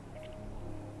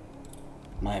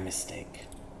 My mistake.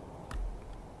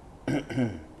 I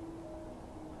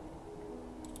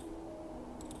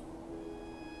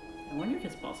wonder if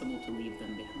it's possible to leave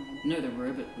them behind. No, the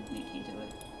robot would make you do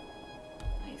it.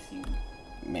 I assume.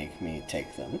 Make me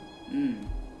take them? Mm.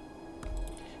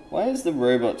 Why is the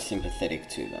robot sympathetic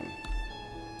to them?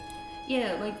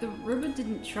 Yeah, like the robot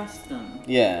didn't trust them.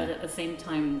 Yeah. But at the same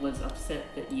time was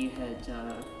upset that you had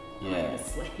hired a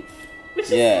slave. Which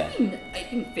is, I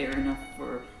think, fair enough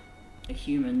for a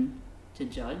human to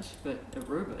judge, but a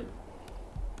robot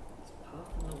is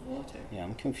path in the water. Yeah,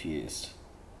 I'm confused.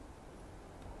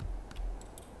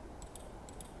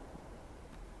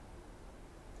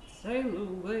 Sail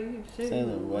away, sail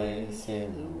away, sail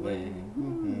away.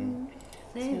 Mm-hmm.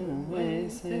 Sail away,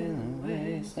 sail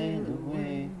away, sail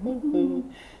away.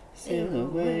 Woo-hoo. Sail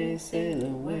away, sail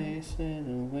away, sail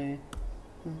away.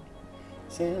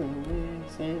 Sail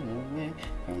away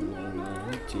from the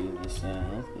north to the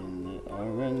south in the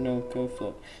Orinoco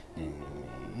float.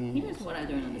 Here's what I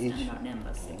don't understand about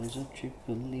number 6. Of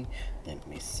Tripoli, let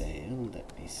me sail.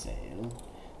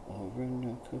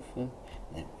 Orinoco float,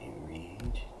 let me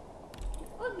reach.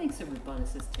 What makes a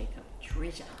roboticist take up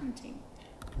treasure hunting?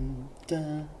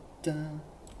 Da da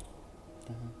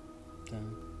da da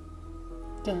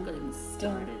da. Got him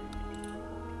started.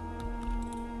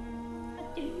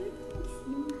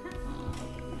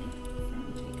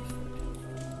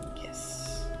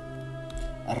 Yes.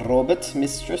 A robot,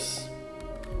 mistress.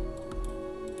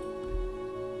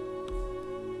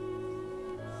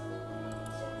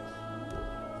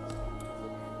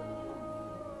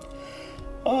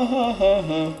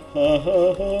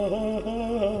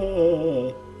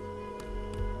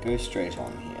 Go straight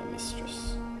on here,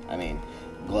 mistress. I mean,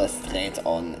 go straight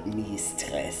on,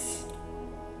 mistress.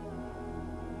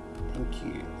 Thank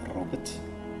you, Robert.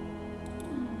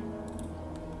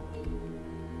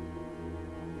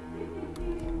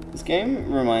 This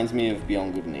game reminds me of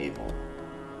Beyond Good and Evil.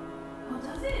 Oh,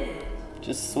 does it?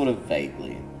 Just sort of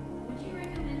vaguely. Would you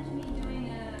recommend me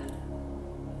doing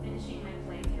finishing my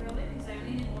playthrough of it? Because I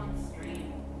only did one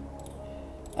stream.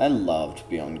 I loved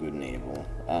Beyond Good and Evil.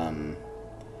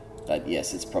 But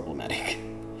yes, it's problematic.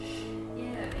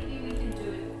 Yeah, maybe we can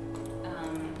do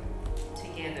it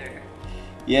together.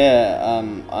 Yeah,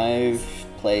 I've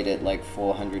played it like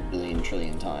 400 billion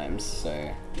trillion times,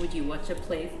 so... Would you watch a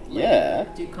play? Yeah.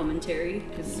 Do commentary?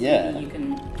 Because Yeah. maybe you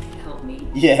can help me.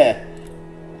 Yeah!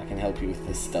 I can help you with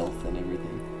the stealth and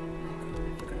everything.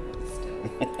 I forgot about the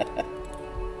stealth.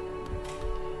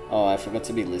 Oh, I forgot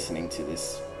to be listening to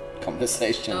this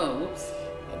conversation. Oh, whoops.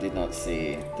 I did not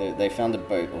see. They found a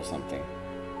boat or something.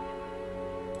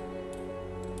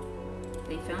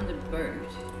 They found a bird.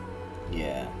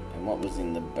 Yeah, and what was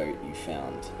in the boat you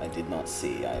found? I did not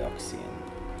see Ioxian.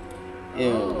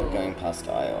 Ew, Oh. we're going past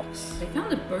Iox. They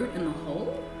found a boat in the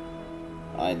hole?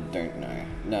 I don't know.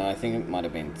 No, I think it might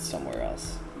have been somewhere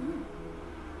else.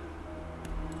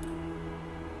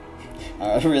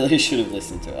 I really should have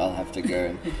listened to it. I'll have to go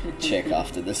and check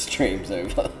after the stream's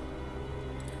over.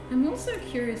 I'm also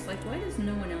curious, like, why does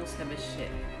no one else have a ship?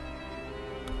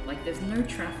 Like, there's no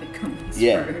traffic on these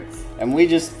Yeah, roads. and we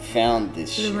just found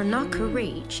this ship. Laranaca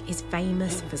Reach is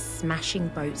famous for smashing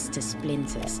boats to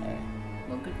splinters.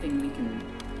 Well, good thing we can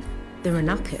The through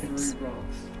Renacans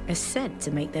rocks. are said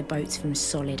to make their boats from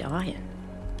solid iron.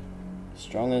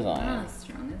 Strong as iron. Ah,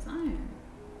 strong as iron.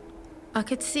 I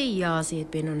could see Yazi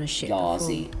had been on a ship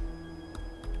Yazi. before.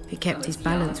 He kept Oh, his it's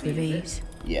balance Yazi, with is it? ease.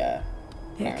 Yeah.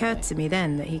 It occurred to me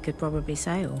then that he could probably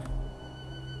sail.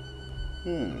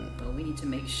 Well, we need to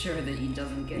make sure that he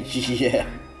doesn't get Yeah.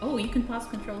 Oh, you can pass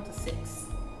control to 6.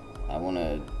 I want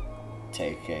to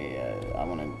I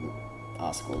want to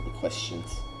ask all the questions.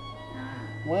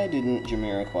 Why didn't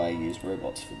Jamiroquai use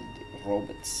robots for the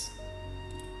robots?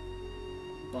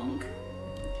 Bonk.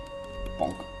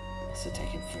 Bonk. Must have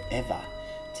taken forever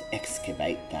to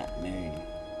excavate that moon.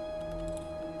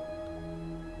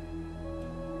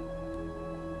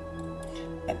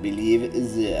 I believe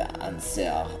the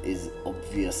answer is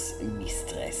obvious,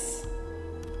 mistress.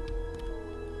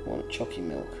 I want chalky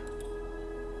milk.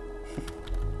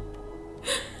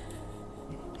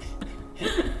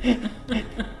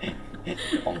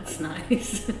 That's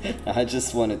nice. I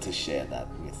just wanted to share that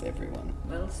with everyone.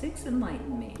 Well, 6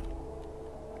 enlightened me.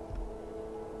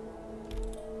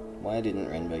 Why didn't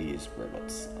Renbo use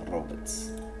robots?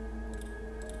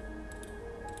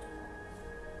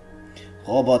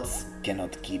 Robots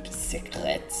cannot keep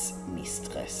secrets,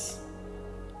 mistress.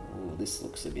 Ooh, this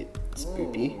looks a bit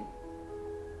spoopy. Ooh.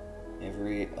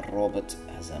 Every robot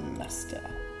has a master.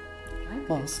 I think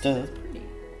Master, that's pretty.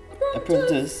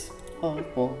 apprentice,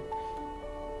 hardball.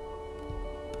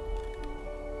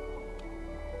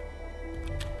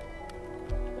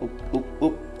 Oop, oop,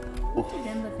 oop. What did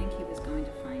Emma think he was going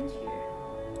to find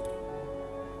here?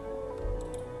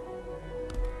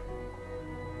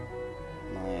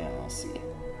 My arsey.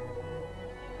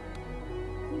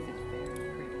 This is very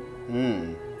pretty.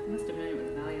 Hmm. He must have known it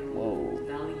was valuable. Whoa.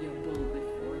 Valuable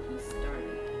before he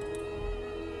started.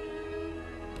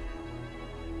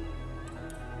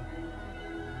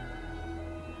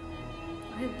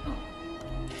 Oh,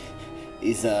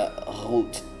 Is a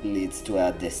route leads to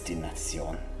our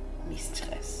destination,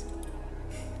 mistress.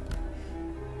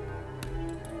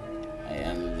 I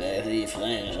am very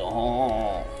French.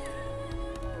 Oh.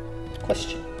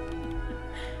 Question.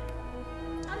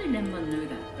 how did Emma know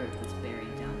that boat was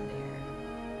buried down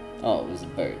there? Oh, it was a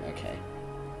boat. Okay.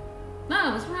 No,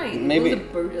 I was right. Maybe it was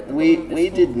a boat at the we bottom of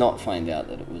this did hole. not find out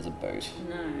that it was a boat.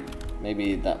 No.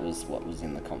 Maybe that was what was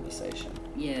in the conversation.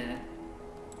 Yeah.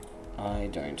 I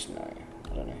don't know.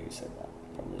 I don't know who said that.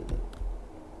 Probably the.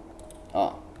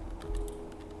 Ah.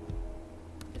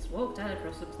 Just walked out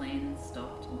across the plain,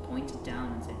 stopped and pointed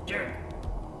down and said, "Jerk."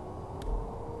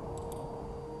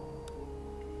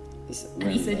 This And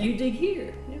he said, "You dig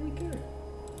here." There we go.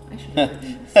 I should have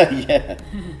written this. Yeah.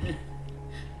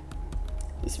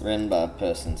 This Renbar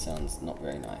person sounds not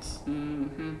very nice.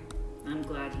 Mm-hmm. I'm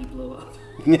glad he blew up.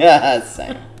 Yeah,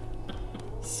 same.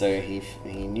 So he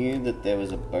knew that there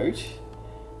was a boat,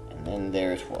 and then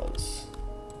there it was.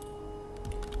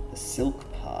 The Silk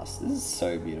Pass. This is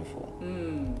so beautiful.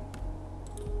 Mm.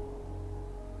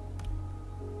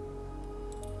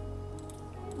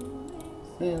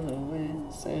 Sail away,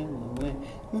 sail away,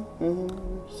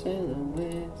 sail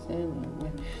away, sail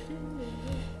away.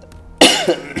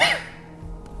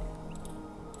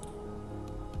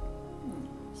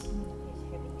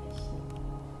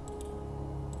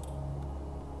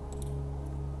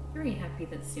 Very happy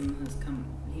that Sim has come.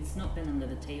 He's not been under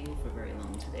the table for very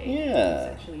long today. Yeah.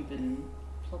 He's actually been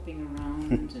plopping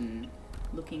around and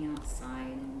looking outside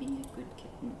and being a good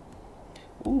kitten.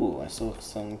 Ooh, I saw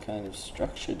some kind of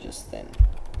structure just then.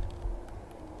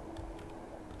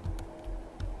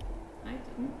 I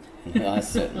didn't. I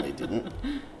certainly didn't.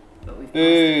 But we've passed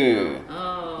Boo! it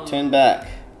now. Oh. Turn back.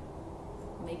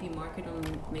 Maybe mark it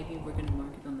on. Maybe we're gonna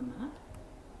mark it on the map.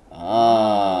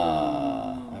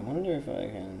 Ah, I wonder if I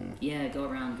can. Yeah, go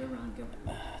around, go around, go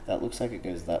around. That looks like it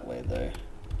goes that way though.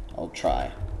 I'll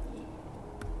try.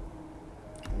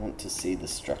 I want to see the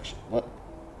structure. What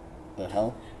the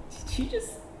hell? Did you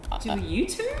just do a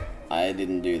U-turn? I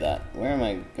didn't do that. Where am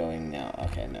I going now?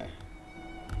 Okay, no.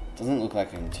 Doesn't look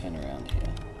like I can turn around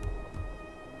here.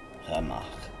 Remarque.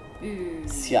 Ooh.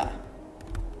 Sia.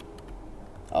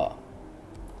 Oh.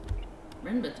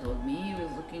 Renba told me he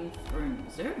was looking for an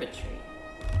observatory.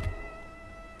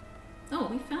 Oh,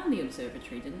 we found the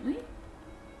observatory, didn't we?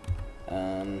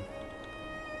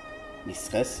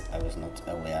 Mistress, I was not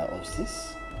aware of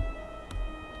this.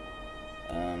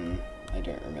 I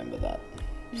don't remember that.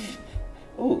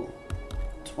 Oh,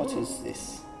 what is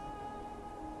this?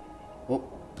 Oh,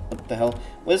 what the hell?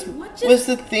 Where's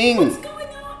the thing? What's going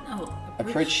on? Oh,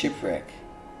 Approach shipwreck.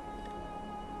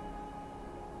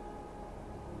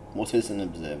 What is an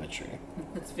observatory?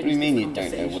 Let's What do you mean finish you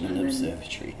this don't know what an conversation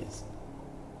observatory is?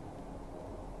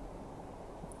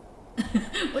 and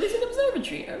then- What is an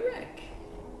observatory? A wreck.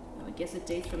 Oh, I guess it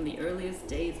dates from the earliest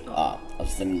days of...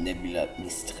 Of the nebula,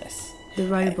 Mistress. The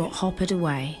robot hoppered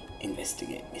away,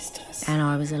 Investigate, Mistress. and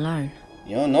I was alone.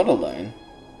 You're not alone.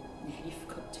 You've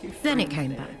got two Then it friends came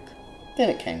there. back. Then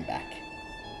it came back.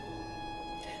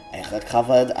 I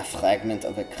recovered a fragment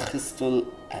of a crystal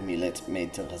amulet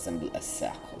made to resemble a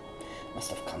circle. Must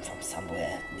have come from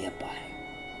somewhere nearby.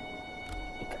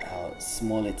 Look how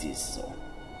small it is, though.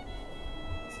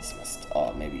 This must...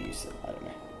 Oh, maybe you said... I don't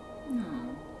know.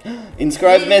 No.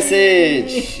 Inscribed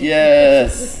message!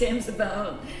 Yes! This game's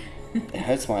about. It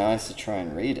hurts my eyes to try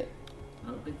and read it.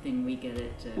 Oh, good thing we get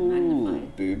it Ooh,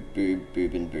 magnified.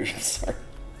 boob and boob. Sorry.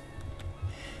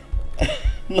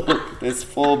 Look, there's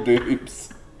 4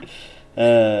 boobs.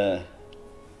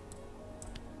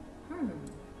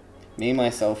 Me,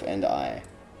 myself, and I.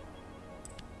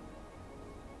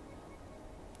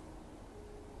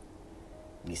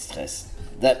 Mistress.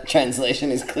 That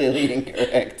translation is clearly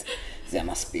incorrect. There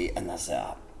must be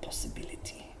another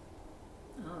possibility.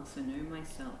 Oh, so know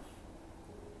myself.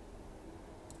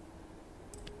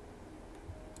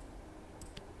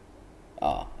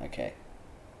 Ah, okay.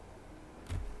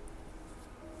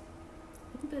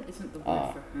 That isn't the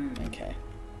word for home. Okay.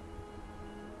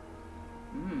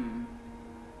 Hmm.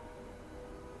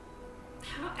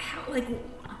 How, like,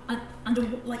 under,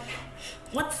 like,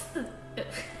 what's the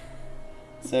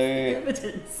So,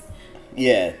 evidence?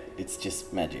 yeah, it's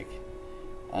just magic.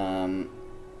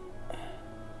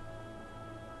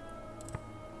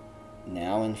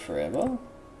 Now and forever?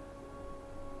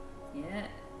 Yeah,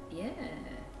 yeah.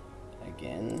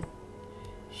 Again.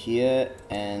 Here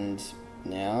and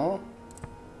now?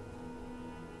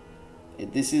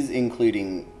 This is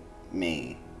including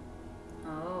me.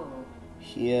 Oh.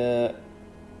 Here...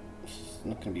 It's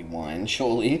not going to be wine,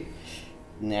 surely.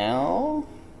 Now?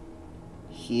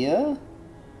 Here?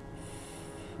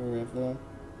 Forever?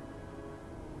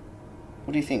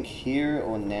 What do you think? Here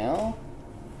or now?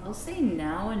 I'll say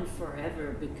now and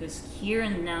forever because here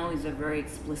and now is a very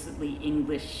explicitly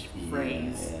English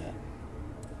phrase. Yeah.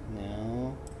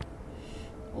 Now.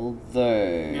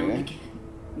 Although. Now and again.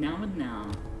 Now and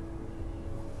now.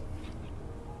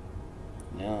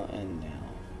 Now and now.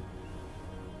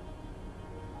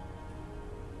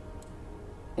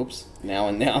 Oops. Now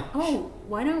and now. Oh,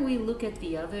 why don't we look at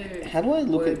the other? How do I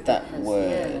look word at that has-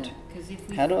 word? Yeah, because if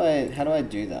we How do I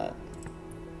do that?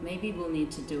 maybe we'll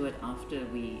need to do it after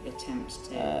we attempt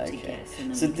to Okay. guess. And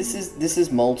then So we this can-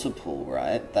 is multiple,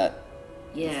 right? That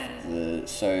yeah,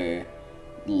 so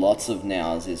lots of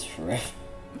nows is forever.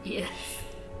 yeah.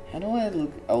 How do I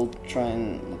look? I'll try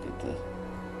and look at the.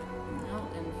 Now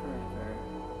and forever.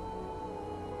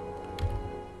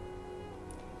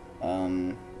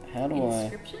 How do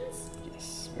Inscriptions?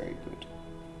 Yes, very good.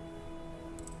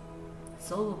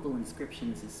 Solvable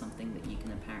inscriptions is something that you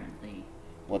can apparently.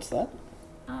 What's that?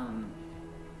 On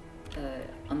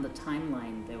the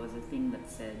timeline, there was a thing that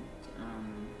said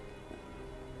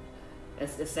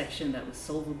a section that was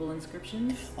solvable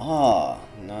inscriptions. Ah,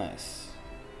 nice.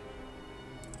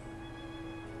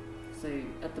 So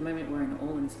at the moment we're in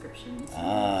all inscriptions.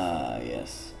 Ah,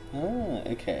 yes. Ah,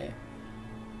 okay.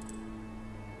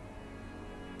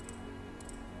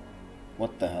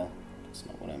 What the hell? That's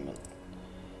not what I meant.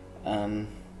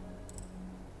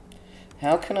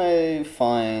 How can I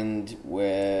find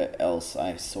where else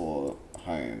I saw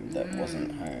home that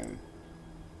wasn't home?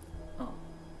 Oh.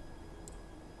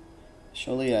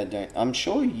 Surely I don't... I'm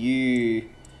sure you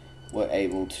were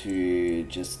able to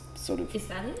just sort of... Is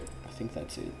that it? I think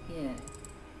that's it. Yeah.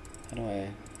 How do I...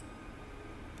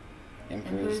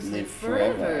 Emperors live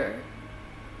forever.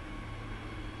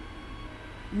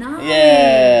 Nice.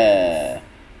 Yeah.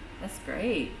 That's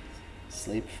great.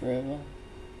 Sleep forever.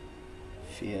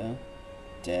 Fear.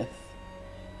 Death.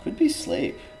 Could be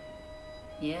sleep.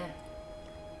 Yeah.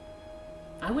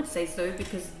 I would say so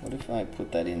because... What if I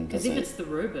put that in? Because if it's the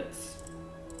robots...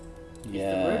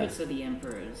 Yeah. If the robots are the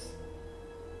emperors,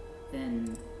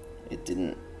 then... It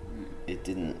didn't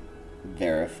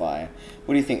verify.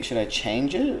 What do you think? Should I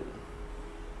change it?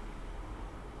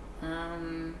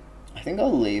 I think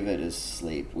I'll leave it as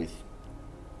sleep with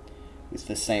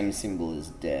the same symbol as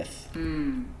death.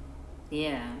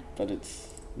 Yeah. But it's...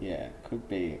 Yeah, could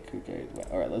go either way.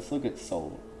 Alright, let's look at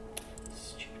soul.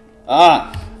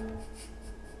 Ah!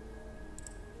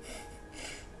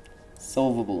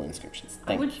 Solvable inscriptions.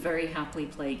 I would very happily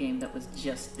play a game that was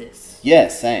just this. Yeah,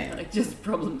 same. Like just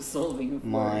problem solving of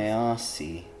My words.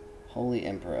 RC. Holy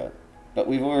Emperor. But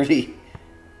we've already...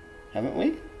 Haven't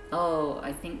we? Oh,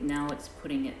 I think now it's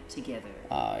putting it together.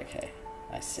 Ah, okay.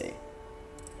 I see.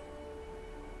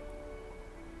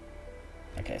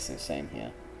 Okay, so same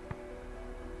here.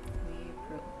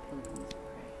 Pilgrim's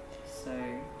Prey. So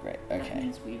Great, that okay.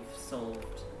 means we've solved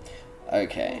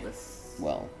Okay. all this.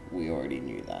 Well, we already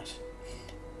knew that.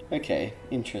 Okay,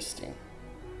 interesting.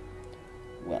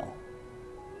 Well.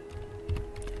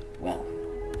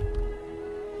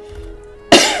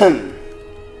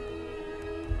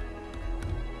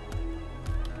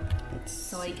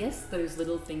 So I guess those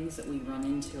little things that we run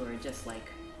into are just like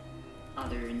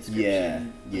other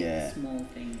inscription, yeah. small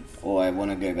things. Or I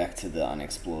want to go back to the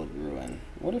unexplored ruin.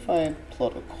 What if I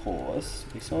plot a course?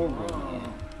 We saw a ruin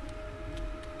here.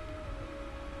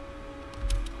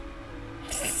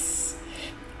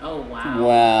 Oh wow.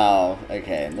 Wow.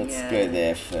 Okay, let's Yeah. go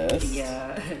there first.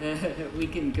 Yeah, we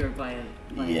can go by it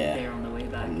there on the way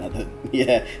back.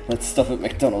 Yeah, let's stop at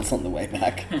McDonald's on the way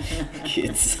back.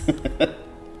 Kids.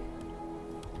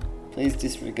 Please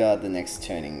disregard the next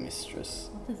turning, mistress.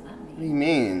 What does that mean? What do you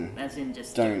mean? As in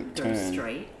just Don't go turn.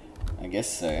 straight? I guess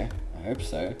so. I hope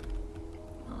so.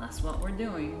 Well, that's what we're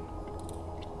doing.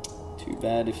 Too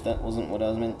bad if that wasn't what I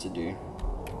was meant to do.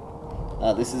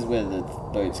 Ah, this is where the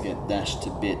boats get dashed to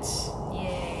bits.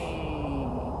 Yay!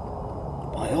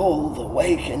 By all the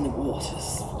wake and the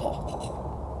waters.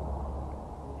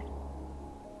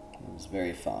 It was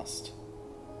very fast.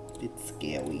 Bit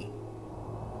scary.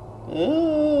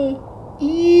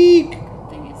 Eek! I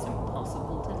think it's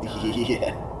impossible to die.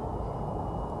 Yeah.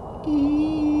 We're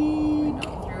Eek!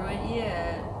 not through it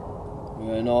yet.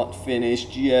 We're not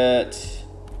finished yet.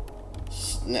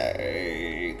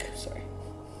 Snake. Sorry.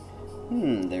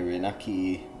 The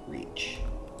Renaki Reach.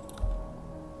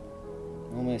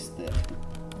 Almost there.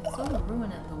 I saw the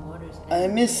ruin at the water's edge. I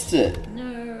missed it.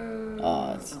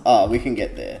 No. We can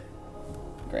get there.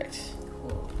 Great.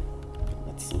 Cool.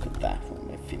 Let's look at that when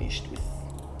we're finished with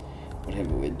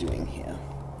whatever we're doing here.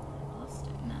 Lost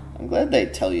it now. I'm glad they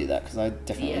tell you that because I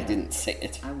definitely Yeah. didn't see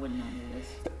it. I would not know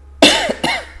this.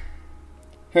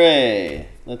 Hooray!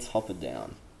 Let's hop it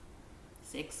down.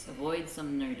 6. Avoid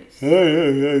some notice.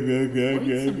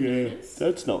 That's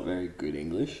That's not very good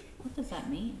English. What does that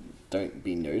mean? Don't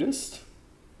be noticed.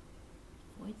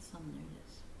 Avoid some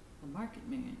notice. The market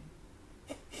moon.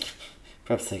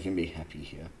 Perhaps they can be happy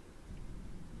here.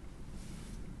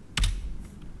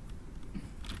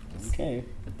 Okay.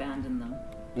 Abandon them.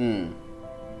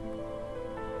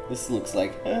 This looks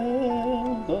like It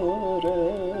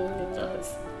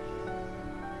does.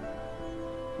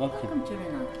 Welcome. Welcome to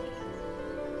Renaki.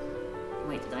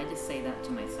 Wait, did I just say that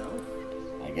to myself?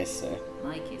 I guess so.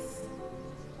 Lycus.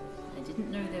 I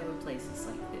didn't know there were places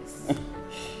like this.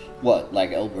 What,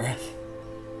 like Elbereth?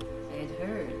 I had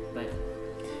heard, but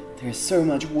There's so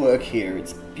much work here.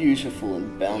 It's beautiful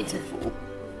and bountiful.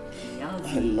 I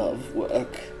Yazi, love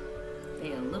work.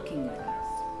 they are looking at us.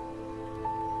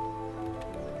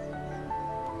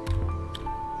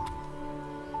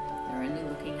 They're only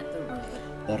looking at the robot.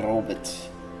 The robot.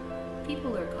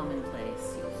 People are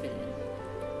commonplace. You'll fit in.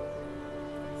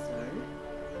 So,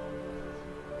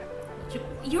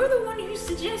 You're the one who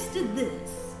suggested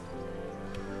this.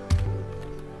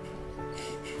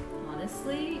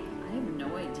 Honestly, I have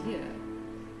no idea.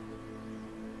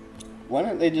 Why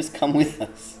don't they just come with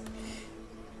us?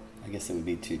 I guess it would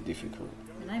be too difficult.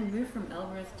 When I moved from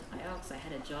Elbereth to Iox, I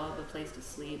had a job, a place to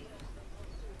sleep,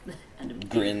 and a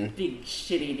big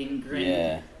shit-eating grin.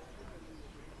 Yeah.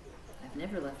 I've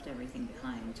never left everything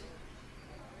behind.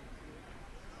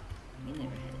 We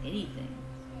never had anything.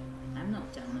 I'm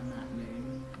not down on that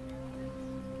moon.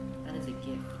 That is a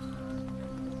gift.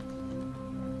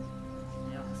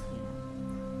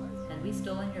 Had we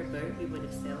stolen your boat, we would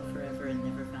have sailed forever and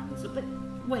never found this. But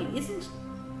wait, isn't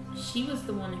she was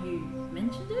the one who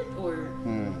mentioned it, or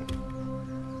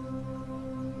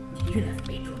you left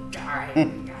me to die? I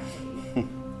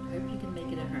hope you can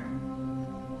make it a home.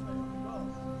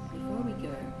 Before we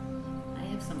go, I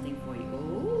have something for you.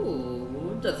 Oh,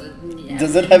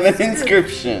 does it have an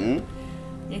inscription?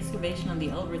 The excavation on the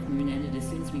Elbereth moon ended as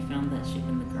soon as we found that ship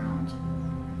in the ground.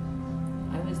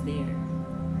 I was there.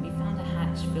 We found a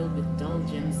hatch filled with dull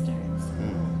gemstones.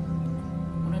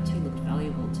 One or two looked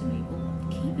valuable to me. We'll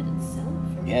keep it and sell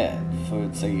it for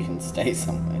so you can stay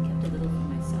somewhere. I kept a little for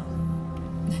myself.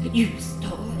 You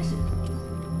stole it.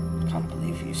 Can't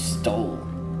believe you stole.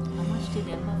 How much did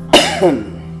Emma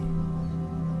find?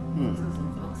 Boxes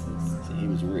and boxes. So he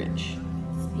was rich.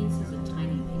 This piece is a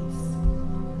tiny piece.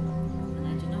 And I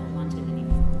do not want it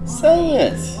anymore. Why? Sell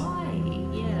it! Why?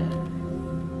 Yeah.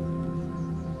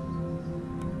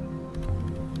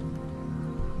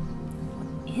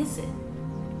 What is it?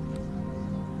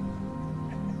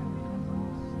 I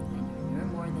know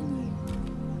more than you.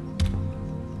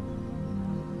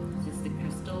 Is this the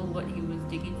crystal what he was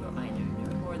digging for? I know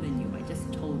more than you. I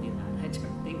just told you that. I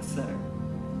don't think so.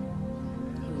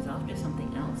 He was after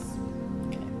something else.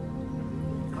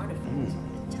 Artifact.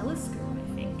 A telescope,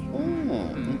 I think.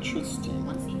 Interesting.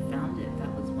 Once he found it,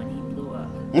 that was when he blew up.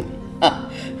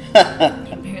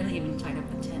 He barely even tied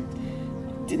up a tent.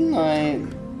 Didn't I...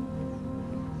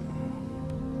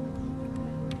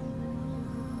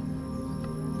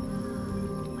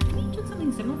 I think you took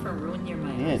something similar for a ruin near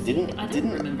my house. I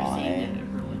don't remember seeing it at a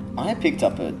ruin. I picked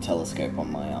up a telescope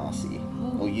on my RC.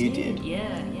 Oh, Or you did. Yeah.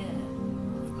 I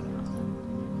forgot about that.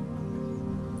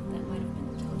 That might have been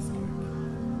a telescope.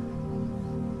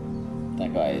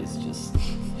 That guy is just...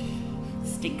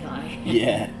 Stink eye.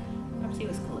 Yeah. Perhaps he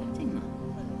was collecting them.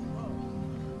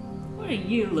 What are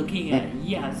you looking at,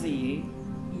 Yazzie?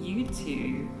 You two.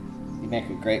 You make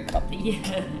a great couple.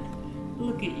 Yeah.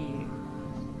 Look at you.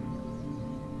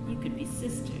 You could be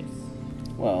sisters.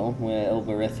 Well, we're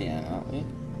Elberethian, aren't we?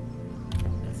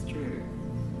 That's true.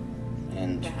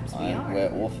 And Perhaps we are. we're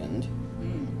orphaned.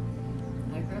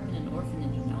 I grew up in an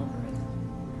orphanage in Elbereth.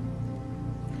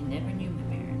 I never knew my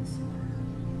parents.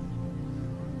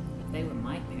 If they were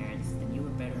my parents, then you were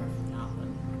better off without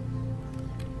them.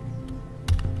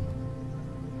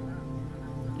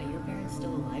 Are your parents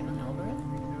still alive in Elbereth?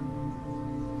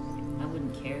 I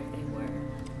wouldn't care if they were.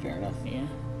 Fair enough. Yeah.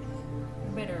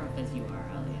 You're better off as you are,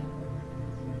 Alia.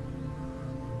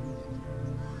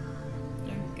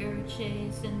 Don't go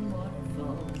chasing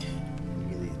waterfalls.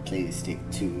 Really, please stick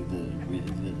to the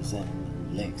rivers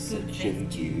and lakes that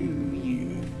showed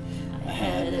you. I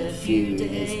had a few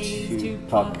days to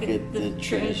pocket the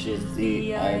treasures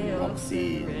the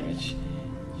Ioxi rich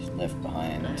left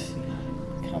behind.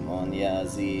 Come on,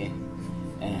 Yazzie,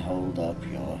 and hold up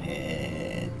your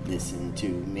head. Listen to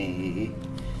me.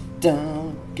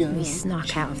 Don't go. We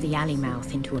snuck out of the alley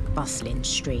mouth into a bustling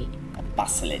street. A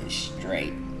bustling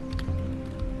street.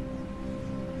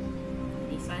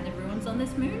 Any sign of ruins on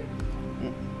this moon?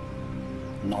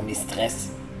 No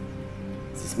mistress.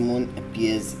 This moon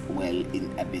appears well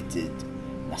inhabited.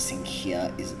 Nothing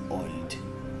here is old.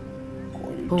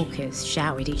 Hawkers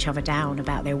shouted each other down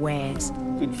about their wares.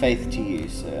 Good faith to you,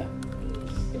 sir.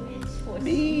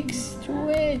 Big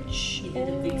stretch. He did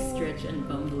a big stretch and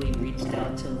Bumbly reached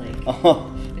out to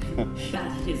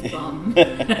bat his bum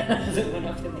as it went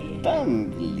up in the air.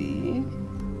 Bumbly.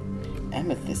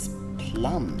 Amethyst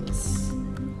plums.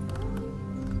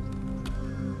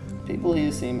 People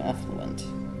here seem affluent.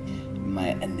 My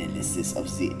analysis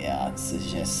of the air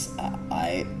suggests a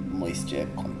high moisture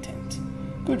content.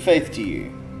 Good faith to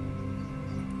you.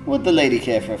 Would the lady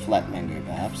care for a flat mango,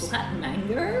 perhaps? Flat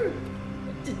mango?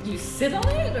 Did you sit on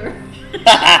it, or?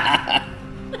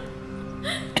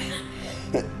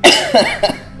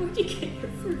 Where'd you get your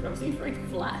fruit? I was eating very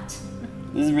flat.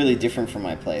 This is really different from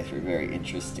my playthrough. Very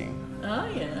interesting. Oh,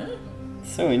 yeah?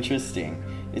 So interesting.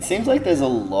 It seems like there's a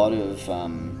lot of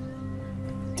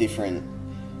different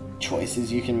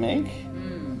choices you can make.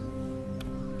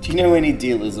 Do you know any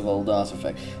dealers of old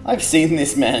artifacts? I've seen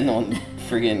this man on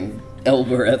friggin'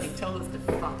 Elbereth. Tell us to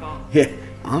fuck off. Yeah,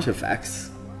 artifacts?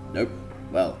 Nope.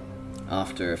 Well,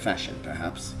 after a fashion,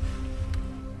 perhaps.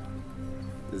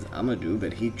 There's Amadou,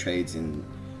 but he trades in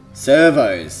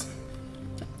servos.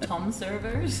 Tom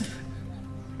servers?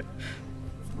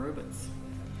 Robots.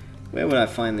 Where would I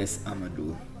find this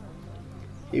Amadou?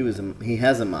 He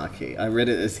has a marquee. I read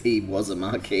it as he was a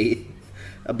marquee.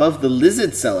 Above the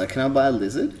lizard cellar. Can I buy a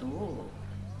lizard? Oh.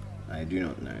 I do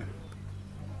not know.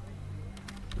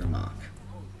 Remark.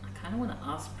 I kind of want to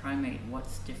ask Primate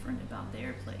what's different about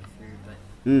their playthrough, but...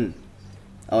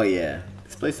 Oh yeah.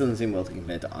 This place doesn't seem wealthy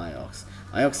compared to Iox.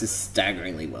 Iox is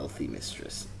staggeringly wealthy,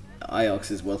 mistress.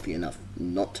 Iox is wealthy enough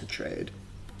not to trade.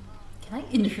 Can I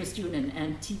interest you in an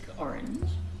antique orange?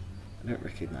 I don't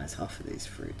recognize half of these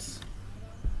fruits.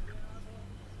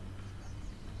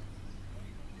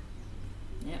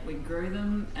 Yeah, we grow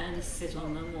them and sit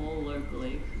on them all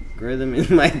locally. Grow them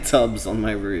in my tubs on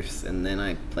my roofs, and then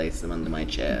I place them under my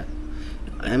chair.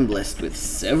 I am blessed with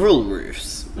several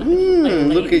roofs.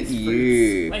 Look at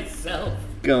you. Myself.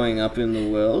 Going up in the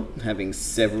world, having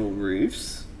several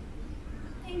roofs.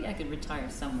 Maybe I could retire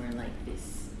somewhere like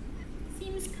this.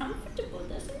 Seems comfortable,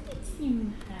 doesn't it?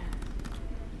 Seem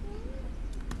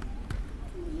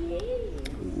yeah.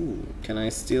 Ooh, can I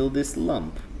steal this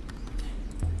lump?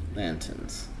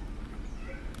 Lanterns.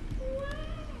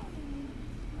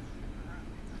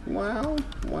 Wow,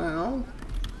 wow.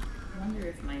 I wonder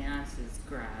if my ass is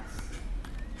grass.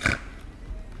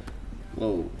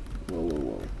 Whoa, whoa, whoa,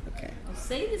 whoa. Okay. I'll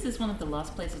say this is one of the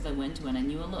last places I went to, and I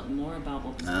knew a lot more about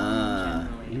what was going on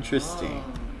generally. Interesting.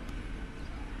 Oh.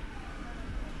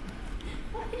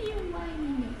 What are you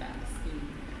whining about, Steve?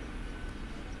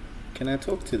 Can I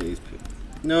talk to these people?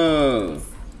 No!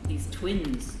 These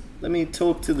twins. Let me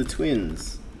talk to the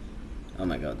twins. Oh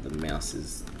my god, the mouse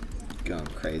is going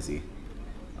crazy.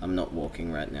 I'm not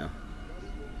walking right now.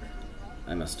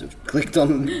 I must have clicked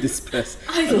on this person.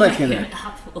 I like an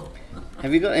apple.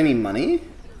 Have you got any money? Do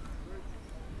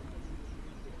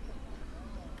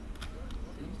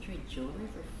you trade jewelry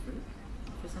for fruit?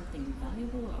 For something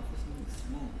valuable or for something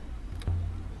small?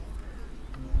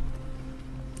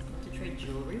 To trade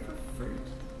jewelry for fruit?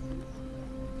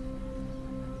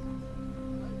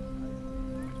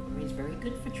 Jewelry is very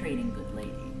good for trading, good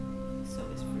lady. So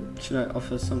is fruit. Should I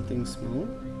offer something small?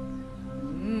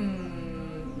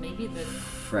 Maybe the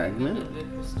fragment of a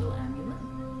crystal amulet?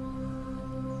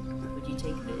 Would you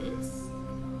take this?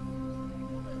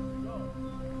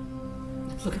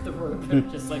 Look at the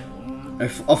robot, just like...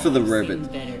 Offer the I've robot. seen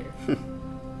better.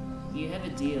 You have a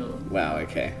deal. Wow,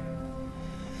 okay.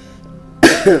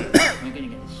 We're gonna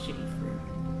get a shitty fruit.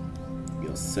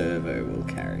 Your servo will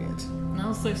carry it. And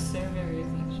also servo is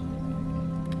actually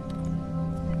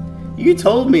very You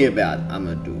told me about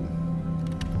Amadou.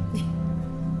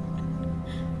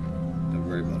 The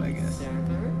robot, I guess.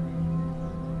 Servo?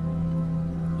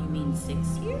 You mean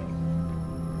 6 year?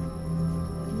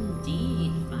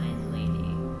 Indeed, fine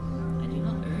lady. I do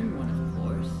not earn one, of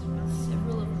course, but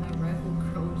several of my rival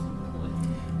crows employ.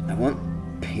 I want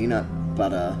peanut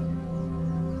butter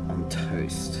on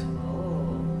toast.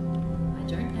 Oh, I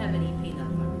don't have any peanut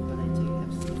butter, but I do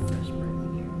have some fresh bread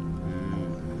here.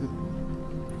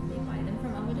 They buy them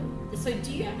from Amadou. So did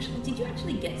you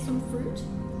actually get some fruit?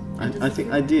 I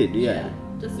think I did, yeah.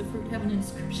 Does the fruit have an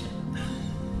inscription?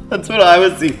 That's what I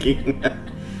was thinking.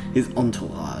 His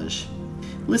entourage.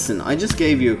 Listen, I just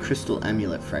gave you a crystal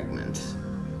amulet fragment.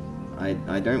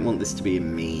 I don't want this to be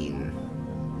mean.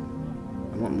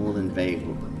 I want more than vague.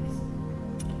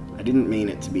 I didn't mean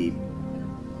it to be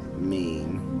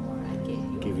mean. I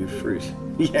Give you fruit.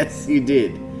 Yes, you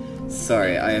did.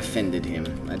 Sorry, I offended him.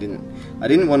 I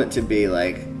didn't want it to be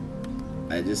like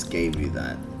I just gave you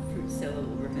that. Fruit seller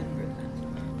will remember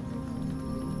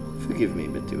that. Forgive me,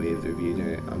 but do either of you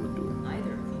know Amadou?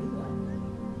 Either of you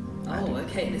what? Oh,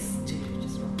 okay, this dude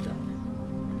just rocked up.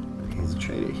 He's a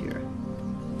trader here.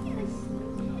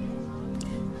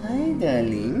 Hi,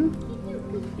 darling.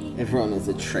 Everyone is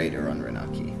a trader on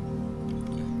Renaki.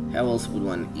 How else would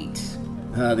one eat?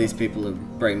 These people are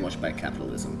brainwashed by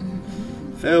capitalism.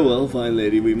 Farewell, fine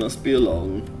lady, we must be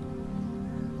along.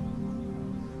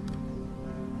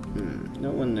 No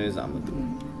one knows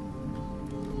Amadou.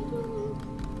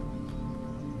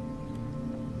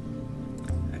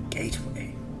 A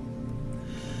gateway.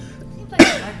 Seems like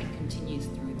the market continues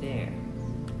through there.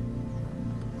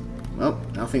 Well,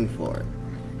 nothing for it. A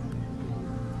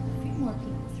few more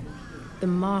people through here. The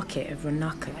market of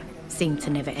Renaka seemed to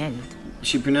never end.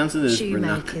 She pronounces it as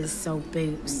Shoemakers Renaka. sold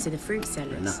boots to the fruit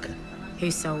sellers, Renaka. who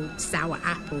sold sour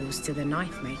apples to the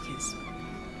knife makers.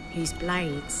 whose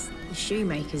blades the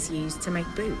shoemakers used to make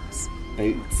boots.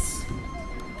 Boots.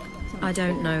 I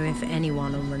don't know if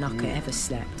anyone on Ranaka ever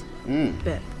slept,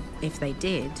 but if they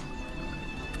did,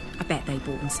 I bet they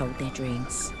bought and sold their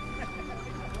dreams.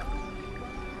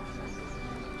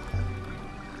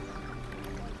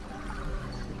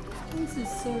 This is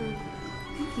so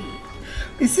picky.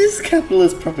 Is this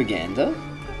capitalist propaganda?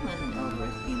 I don't know where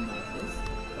it's been like this.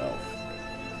 Wealth.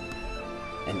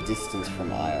 And distance from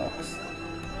Iox.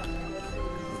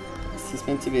 Is this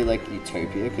meant to be like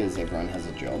utopia because everyone has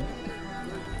a job?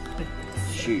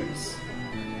 Shoes.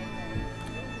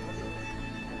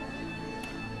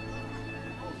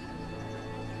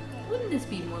 Wouldn't this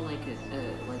be more like a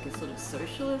sort of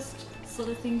socialist sort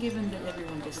of thing, given that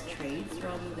everyone just trades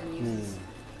rather than uses?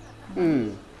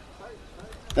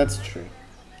 That's true.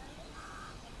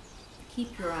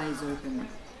 Keep your eyes open.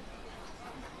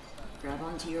 Grab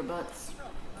onto your butts.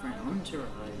 For an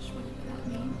entourage, whatever that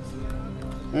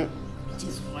means. It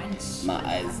is once. My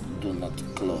eyes do not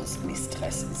close,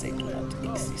 mistress. They do not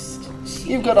exist.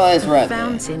 You've got eyes right The there.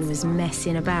 fountain was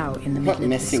messing about in the Not middle of the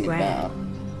messing square, about.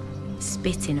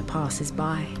 spitting at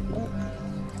passers-by. Can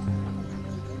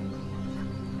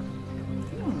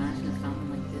you imagine a fountain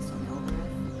like this on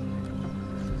Elbereth?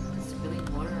 Spilling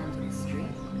water onto the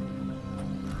street?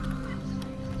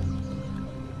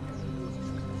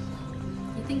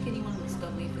 You think anyone would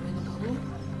stop me filling a bottle?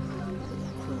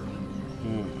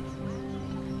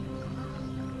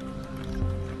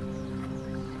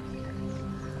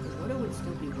 The water would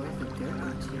still be worth a dirt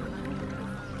or two on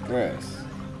Elbereth, Gross.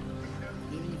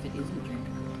 even if it isn't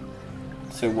drinkable.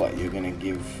 So what, you're gonna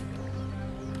give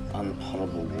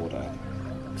unpotable water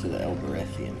to the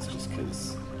Elberethians just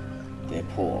because they're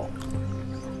poor?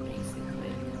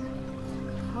 Basically.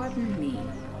 Pardon me.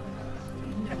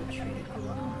 You know a traitor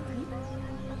Kulani?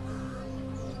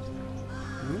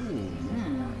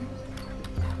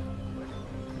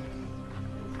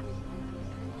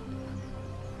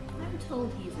 I'm told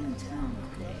he's in town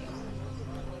today.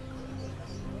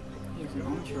 He has an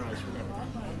entourage, whatever that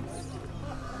means.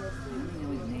 I don't know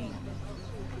his name.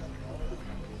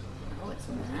 Oh, it's a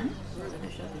man? The other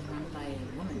shop is run by a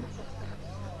woman.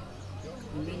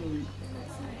 You mean,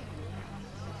 let's say.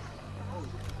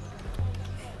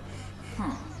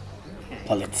 Huh. Okay.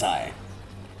 Polizei.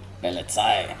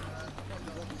 Polizei.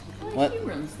 What? He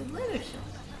runs the leather shop.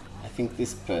 I think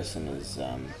this person is,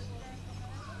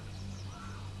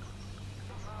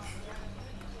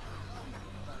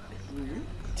 Weird.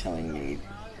 telling me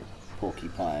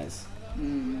porcupines.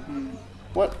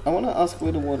 What? I want to ask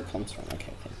where the water comes from.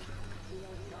 Okay, thank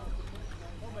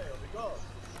you.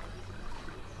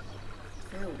 Is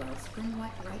there a wellspring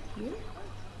right here?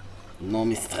 No,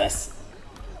 mistress.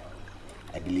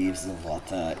 I believe the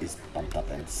water is pumped up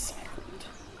and cycled.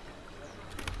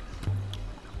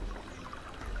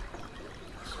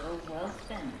 So well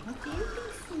then. What do you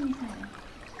think,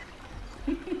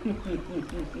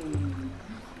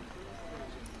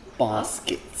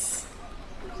 Baskets.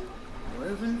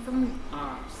 woven from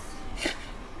arse.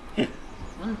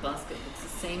 One basket looks the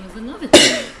same as another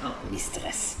thing. Oh,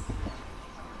 Mistress.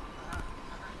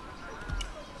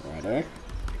 Righto.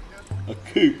 A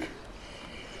cook.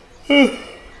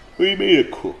 What do you mean a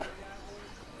cook?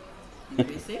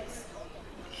 36.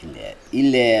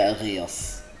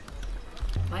 Hilarious.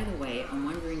 By the way, I'm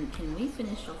wondering, can we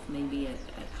finish off maybe at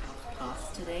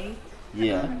 1:30 today?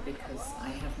 Yeah. Because I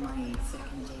have my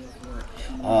second day of work.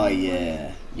 Oh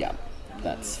yeah. Yeah.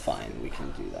 That's fine. We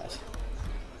can do that.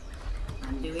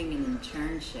 I'm doing an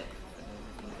internship.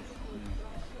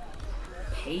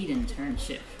 Paid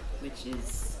internship, which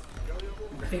is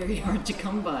very hard to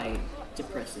come by,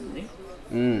 depressingly.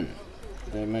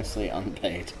 They're mostly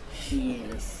unpaid.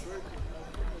 Yes.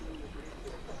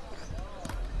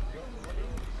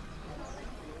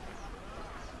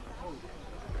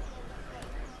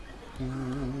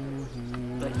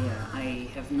 But yeah, I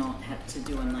have not had to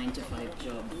do a 9-to-5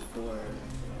 job for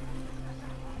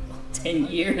 10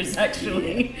 years,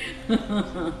 actually.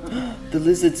 The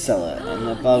lizard cellar, and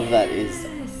above that is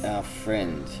our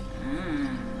friend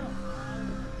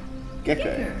Gecko.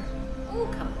 Gecko. All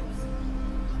colors.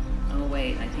 Oh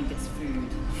wait, I think it's food.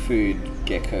 Food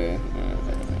Gecko.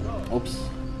 Oops.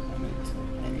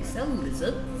 You sell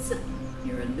lizards?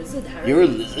 You're a lizard, Harry. You're a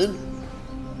lizard?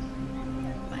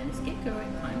 Finest gecko,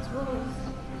 it climbs walls.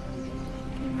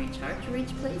 Can reach hard to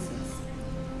reach places.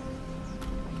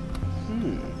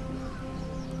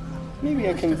 Maybe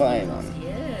I can buy one.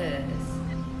 Yes.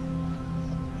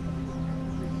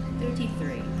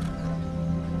 33.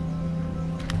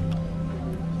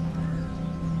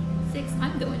 6.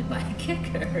 I'm going to buy a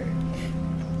kicker.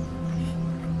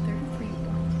 33.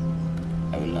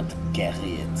 I will not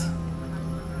carry it.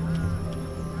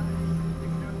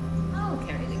 I'll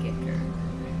carry the gecko.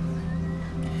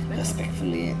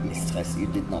 Respectfully, mistress, you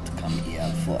did not come here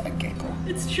for a gecko.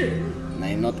 It's true.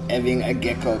 I'm not having a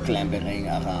gecko clambering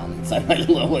around inside my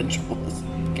lower jaws.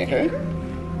 Gecko?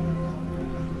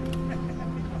 I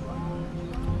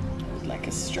would like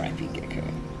a stripy gecko.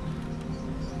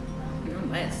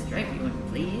 Buy a stripy one,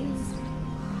 please.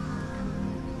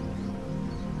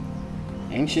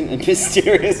 Ancient and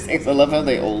mysterious things. I love how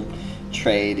they all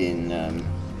trade in,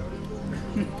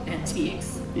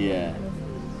 Antiques. yeah.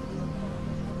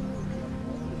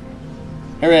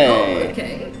 Hooray! Oh,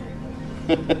 okay.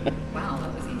 Wow,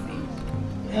 that was easy.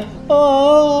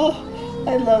 Oh,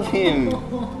 I love him.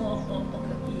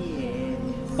 Yes.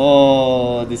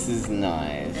 Oh, this is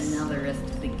nice. And now the rest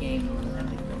of the game will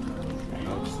have a good I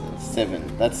hope so.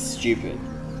 7. That's stupid.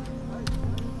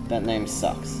 That name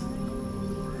sucks.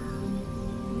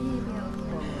 Maybe I'll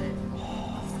call it.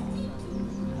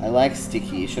 I like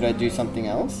Sticky. Should I do something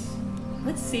else?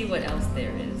 Let's see what else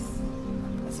there is.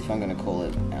 Let's see if I'm gonna call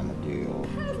it Amadou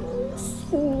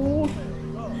or...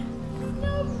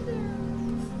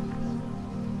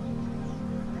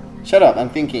 Shut up, I'm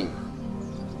thinking.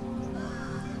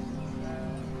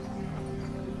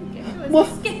 What?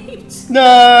 Escaped.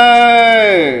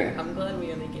 No! I'm glad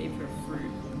we only gave her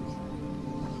fruit.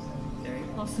 Very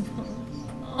possible.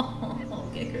 Oh,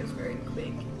 Gecko's very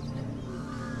quick.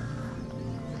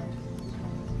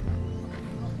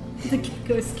 The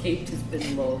gecko escaped has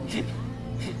been logged.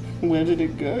 Where did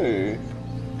it go?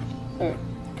 Oh,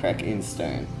 crack in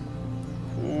stone.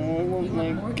 Oh, I want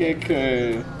my more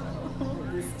gecko. Oh,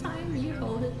 this time you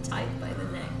hold it tight by the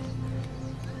neck.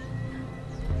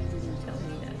 Why didn't you tell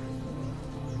me that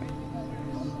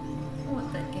before? I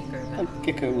want that gecko back. That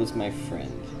gecko was my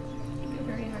friend. They're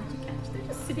very hard to catch. They're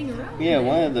just sitting around. Yeah, there.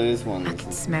 why are those I ones?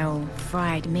 can smell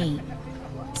fried meat,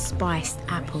 spiced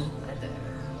apple,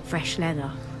 fresh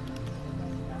leather,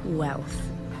 wealth.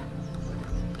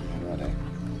 Righto.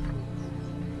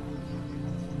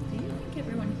 Do you think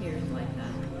everyone here is like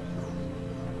that?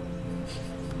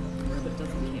 Robert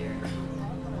doesn't care.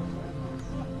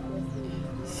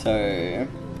 So,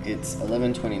 it's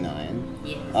 11:29.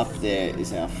 Yes. Up there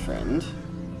is our friend.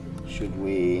 Should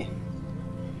we...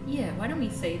 Yeah, why don't we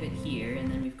save it here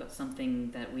and then we've got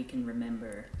something that we can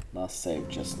remember. Last save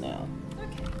just now.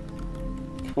 Okay.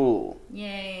 Cool.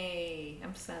 Yay!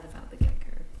 I'm sad about the gecko.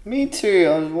 Me too.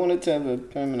 I wanted to have a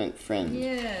permanent friend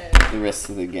Yeah. the rest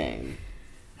of the game.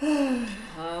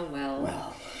 Oh well.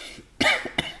 Well,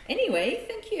 Anyway,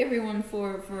 thank you everyone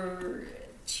for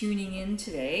tuning in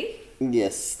today.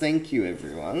 yes, thank you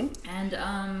everyone. And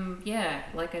yeah,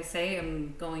 like I say,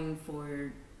 I'm going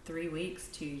for 3 weeks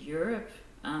to Europe,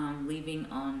 leaving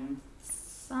on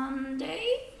Sunday,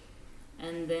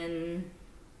 and then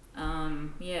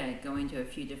yeah, going to a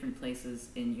few different places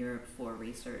in Europe for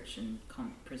research and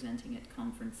presenting at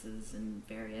conferences and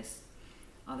various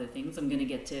other things. I'm gonna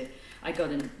get to. Did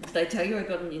I tell you I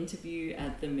got an interview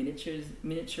at the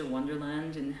Miniature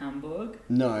Wonderland in Hamburg?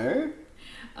 No,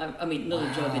 I mean,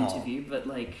 not a job Wow. interview, but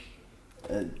like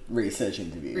a research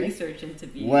interview. research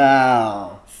interview.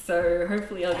 Wow. So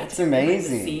hopefully I'll get That's to go behind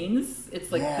amazing. the scenes.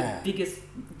 It's like Yeah. the biggest.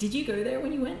 Did you go there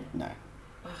when you went? No,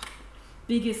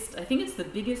 Biggest. I think it's the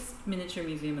biggest miniature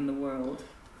museum in the world.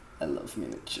 I love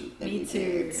miniature. Me anything.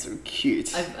 too. It's so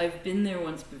cute. I've been there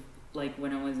once, like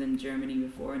when I was in Germany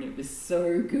before, and it was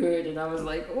so good. And I was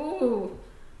like, oh,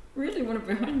 really want a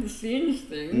behind the scenes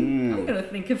thing. I'm gonna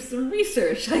think of some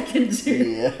research I can do.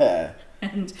 Yeah,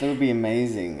 And that would be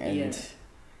amazing. And Yeah.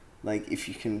 like, if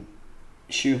you can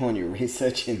shoehorn your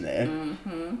research in there.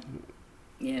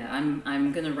 yeah,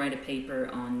 I'm gonna write a paper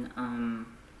on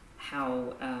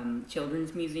how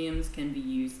children's museums can be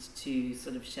used to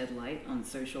sort of shed light on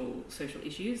social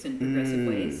issues in progressive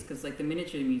ways. Because like the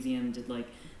Miniature Museum did like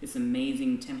this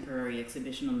amazing temporary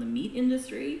exhibition on the meat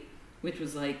industry, which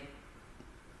was like,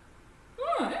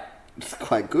 alright, It's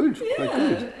quite good. yeah, Quite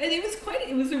good. and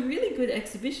it was a really good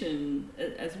exhibition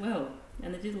as well,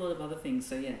 and they did a lot of other things.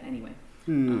 So yeah, anyway,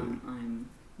 I'm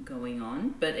going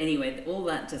on, but anyway, all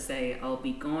that to say, I'll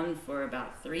be gone for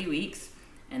about 3 weeks,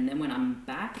 and then when I'm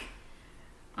back,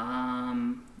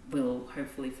 we'll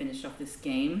hopefully finish off this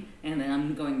game, and then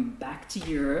I'm going back to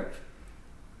Europe.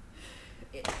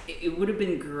 It would have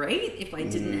been great if I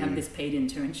didn't have this paid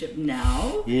internship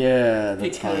now. Yeah, the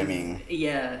Because, timing.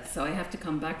 yeah, so I have to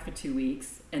come back for 2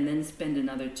 weeks and then spend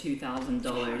another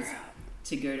 $2,000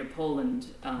 to go to Poland.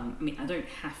 I mean, I don't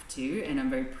have to, and I'm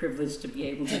very privileged to be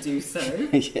able to do so.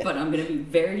 Yeah. But I'm going to be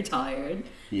very tired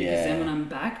because then Yeah. when I'm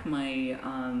back, my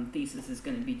thesis is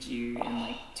going to be due in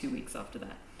like 2 weeks after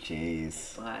that.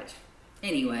 Jeez. But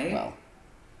Anyway. Well,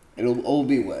 it'll all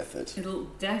be worth it. It'll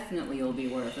definitely all be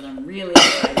worth it. I'm really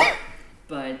excited.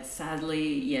 But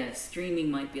sadly, yeah,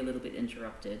 streaming might be a little bit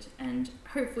interrupted. And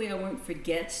hopefully I won't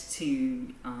forget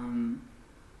to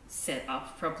set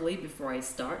up properly before I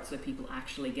start so people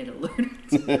actually get alerted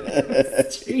to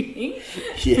streaming.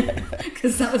 Yeah.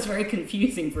 Because that was very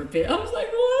confusing for a bit. I was like,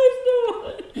 why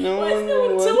is no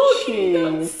one talking,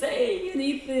 not saying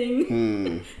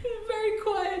anything? Very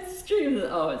quiet stream.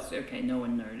 Oh, it's okay, no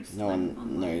one knows. No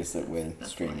one knows that we're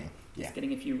streaming. Yeah. Just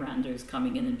getting a few randos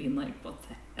coming in and being like, what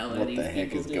the hell are these people doing? What the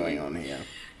heck is going on here?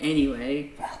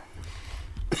 Anyway.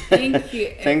 Thank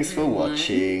you, Thanks for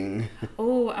watching.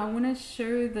 Oh, I want to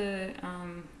show the, oh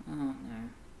no.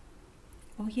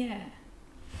 Oh yeah.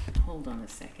 Hold on a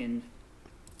second.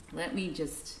 Let me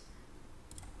just,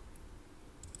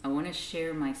 I want to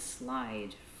share my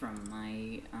slide from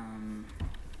my,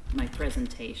 my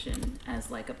presentation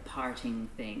as like a parting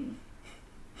thing.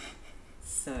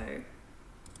 So,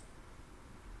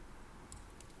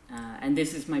 and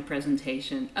this is my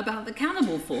presentation about the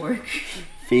cannibal fork.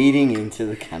 Feeding into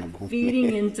the cannibal.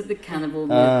 Feeding into the cannibal.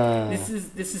 This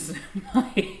is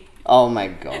my. Oh my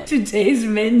god. Today's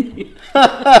menu.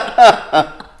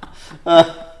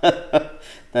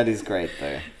 That is great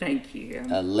though. Thank you.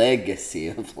 A legacy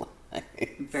of life.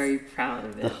 I'm very proud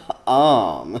of it.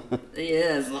 Arm.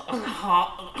 Yes.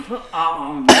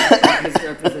 His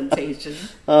representation.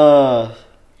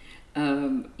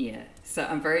 Yeah. So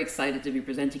I'm very excited to be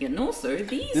presenting it. And also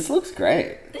these... This looks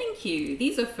great. Thank you.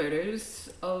 These are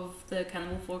photos of the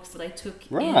cannibal forks that I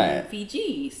took in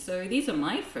Fiji. So these are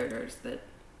my photos that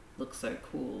look so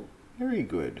cool. Very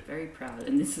good. Very proud.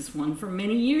 And this is one from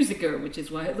many years ago, which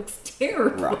is why it looks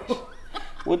terrible. Right.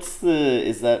 What's the...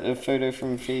 Is that a photo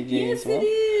from Fiji as well? Yes, it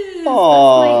is.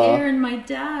 Aww. That's my air and my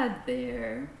dad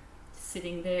there.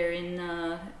 Sitting there in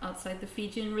outside the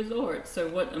Fijian resort. So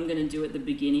what I'm going to do at the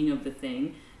beginning of the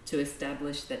thing to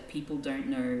establish that people don't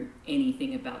know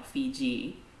anything about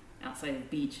Fiji outside of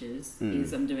beaches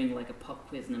is I'm doing like a pop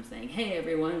quiz and I'm saying, hey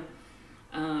everyone,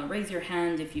 raise your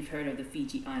hand if you've heard of the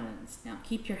Fiji Islands. Now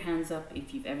keep your hands up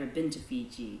if you've ever been to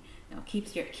Fiji. Now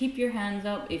keep your hands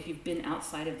up if you've been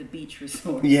outside of the beach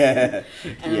resort. Yeah.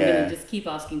 And I'm going to just keep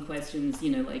asking questions,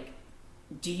 you know, like,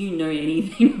 do you know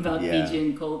anything about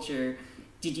Fijian culture?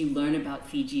 Did you learn about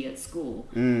Fiji at school?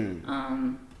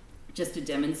 Just to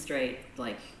demonstrate,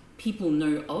 like, people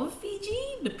know of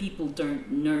Fiji, but people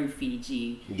don't know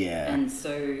Fiji. Yeah. And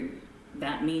so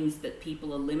that means that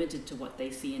people are limited to what they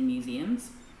see in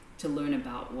museums to learn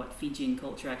about what Fijian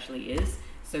culture actually is.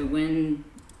 So when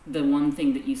the one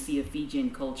thing that you see of Fijian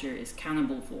culture is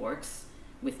cannibal forks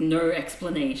with no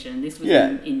explanation, this was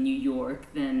in New York,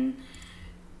 then,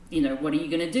 you know, what are you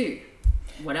going to do?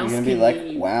 What else You're going to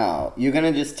be like, wow. You're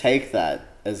going to just take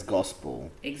that as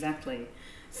gospel. Exactly.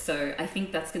 So I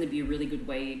think that's going to be a really good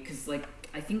way, because like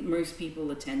I think most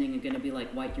people attending are going to be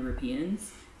like white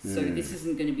Europeans, so this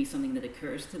isn't going to be something that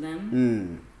occurs to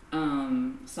them.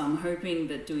 So I'm hoping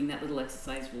that doing that little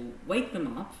exercise will wake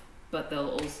them up, but they'll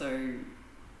also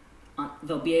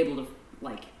they'll be able to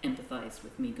like empathize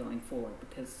with me going forward,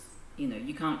 because you know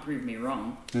you can't prove me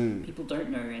wrong. People don't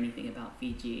know anything about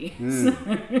Fiji. So,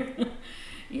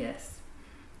 yes.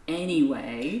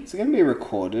 Anyway. Is it going to be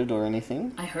recorded or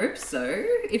anything? I hope so.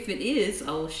 If it is,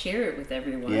 I'll share it with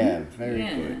everyone. Yeah, very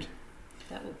good.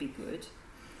 That would be good.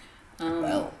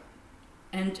 Well.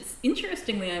 And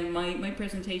interestingly, my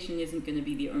presentation isn't going to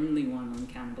be the only one on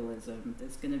cannibalism.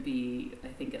 There's going to be, I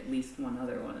think, at least one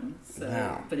other one. So,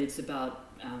 wow. But it's about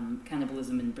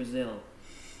cannibalism in Brazil.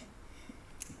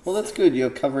 Well, that's good.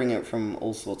 You're covering it from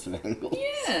all sorts of angles.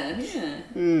 Yeah.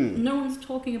 No one's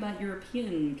talking about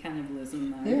European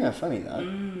cannibalism, though. Yeah, funny that.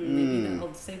 Maybe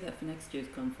I'll save that for next year's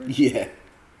conference. Yeah.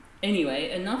 Anyway,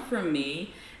 enough from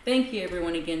me. Thank you,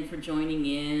 everyone, again for joining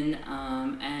in.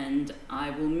 And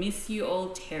I will miss you all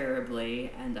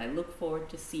terribly. And I look forward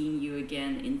to seeing you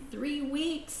again in 3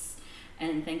 weeks.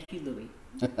 And thank you, Louis.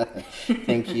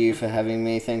 Thank you for having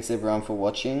me. Thanks, everyone, for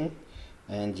watching.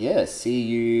 And yeah, see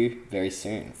you very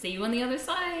soon. See you on the other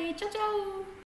side. Ciao, ciao.